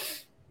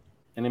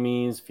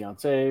 Enemies,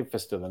 Fiance,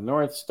 Fist of the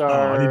North Star.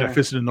 Oh, I need that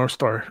Fist of the North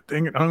Star.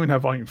 Dang it. I don't even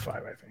have volume 5,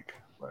 I think.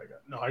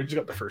 I just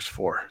got the first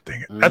 4.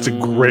 Dang it. That's a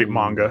great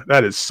manga.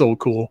 That is so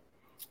cool.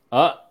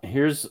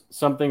 Here's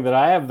something that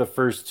I have the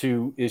first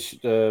 2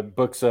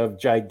 books of,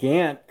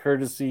 Gigant,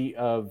 courtesy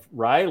of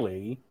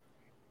Riley,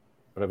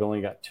 but I've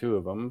only got 2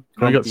 of them.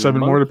 I got 7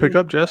 more to pick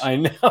up, Jess. I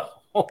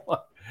know.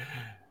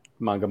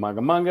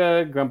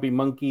 Manga. Grumpy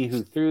Monkey,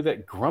 Who Threw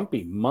That?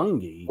 Grumpy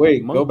Monkey?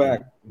 Wait, Monkey. Go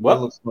back. What?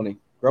 That looks funny.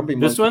 Grumpy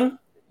Monkey. This one?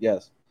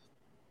 Yes.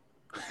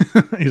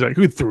 He's like,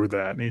 who threw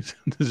that? And he's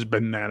this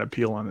banana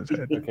peel on his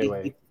head. Okay,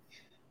 wait.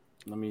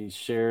 Let me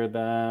share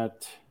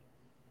that.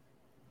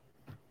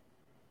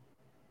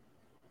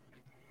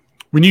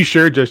 When you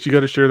share, Jess, you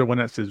got to share the one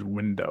that says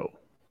window.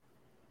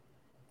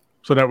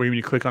 So that way when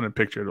you click on a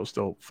picture, it'll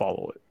still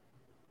follow it.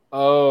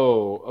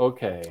 Oh,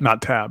 okay.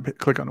 Not tab.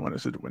 Click on the one that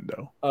says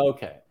window.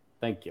 Okay,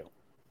 thank you.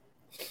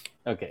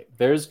 Okay,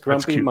 there's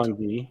Grumpy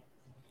Monkey.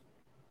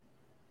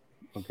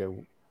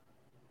 Okay.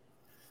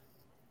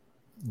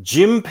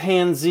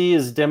 Chimpanzee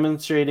is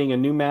demonstrating a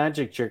new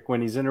magic trick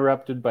when he's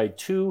interrupted by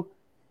 2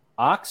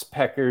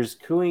 oxpeckers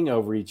cooing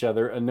over each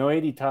other.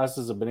 Annoyed, he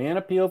tosses a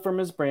banana peel from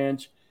his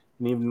branch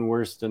and even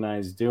worse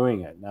denies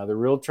doing it. Now the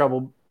real trouble...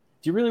 Do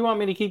you really want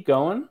me to keep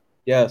going?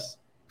 Yes.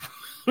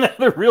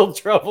 The real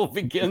trouble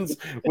begins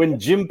when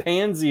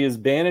Chimpanzee is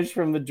banished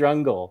from the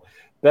jungle.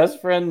 Best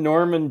friend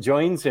Norman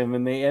joins him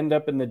and they end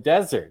up in the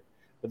desert.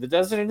 But the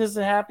desert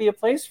isn't happy a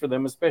place for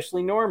them,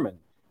 especially Norman.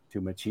 Too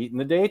much heat in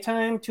the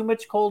daytime, too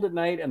much cold at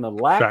night, and the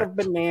lack of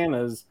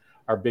bananas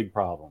are big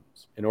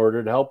problems. In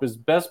order to help his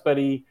best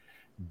buddy,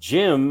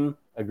 Jim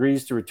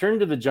agrees to return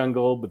to the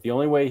jungle, but the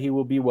only way he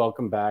will be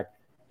welcome back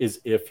is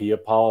if he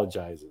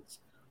apologizes.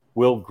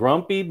 Will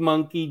Grumpy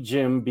Monkey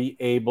Jim be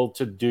able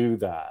to do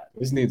that?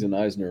 This needs an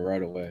Eisner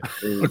right away.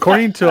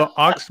 According to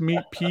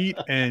Oxmeat Pete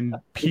and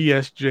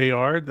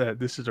PSJR, that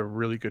this is a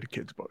really good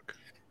kids book.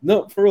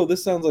 No, for real,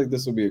 this sounds like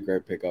this would be a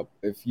great pickup.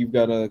 If you've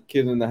got a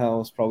kid in the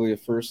house, probably a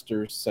 1st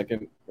or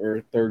 2nd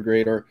or 3rd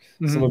grade, or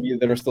some of you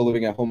that are still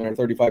living at home and are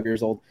 35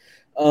 years old,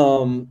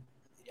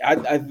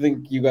 I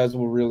think you guys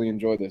will really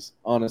enjoy this,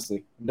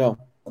 honestly. No.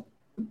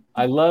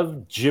 I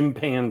love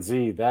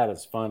Chimpanzee. That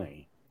is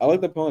funny. I like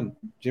the pun.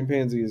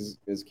 Chimpanzee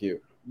is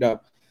cute. No,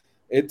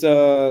 I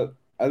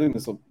think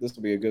this will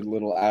be a good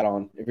little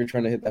add-on if you're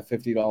trying to hit that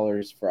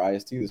 $50 for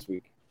IST this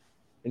week.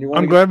 And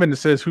I'm glad when it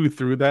says who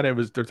threw that,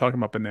 they're talking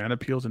about banana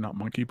peels and not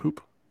monkey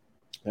poop.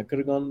 That could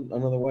have gone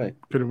another way.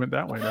 Could have went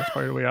that way. That's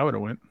probably the way I would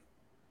have went.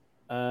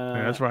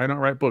 That's why I don't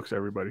write books,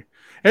 everybody.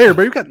 Hey,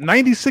 everybody, we've got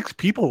 96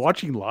 people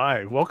watching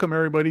live. Welcome,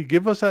 everybody.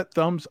 Give us that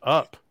thumbs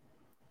up.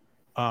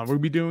 We'll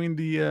be doing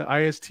the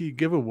IST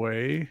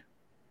giveaway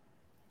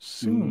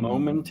soon.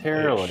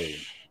 Momentarily.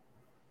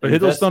 But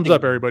hit those thumbs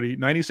up, everybody.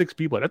 96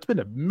 people. That's been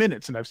a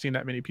minute since I've seen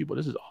that many people.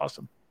 This is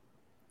awesome.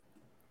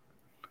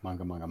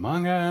 Manga.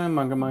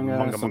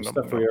 Some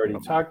stuff we already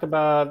talked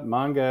about.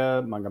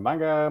 Manga.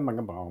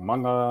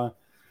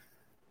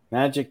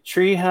 Magic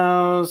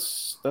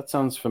Treehouse. That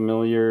sounds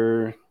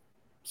familiar.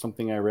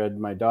 Something I read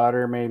my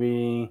daughter,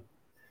 maybe.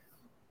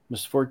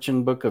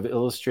 Misfortune Book of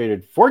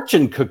Illustrated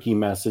Fortune Cookie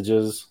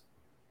Messages.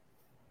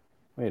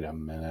 Wait a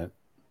minute.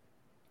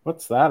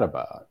 What's that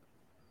about?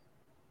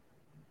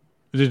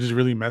 Is it just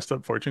really messed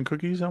up fortune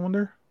cookies, I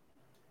wonder?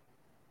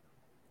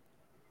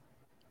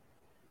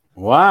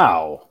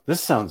 Wow,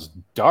 this sounds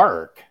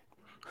dark.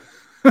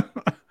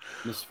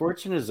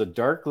 Misfortune is a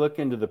dark look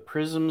into the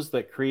prisms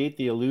that create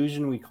the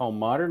illusion we call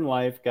modern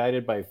life,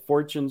 guided by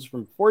fortunes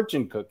from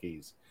fortune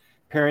cookies,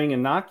 pairing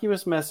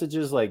innocuous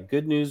messages like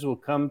good news will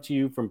come to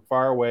you from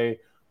far away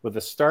with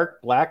a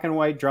stark black and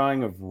white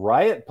drawing of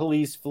riot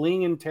police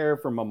fleeing in terror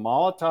from a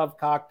Molotov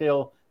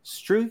cocktail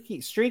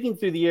streaking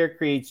through the air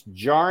creates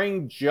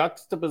jarring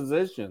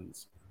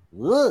juxtapositions.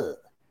 Ugh.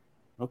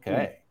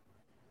 Okay.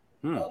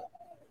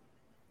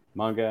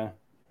 Manga.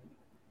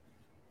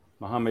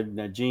 Muhammad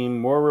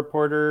Najim, War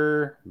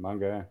Reporter.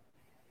 Manga.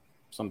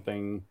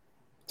 Something.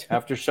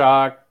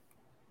 Aftershock.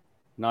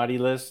 Naughty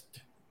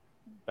List.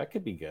 That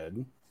could be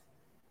good.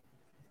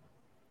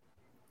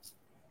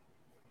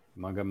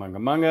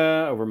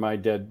 Manga. Over My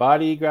Dead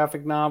Body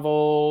graphic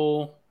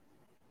novel.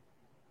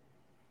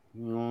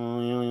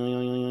 Manga.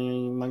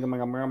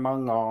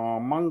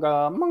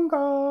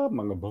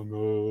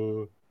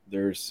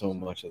 There's so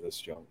much of this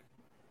junk.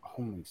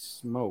 Holy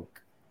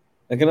smoke.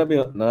 I cannot be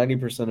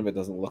 90% of it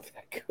doesn't look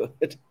that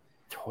good.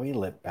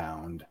 Toilet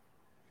Bound.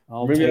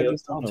 Maybe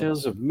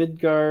Tales of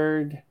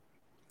Midgard.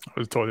 I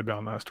was Toilet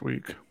Bound last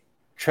week.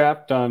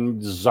 Trapped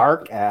on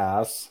Zark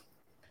Ass.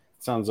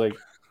 Sounds like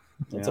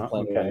that's a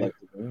planet I'd like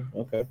to do.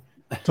 Okay.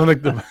 Sounds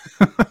like the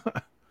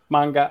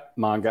manga.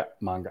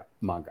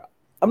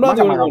 I'm not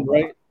the only one,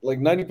 right? Like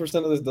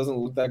 90% of this doesn't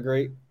look that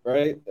great,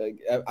 right? Like,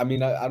 I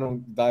mean, I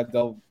don't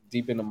delve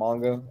deep into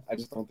manga. I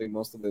just don't think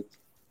most of it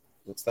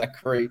looks that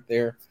great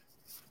there.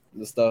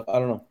 The stuff, I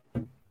don't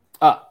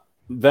know.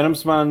 Venom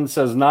Spun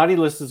says Naughty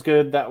List is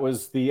good. That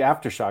was the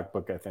Aftershock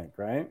book, I think,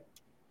 right?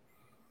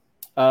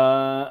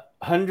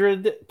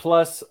 100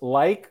 plus,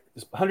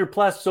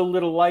 so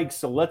little likes.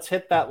 So let's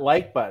hit that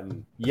like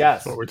button.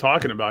 Yes. That's what we're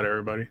talking about,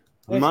 everybody.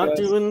 I'm not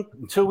doing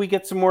until we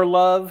get some more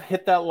love.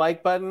 Hit that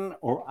like button,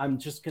 or I'm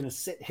just going to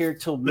sit here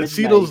till midnight. Let's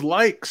see those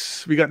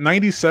likes. We got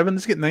 97.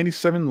 Let's get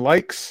 97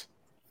 likes.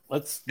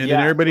 Then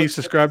everybody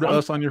subscribe to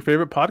us on your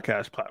favorite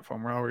podcast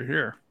platform while we're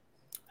here.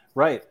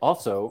 Right.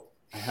 Also,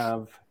 I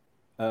have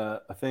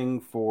a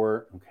thing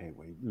for. Okay,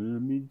 wait.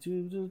 Let me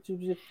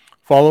do.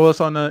 Follow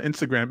us on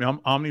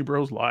Instagram,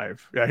 Omnibros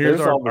Live. Yeah,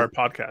 here's our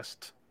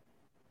podcast.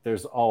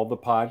 There's all the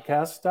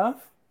podcast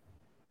stuff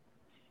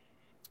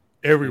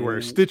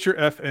everywhere. Stitcher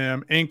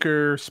FM,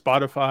 Anchor,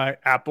 Spotify,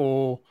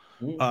 Apple.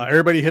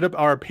 Everybody hit up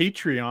our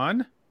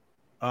Patreon.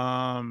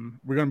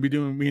 We're going to be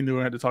doing. Me and Lou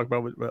had to talk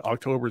about what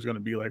October is going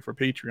to be like for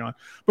Patreon.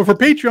 But for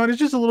Patreon, it's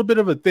just a little bit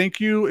of a thank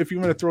you. If you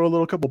want to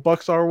throw a couple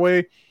bucks our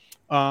way.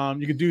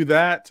 You can do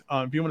that.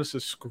 If you want to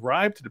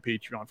subscribe to the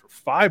Patreon for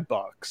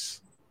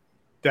 $5,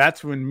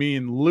 that's when me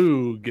and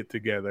Lou get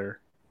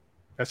together.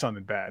 That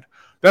sounded bad.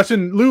 That's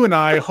when Lou and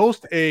I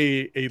host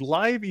a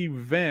live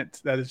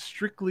event that is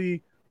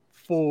strictly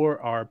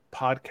for our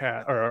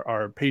podcast or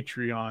our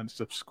Patreon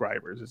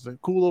subscribers. It's a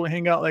cool little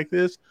hangout like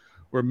this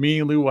where me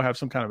and Lou will have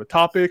some kind of a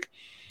topic,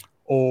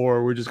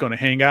 or we're just going to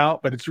hang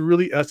out. But it's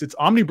really us. It's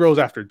Omnibros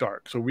After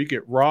Dark. So we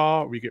get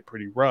raw, we get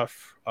pretty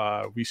rough.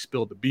 We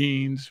spill the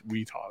beans.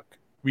 We talk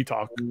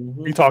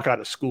out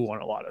of school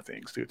on a lot of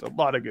things, too. It's a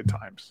lot of good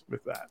times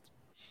with that.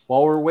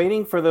 While we're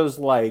waiting for those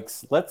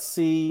likes, let's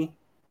see.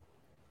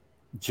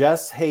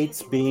 Jess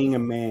hates being a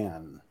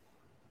man.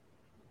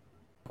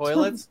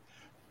 Toilets?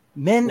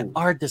 Men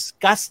are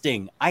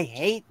disgusting. I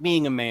hate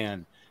being a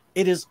man.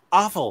 It is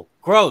awful,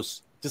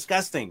 gross,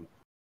 disgusting.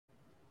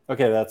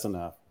 Okay, that's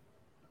enough.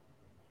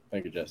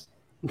 Thank you, Jess.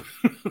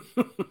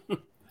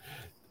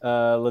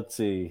 Let's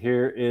see.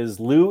 Here is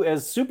Lou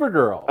as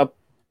Supergirl.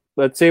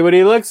 Let's see what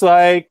he looks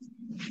like.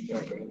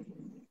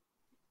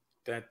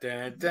 Oh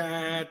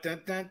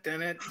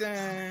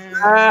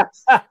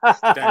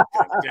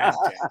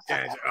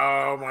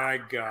my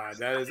God,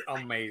 that is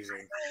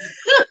amazing.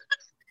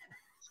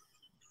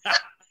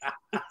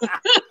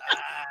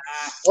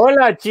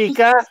 Hola,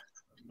 chica.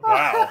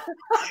 Wow.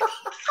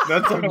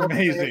 That's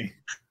amazing.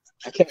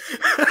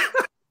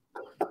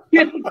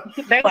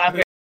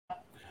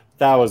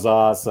 That was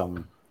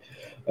awesome.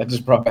 That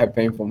just brought back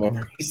painful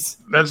memories.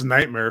 That's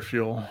nightmare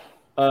fuel.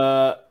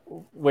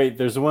 Wait,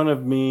 there's one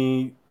of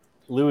me.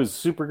 Lou is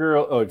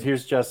Supergirl. Oh,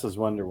 here's Jess as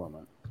Wonder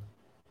Woman.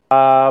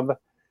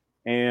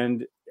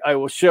 And I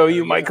will show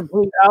you my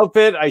complete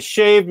outfit. I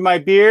shaved my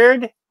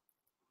beard.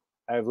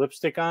 I have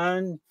lipstick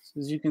on,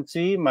 as you can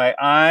see. My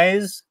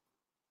eyes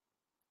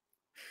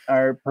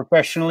are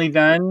professionally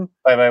done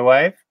by my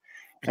wife.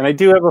 And I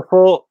do have a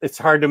full, it's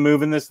hard to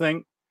move in this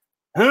thing,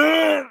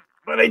 but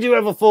I do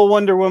have a full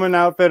Wonder Woman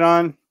outfit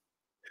on.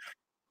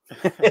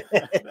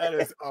 That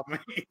is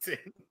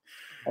amazing.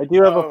 I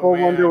do have a full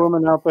Wonder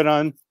Woman outfit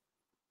on.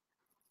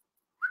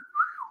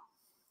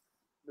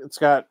 It's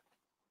got,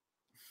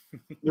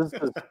 let's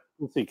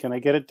see, can I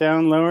get it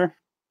down lower?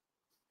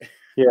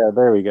 Yeah,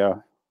 there we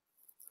go.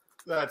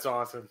 That's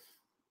awesome.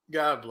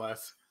 God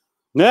bless.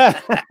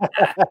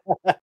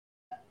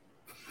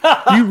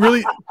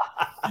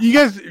 You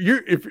guys,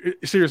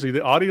 seriously,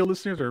 the audio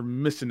listeners are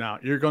missing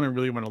out. You're going to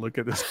really want to look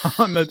at this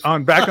on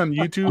back on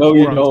YouTube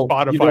or on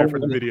Spotify for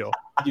the video.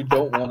 You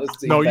don't want to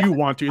see. No, you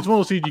want to. It's one of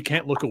those things you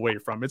can't look away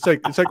from. It's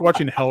like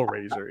watching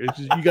Hellraiser. It's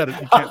just, you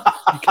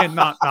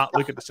cannot not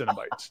look at the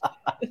Cenobites.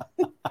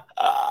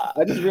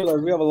 I just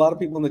realized we have a lot of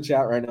people in the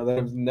chat right now that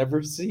have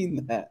never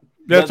seen that.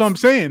 That's what I'm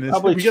saying.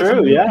 Probably we true, got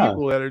some new yeah.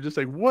 people that are just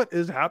like, what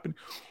is happening?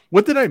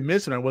 What did I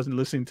miss? And I wasn't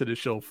listening to the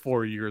show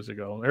 4 years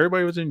ago.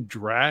 Everybody was in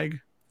drag.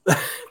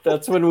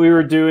 That's when we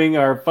were doing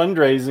our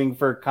fundraising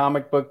for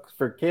comic books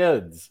for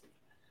kids.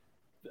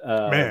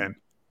 Man.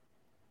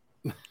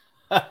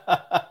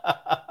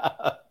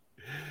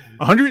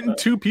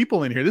 102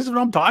 people in here. This is what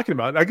I'm talking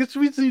about. I guess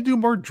we need to do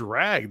more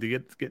drag to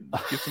get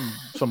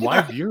some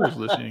live viewers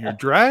listening here.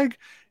 Drag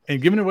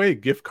and giving away a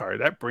gift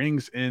card. That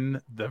brings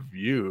in the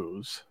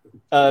views.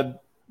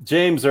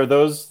 James, are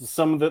those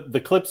some of the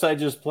clips I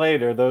just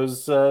played? Are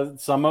those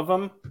some of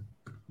them?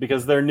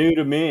 because they're new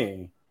to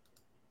me.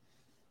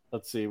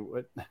 Let's see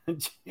what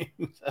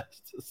James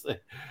has to say.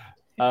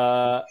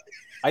 I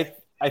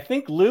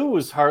think Lou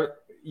was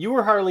you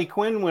were Harley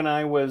Quinn when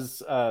I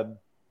was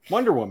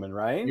Wonder Woman,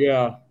 right?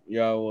 Yeah,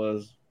 I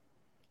was.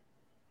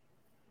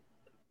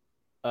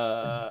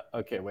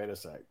 Okay, wait a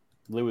sec.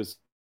 Lou is.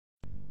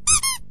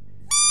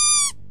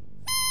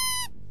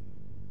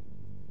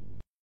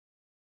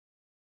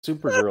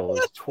 Supergirl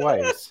is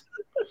twice.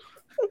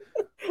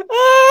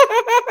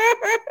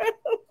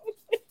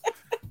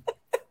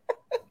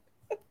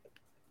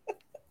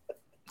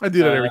 I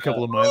do that every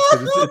couple of months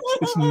because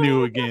it's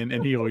new again,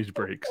 and he always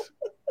breaks.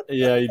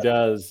 Yeah, he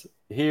does.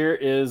 Here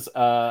is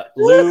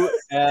Lou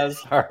as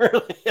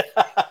Harley.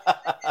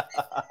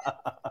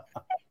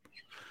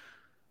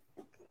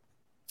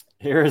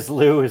 Here is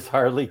Lou as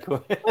Harley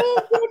Quinn.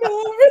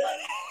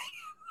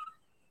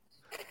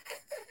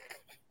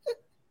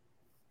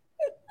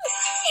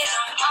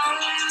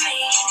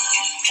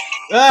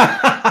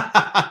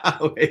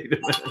 Wait a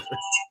minute.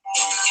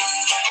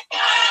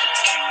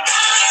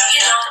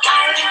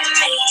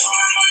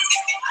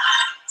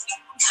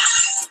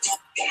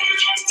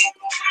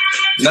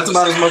 That's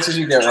about as much as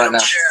you get right now.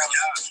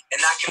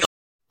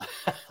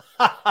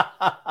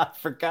 I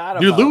forgot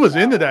about Dude, Lou was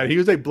that. into that. He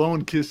was like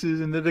blowing kisses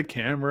into the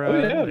camera. Oh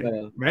yeah, like,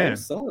 man. I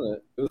was selling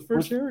it. It was for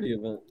a charity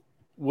event.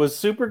 Was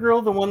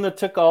Supergirl the one that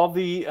took all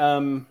the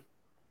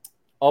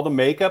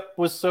makeup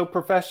was so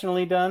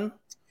professionally done?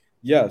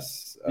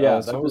 Yes. Yeah,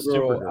 that was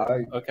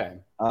Supergirl. Okay.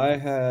 I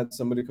had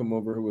somebody come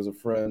over who was a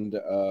friend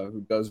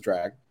who does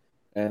drag,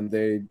 and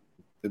they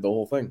did the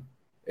whole thing.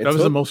 That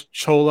was the most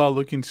chola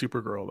looking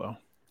Supergirl, though.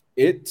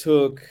 It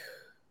took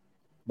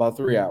about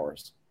 3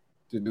 hours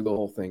to do the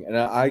whole thing, and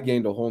I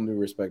gained a whole new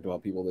respect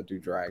about people that do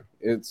drag.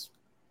 It's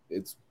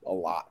a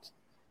lot.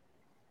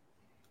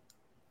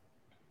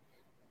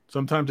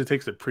 Sometimes it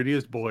takes the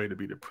prettiest boy to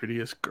be the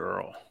prettiest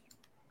girl.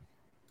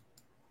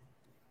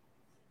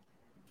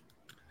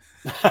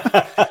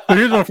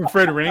 Here's one from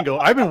Fred Rango.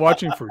 I've been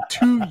watching for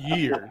 2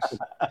 years.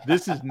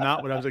 This is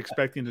not what I was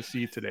expecting to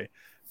see today.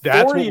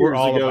 That's what we're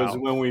all about. Is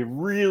when we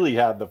really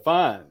had the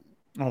fun.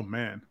 Oh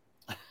man.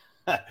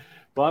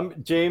 Well,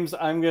 James,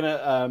 I'm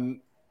gonna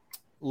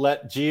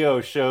let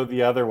Gio show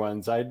the other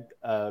ones.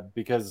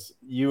 Because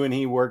you and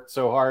he worked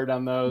so hard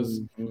on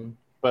those,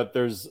 but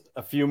there's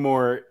a few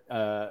more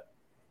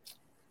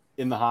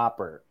in the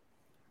hopper.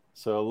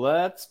 So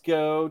let's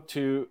go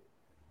to.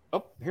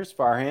 Oh, here's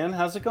Farhan.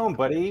 How's it going,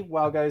 buddy?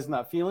 Wow, guy's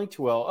not feeling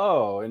too well.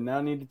 Oh, and now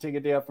I need to take a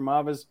day off from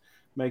office.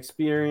 My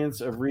experience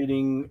of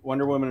reading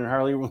Wonder Woman and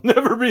Harley will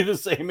never be the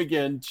same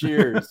again.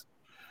 Cheers.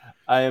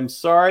 I am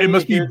sorry. It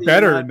must be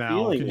better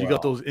now because you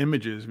got those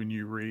images when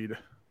you read.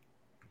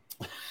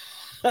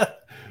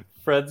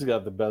 Fred's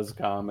got the best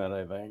comment,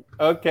 I think.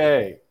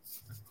 Okay.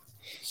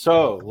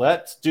 So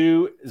let's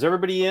do. Is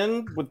everybody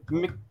in with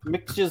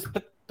Mix's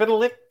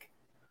Pitalik?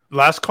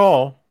 Last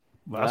call.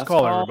 Last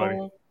call,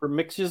 everybody. For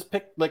Mix's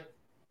Pitalik,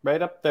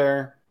 right up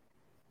there.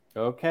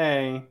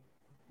 Okay.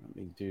 Let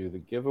me do the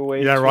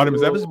giveaway. Yeah,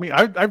 Rodimus, that was me.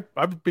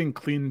 I've been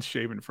clean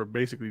shaven for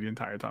basically the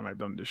entire time I've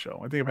done this show.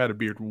 I think I've had a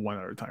beard one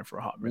other time for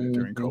a hot minute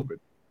during COVID.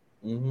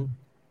 Mm-hmm.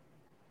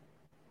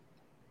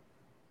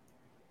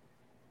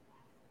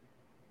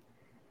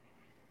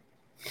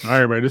 All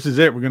right, everybody, this is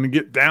it. We're going to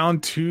get down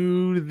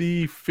to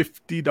the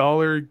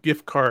 $50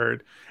 gift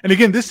card. And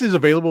again, this is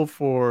available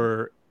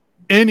for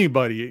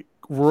anybody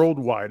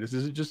worldwide. This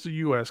isn't just a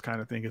U.S.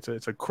 kind of thing.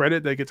 It's a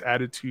credit that gets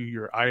added to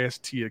your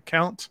IST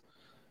account.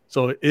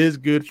 So it is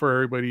good for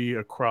everybody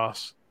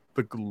across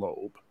the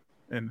globe.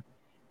 And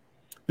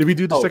did we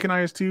do the second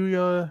IST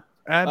ad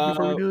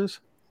before we do this?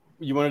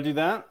 You want to do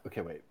that?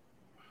 Okay, wait.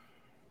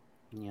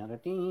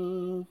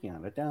 Yada-dee,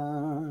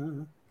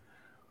 yada-da.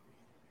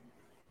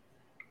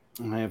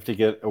 I have to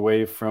get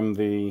away from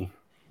the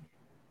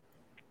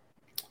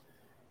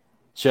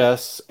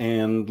Jess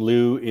and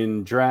Lou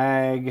in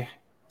drag.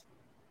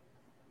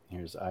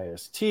 Here's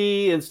IST,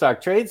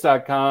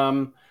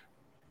 InStockTrades.com,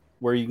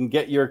 where you can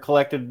get your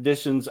collected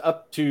editions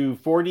up to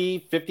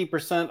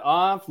 50%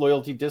 off.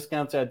 Loyalty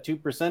discounts add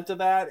 2% to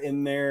that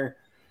in their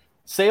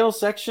sales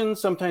section.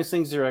 Sometimes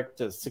things are up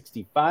to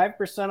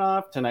 65%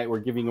 off. Tonight we're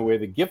giving away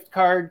the gift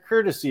card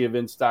courtesy of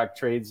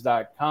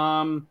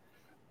InStockTrades.com,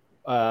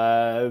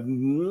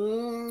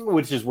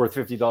 which is worth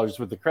 $50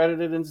 with the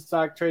credit at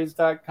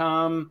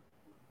InStockTrades.com.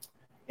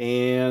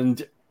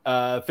 And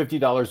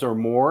 $50 or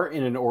more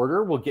in an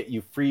order will get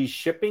you free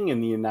shipping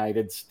in the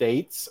United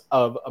States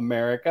of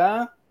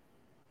America.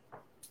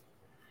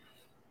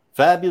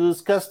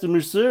 Fabulous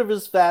customer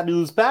service,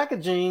 fabulous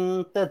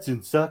packaging. That's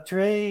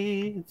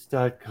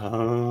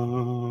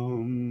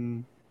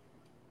InStockTrades.com.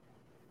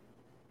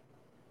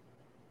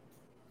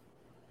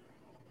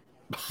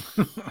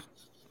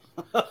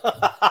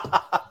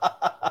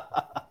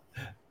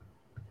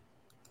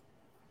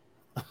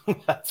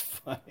 That's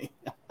funny.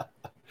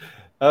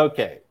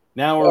 Okay,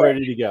 now we're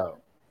ready to go.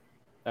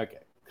 Okay,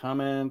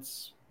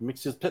 comments.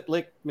 Mixes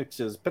Pitlick.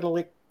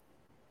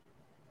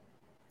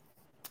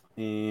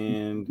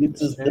 And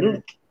Mixes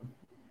Pitlick.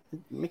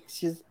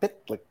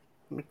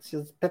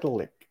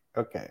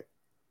 Okay.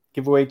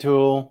 Giveaway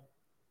tool.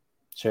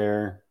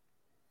 Share.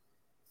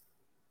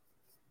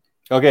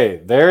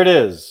 Okay, there it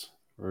is.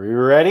 Are you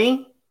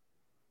ready?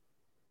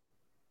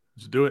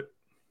 Let's do it.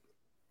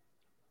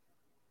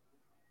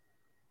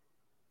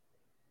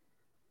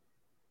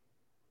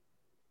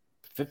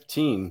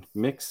 $15.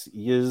 Mix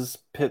Yiz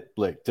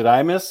Pitblick. Did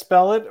I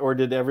misspell it or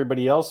did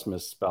everybody else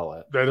misspell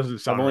it? That doesn't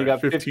sound I've only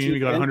right. got 15. We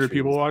got 100 entries.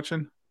 people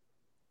watching.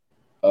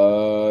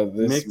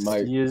 This Mix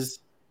might. Yiz.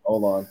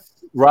 Hold on.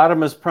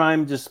 Rodimus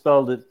Prime just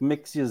spelled it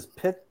Mix Yiz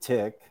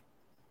Pittick.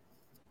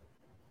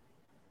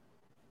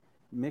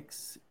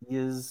 Mix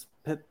Yiz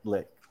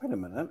Pitblick. Wait a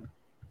minute.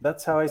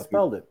 That's how I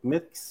spelled it.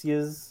 Mix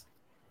Yiz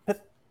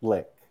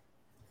Pitblick.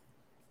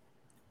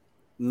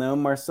 No,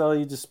 Marcel,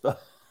 you just spelled.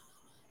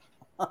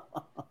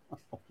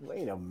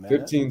 Wait a minute.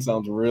 15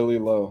 sounds really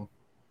low.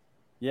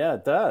 Yeah,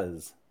 it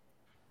does.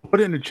 Put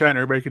it in the chat and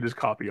everybody can just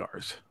copy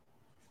ours.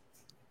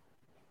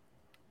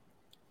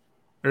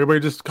 Everybody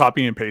just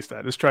copy and paste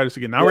that. Let's try this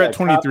again. Now we're at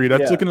 23.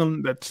 That's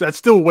looking that's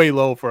still way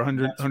low for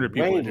 100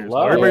 people in here. So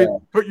everybody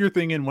put your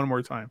thing in one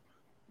more time.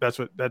 That's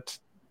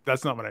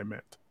not what I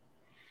meant.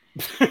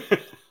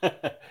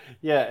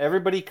 Yeah,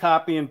 everybody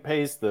copy and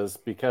paste this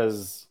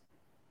because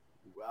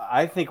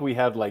I think we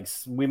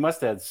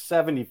must have had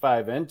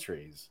 75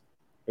 entries.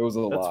 It was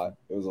a lot.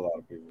 It was a lot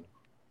of people.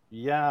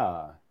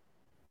 Yeah.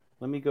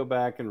 Let me go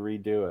back and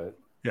redo it.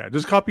 Yeah,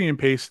 just copy and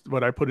paste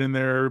what I put in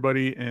there,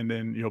 everybody, and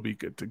then you'll be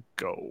good to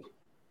go.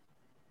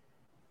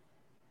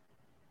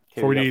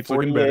 Okay, 48's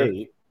looking better.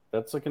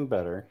 That's looking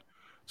better.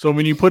 So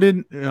when you put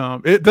in,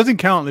 it doesn't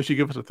count unless you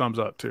give us a thumbs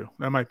up too.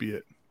 That might be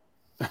it.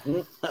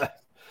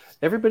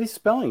 Everybody's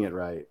spelling it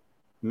right.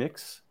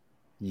 Mix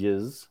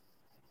Yiz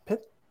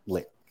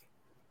Pitlick.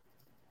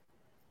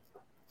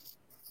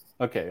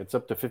 Okay, it's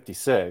up to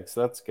 56.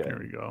 That's good. There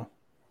we go.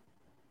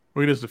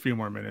 Wait just a few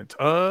more minutes.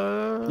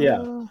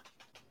 Yeah.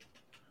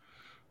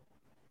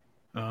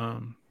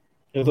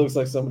 It looks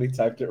like somebody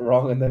typed it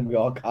wrong and then we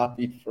all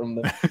copied from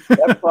the.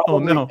 That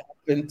probably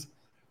happened.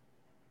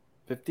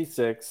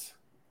 56.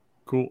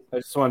 Cool. I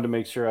just wanted to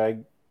make sure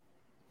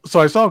So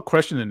I saw a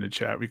question in the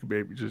chat we could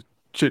maybe just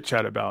chit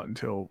chat about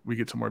until we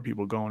get some more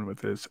people going with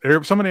this.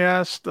 Somebody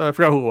asked, I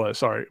forgot who it was,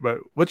 sorry, but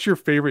what's your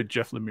favorite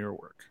Jeff Lemire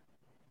work?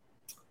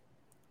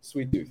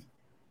 Sweet Tooth.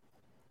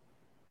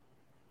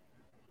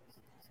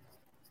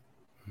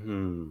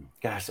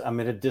 Gosh, I'm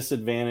at a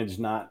disadvantage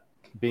not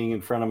being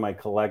in front of my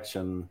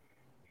collection.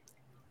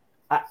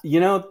 A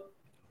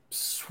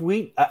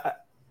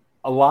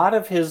lot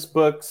of his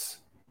books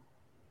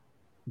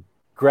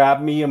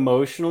grab me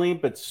emotionally,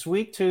 but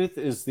Sweet Tooth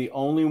is the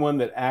only one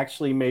that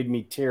actually made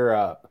me tear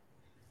up.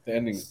 The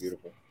ending is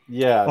beautiful.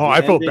 Yeah. Oh,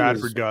 I felt bad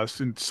for Gus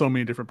in so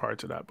many different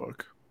parts of that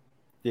book.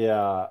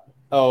 Yeah.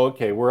 Oh,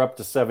 okay. We're up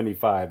to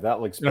 75.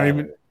 That looks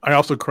better. I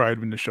also cried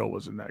when the show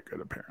wasn't that good,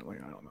 apparently.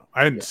 I don't know.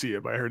 I didn't see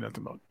it, but I heard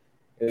nothing about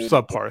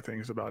subpar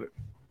things about it.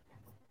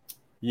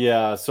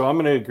 Yeah, so I'm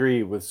going to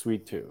agree with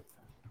Sweet Tooth.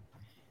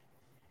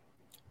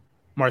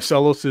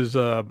 Marcellus is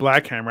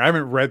Black Hammer. I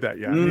haven't read that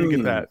yet. I need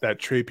to get that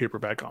trade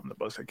paperback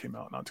omnibus that came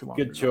out not too long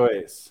ago. Good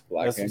choice.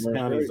 Essex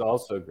County is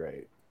also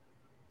great.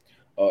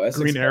 Oh,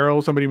 Green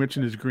Arrow. Somebody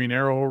mentioned his Green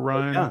Arrow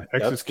run. Yeah,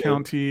 Essex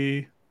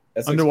County.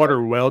 Essex Underwater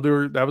County.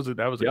 Welder. That was a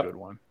good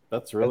one.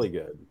 That's really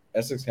good.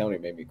 Essex County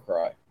made me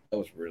cry. That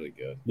was really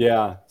good.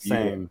 Yeah,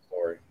 same.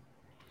 Story.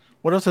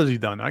 What else has he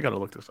done? I got to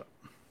look this up.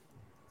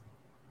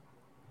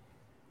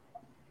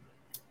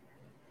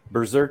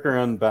 Berserker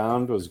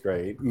Unbound was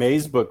great.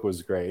 May's book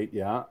was great.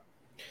 Yeah.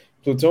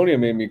 Plutonia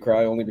made me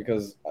cry only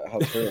because how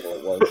terrible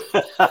it was.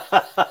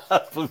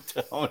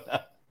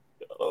 Plutonia.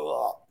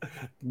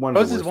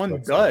 This is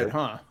one dud,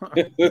 huh?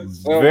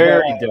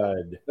 Very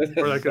dud.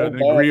 Or like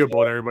an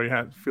agreeable. Everybody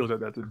feels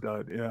that that's a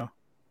dud. Yeah.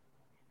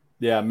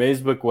 Yeah,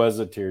 May's book was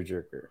a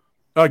tearjerker.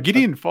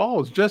 Gideon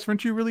Falls. Jess,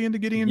 weren't you really into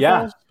Gideon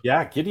Falls?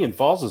 Yeah, Gideon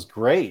Falls is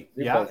great.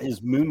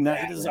 His Moon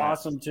Knight is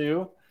awesome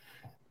too.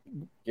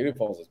 Gideon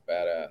Falls is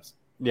badass.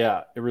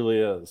 Yeah, it really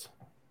is.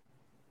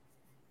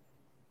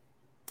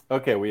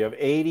 Okay, we have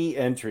 80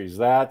 entries.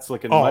 That's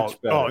looking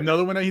much better. Oh,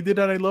 another one that he did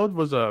that I loved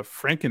was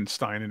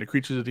Frankenstein and the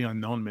Creatures of the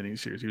Unknown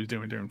miniseries he was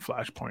doing during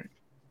Flashpoint.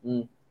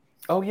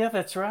 Oh, yeah,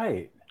 that's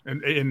right.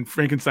 And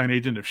Frankenstein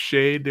Agent of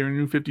Shade during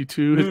New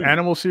 52. His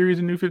Animal series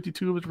in New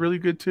 52 was really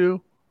good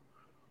too.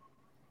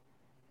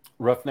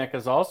 Roughneck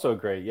is also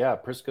great. Yeah,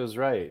 Prisco's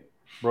right.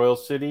 Royal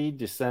City,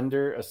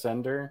 Descender,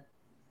 Ascender.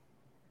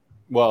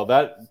 Well,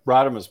 that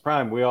Rodimus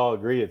Prime, we all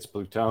agree it's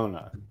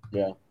Plutona.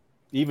 Yeah.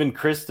 Even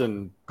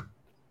Kristen,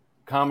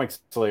 Comic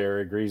Slayer,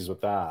 agrees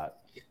with that.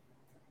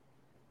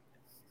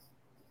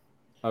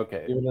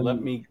 Okay,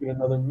 let me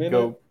another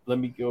minute. Let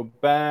me go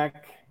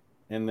back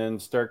and then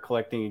start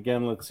collecting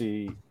again. Let's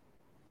see.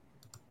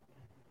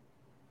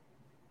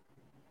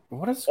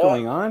 What is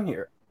going on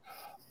here?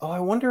 Oh, I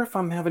wonder if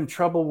I'm having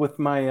trouble with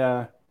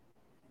my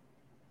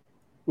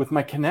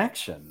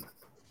connection.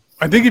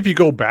 I think if you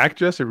go back,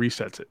 Jess, it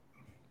resets it.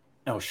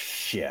 Oh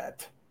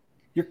shit!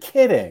 You're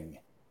kidding.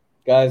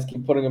 Guys,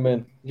 keep putting them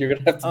in. You're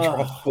gonna have to try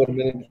to put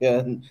them in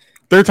again.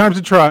 Third time's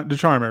the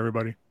charm,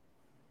 everybody.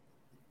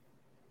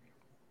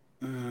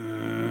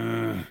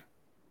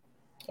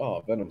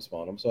 Oh, Venom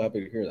Spawn. I'm so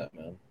happy to hear that,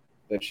 man.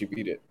 That she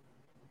beat it.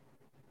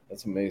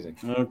 That's amazing.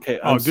 Okay,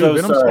 Oh, I'm dude, so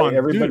Venom sorry. Spawn,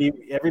 everybody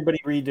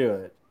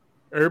redo it.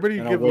 Everybody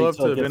And I'll give wait love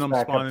till it to gets Venom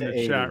back Spawn up in to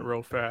the chat 80.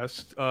 real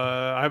fast.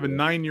 I have a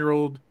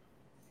 9-year-old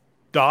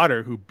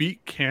daughter who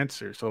beat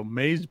cancer, so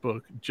May's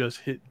book just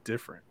hit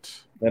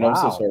different. Man, Wow. I'm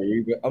so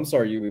sorry. I'm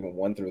sorry you even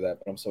went through that,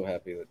 but I'm so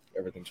happy that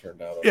everything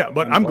turned out. Yeah,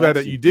 but I'm glad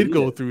that you did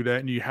go through that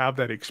and you have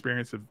that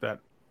experience of that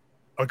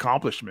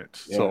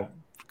accomplishment. Yeah. So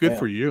good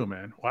for you,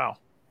 man. Wow.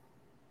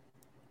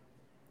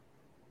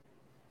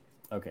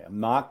 Okay, I'm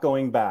not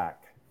going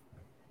back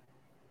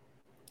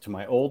to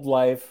my old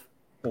life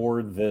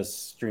or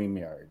this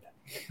StreamYard.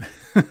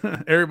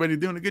 Everybody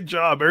doing a good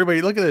job.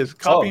 Everybody, look at this.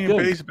 Copy and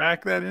paste,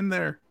 back that in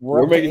there.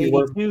 We're making you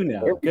work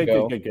now.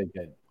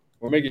 Good.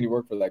 We're making you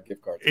work for that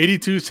gift card.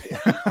 82.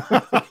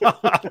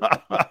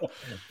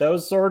 That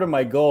was sort of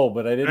my goal,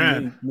 but I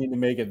didn't mean to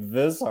make it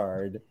this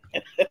hard.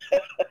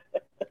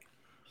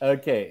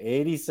 Okay,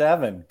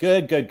 87.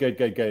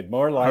 Good.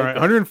 More like all right,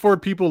 104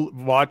 people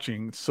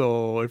watching.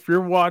 So if you're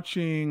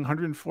watching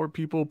 104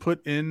 people,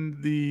 put in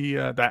the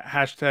that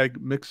hashtag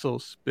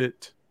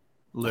MixoSpit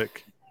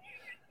lick.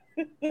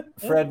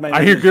 Fred,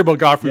 I hear Gribble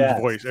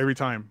Goffrey's voice every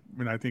time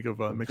when I think of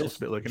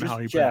MixoSpit lick and how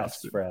he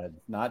pronounced it. Fred,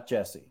 not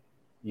Jesse.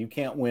 You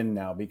can't win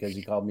now because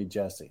you called me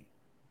Jesse.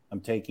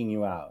 I'm taking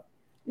you out.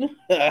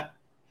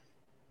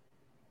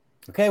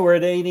 Okay, we're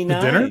at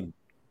 89. Dinner?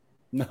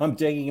 No, I'm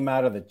taking him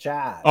out of the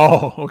chat.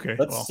 Oh, okay.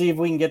 Let's see if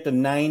we can get to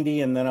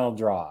 90 and then I'll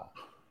draw.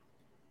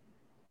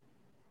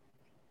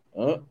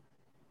 Let's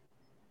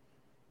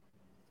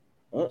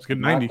get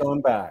 90. Not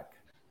going back.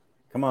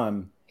 Come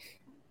on.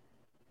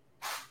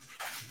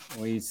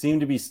 We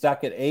seem to be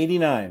stuck at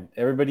 89.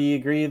 Everybody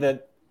agree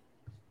that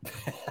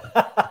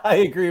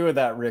I agree with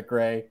that, Rick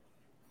Ray.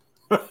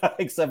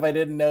 Except I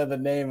didn't know the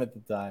name at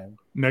the time.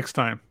 Next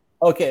time.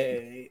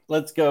 Okay,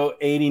 let's go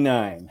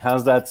 89.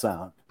 How's that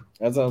sound?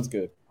 That sounds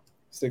good.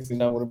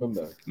 69 would have been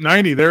better.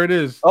 90, there it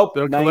is. Oh,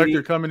 the 90.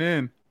 Collector coming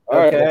in.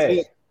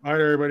 Okay. All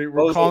right, everybody.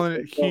 We're calling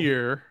it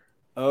here.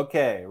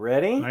 Okay,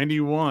 ready?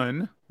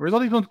 91. Where's all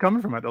these ones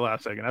coming from at the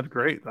last second? That's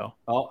great, though.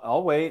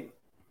 I'll wait.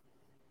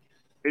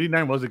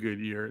 89 was a good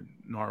year,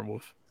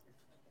 Narwolf.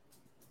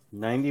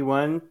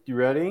 91, you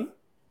ready?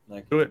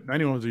 Do it.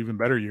 91 was an even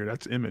better year.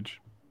 That's Image.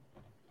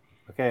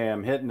 Okay,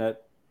 I'm hitting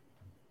it.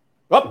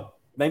 Oh,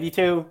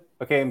 92.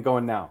 Okay, I'm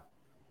going now.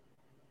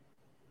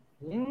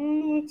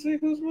 Let's see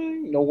who's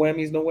winning. No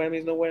whammies.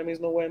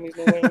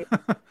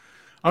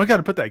 I got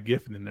to put that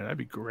GIF in there. That'd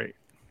be great.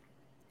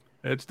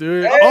 Let's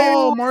do it. Hey,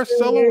 oh,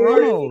 Marcelo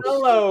Ramos.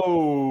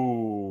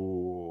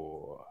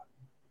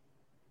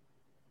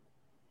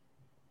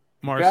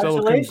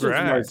 Marcelo,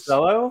 congrats.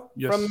 Marcelo,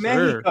 yes, from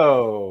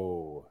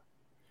Mexico.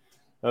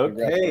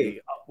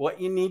 Okay,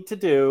 what you need to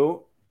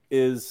do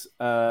is,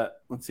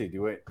 let's see,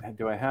 do I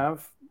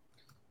have?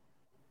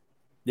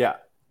 Yeah.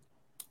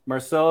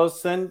 Marcelo,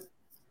 send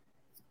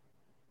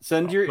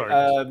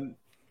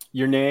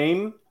your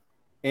name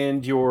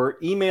and your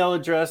email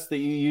address that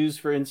you use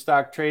for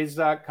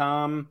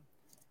InStockTrades.com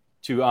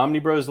to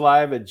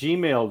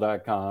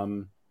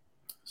omnibroslive@gmail.com.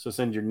 So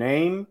send your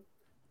name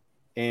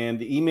and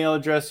the email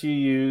address you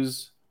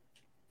use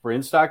for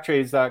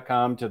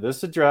InStockTrades.com to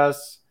this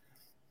address,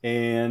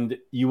 and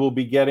you will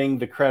be getting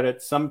the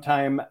credit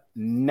sometime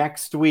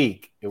next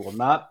week. It will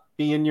not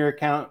be in your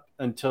account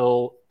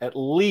until at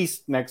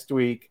least next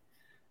week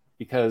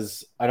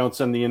because I don't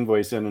send the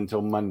invoice in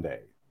until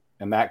Monday,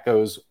 and that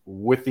goes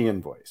with the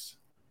invoice.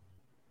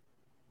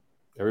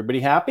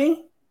 Everybody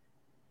happy?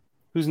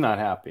 Who's not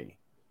happy?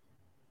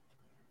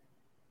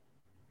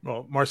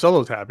 Well,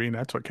 Marcelo's happy, and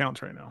that's what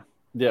counts right now.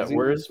 Yeah,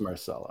 where is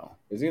Marcelo?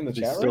 Is he in the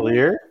chat? Still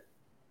here?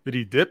 Did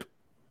he dip?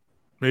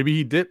 Maybe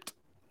he dipped.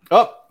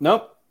 Oh,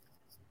 nope.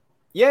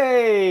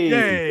 Yay!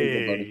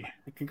 Yay!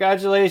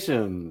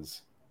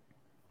 Congratulations.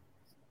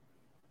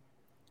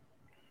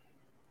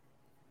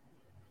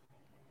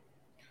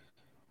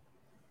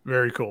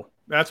 Very cool.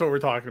 That's what we're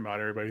talking about,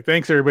 everybody.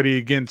 Thanks, everybody,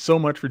 again, so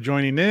much for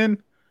joining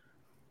in,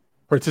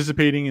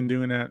 participating in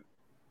doing that,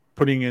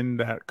 putting in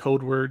that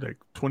code word like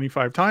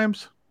 25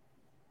 times.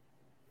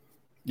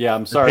 Yeah,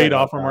 I'm sorry. It paid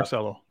off for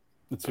Marcelo.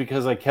 It's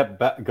because I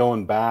kept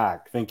going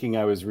back, thinking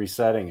I was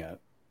resetting it.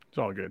 It's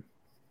all good.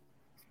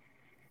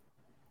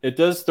 It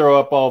does throw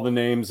up all the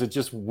names. It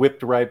just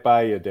whipped right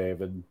by you,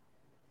 David.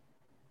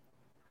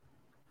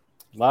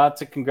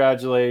 Lots of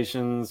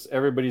congratulations.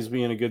 Everybody's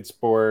being a good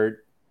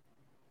sport.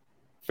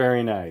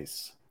 Very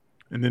nice.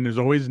 And then there's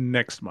always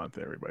next month,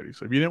 everybody.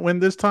 So if you didn't win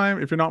this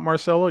time, if you're not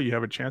Marcelo, you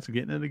have a chance of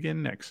getting it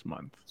again next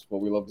month. That's what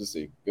we love to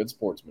see. Good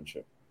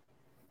sportsmanship.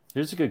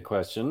 Here's a good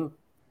question.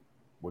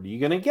 What are you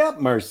going to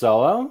get,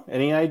 Marcelo?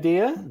 Any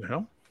idea?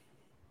 No.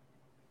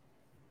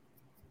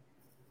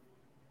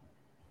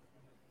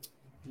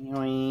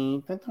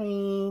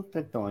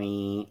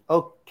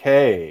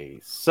 Okay,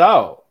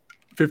 so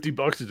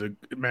 $50 is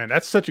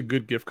that's such a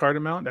good gift card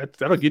amount.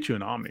 That'll get you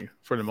an Omni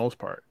for the most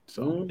part.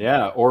 So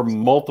yeah, or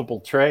multiple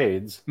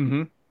trades.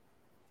 Mm-hmm.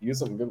 You get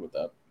something good with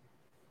that.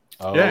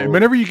 Yeah, and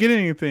whenever you get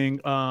anything,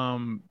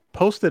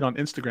 post it on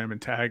Instagram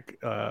and tag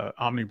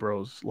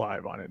Omnibros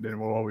live on it. Then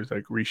we'll always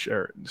like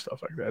reshare it and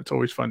stuff like that. It's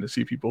always fun to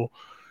see people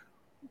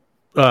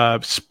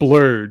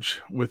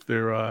splurge with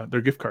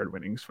their gift card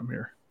winnings from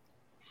here.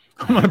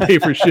 I'm gonna pay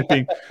for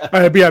shipping.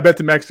 I bet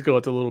to Mexico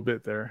it's a little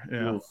bit there.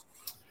 Yeah.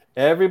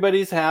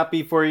 Everybody's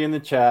happy for you in the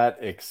chat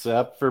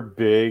except for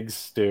Big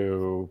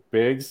Stu.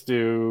 Big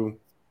Stu.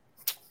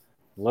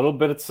 A little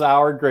bit of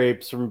sour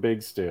grapes from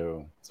Big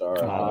Stu. It's all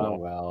right. Oh,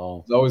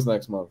 well. It's always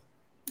next month.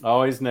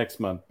 Always next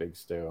month, Big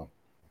Stu.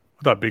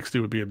 I thought Big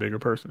Stu would be a bigger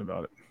person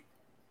about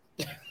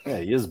it. Yeah,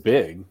 he is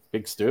big.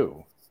 Big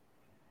Stu.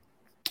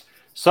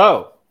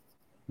 So,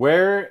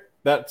 we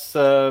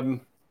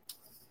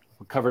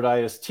covered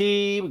IST.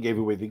 We gave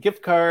away the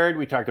gift card.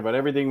 We talked about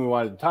everything we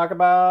wanted to talk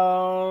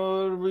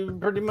about. We're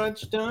pretty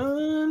much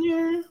done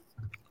here.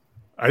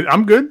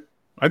 I'm good.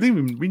 I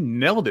think we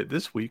nailed it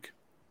this week.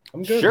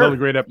 I'm good. Sure. Another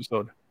great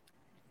episode.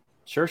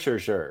 Sure.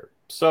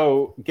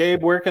 So,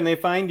 Gabe, where can they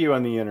find you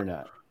on the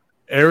internet?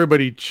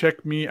 Everybody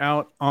check me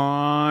out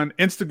on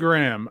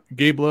Instagram,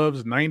 Gabe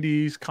Loves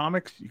 90s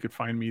Comics. You could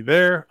find me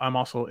there. I'm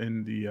also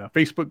in the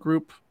Facebook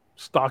group,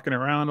 stalking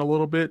around a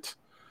little bit.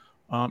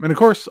 And of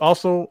course,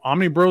 also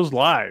Omnibros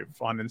Live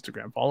on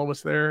Instagram. Follow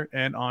us there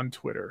and on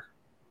Twitter.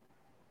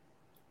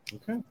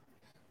 Okay.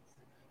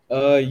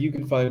 You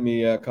can find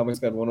me at Comics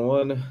Guide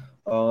 101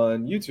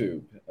 on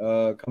YouTube.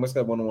 Comics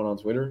Guide 101 on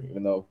Twitter,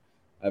 even though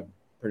I've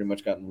pretty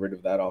much gotten rid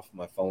of that off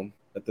my phone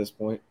at this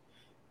point.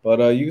 But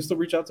you can still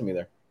reach out to me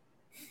there.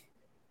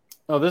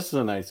 Oh, this is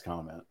a nice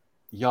comment.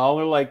 Y'all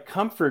are like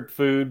comfort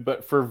food,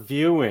 but for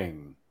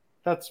viewing.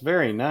 That's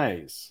very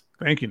nice.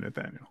 Thank you,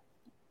 Nathaniel.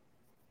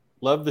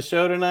 Love the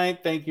show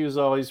tonight. Thank you as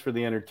always for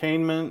the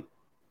entertainment.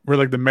 We're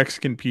like the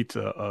Mexican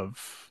pizza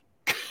of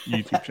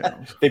YouTube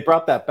channels. They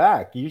brought that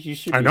back. You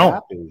should be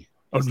happy.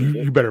 Oh,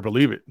 you better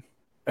believe it.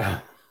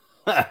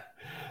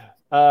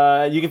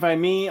 You can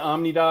find me,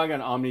 OmniDog,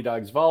 on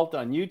OmniDog's Vault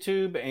on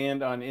YouTube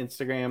and on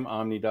Instagram,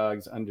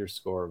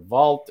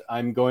 OmniDogs_Vault.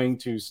 I'm going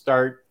to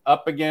start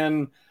up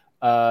again.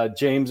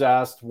 James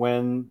asked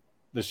when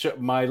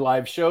my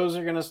live shows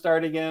are going to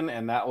start again,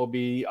 and that will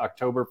be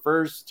October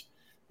 1st.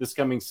 This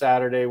coming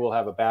Saturday, we'll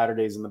have a Batter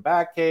Days in the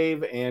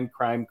Batcave and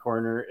Crime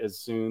Corner as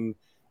soon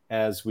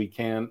as we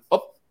can.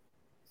 Oh.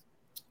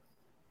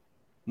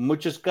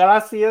 Muchas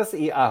gracias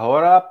y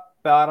ahora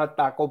para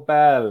Taco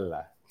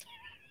Bell.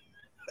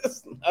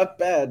 That's not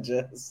bad,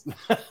 Jess.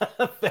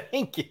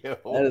 Thank you.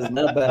 That is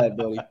not bad,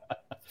 buddy.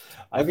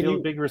 I feel a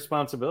big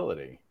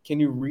responsibility.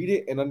 Can you read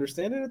it and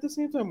understand it at the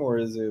same time, or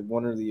is it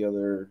one or the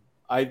other?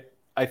 I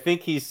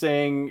think he's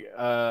saying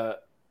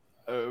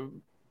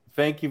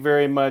thank you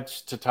very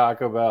much to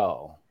Taco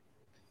Bell.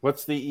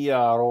 What's the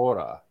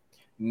ahora?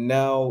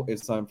 Now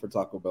it's time for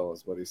Taco Bell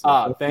is what he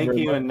said. Thank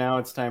you, and now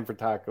it's time for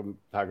Taco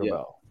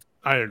Bell.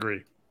 I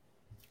agree.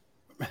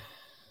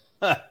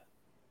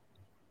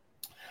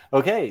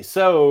 Okay,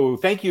 so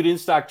thank you to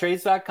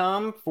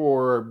InStockTrades.com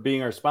for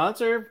being our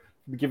sponsor,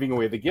 for giving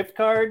away the gift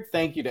card.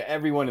 Thank you to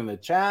everyone in the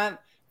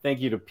chat. Thank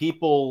you to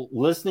people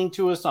listening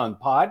to us on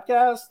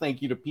podcasts.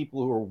 Thank you to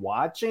people who are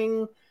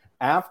watching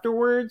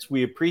afterwards.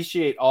 We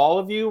appreciate all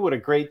of you. What a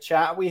great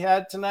chat we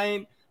had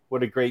tonight.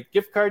 What a great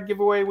gift card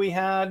giveaway we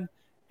had.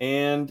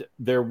 And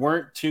there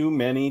weren't too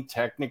many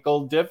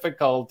technical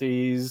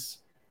difficulties.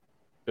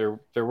 There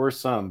were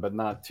some, but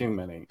not too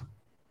many.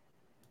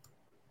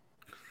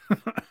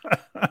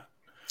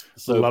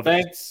 So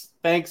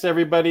thanks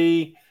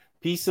everybody.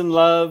 Peace and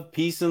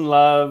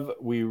love.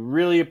 We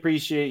really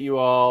appreciate you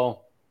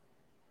all.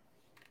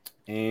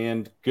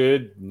 And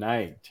good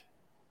night.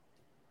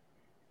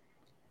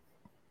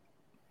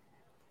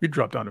 We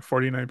dropped down to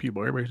 49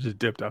 people. Everybody just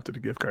dipped after the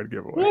gift card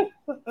giveaway.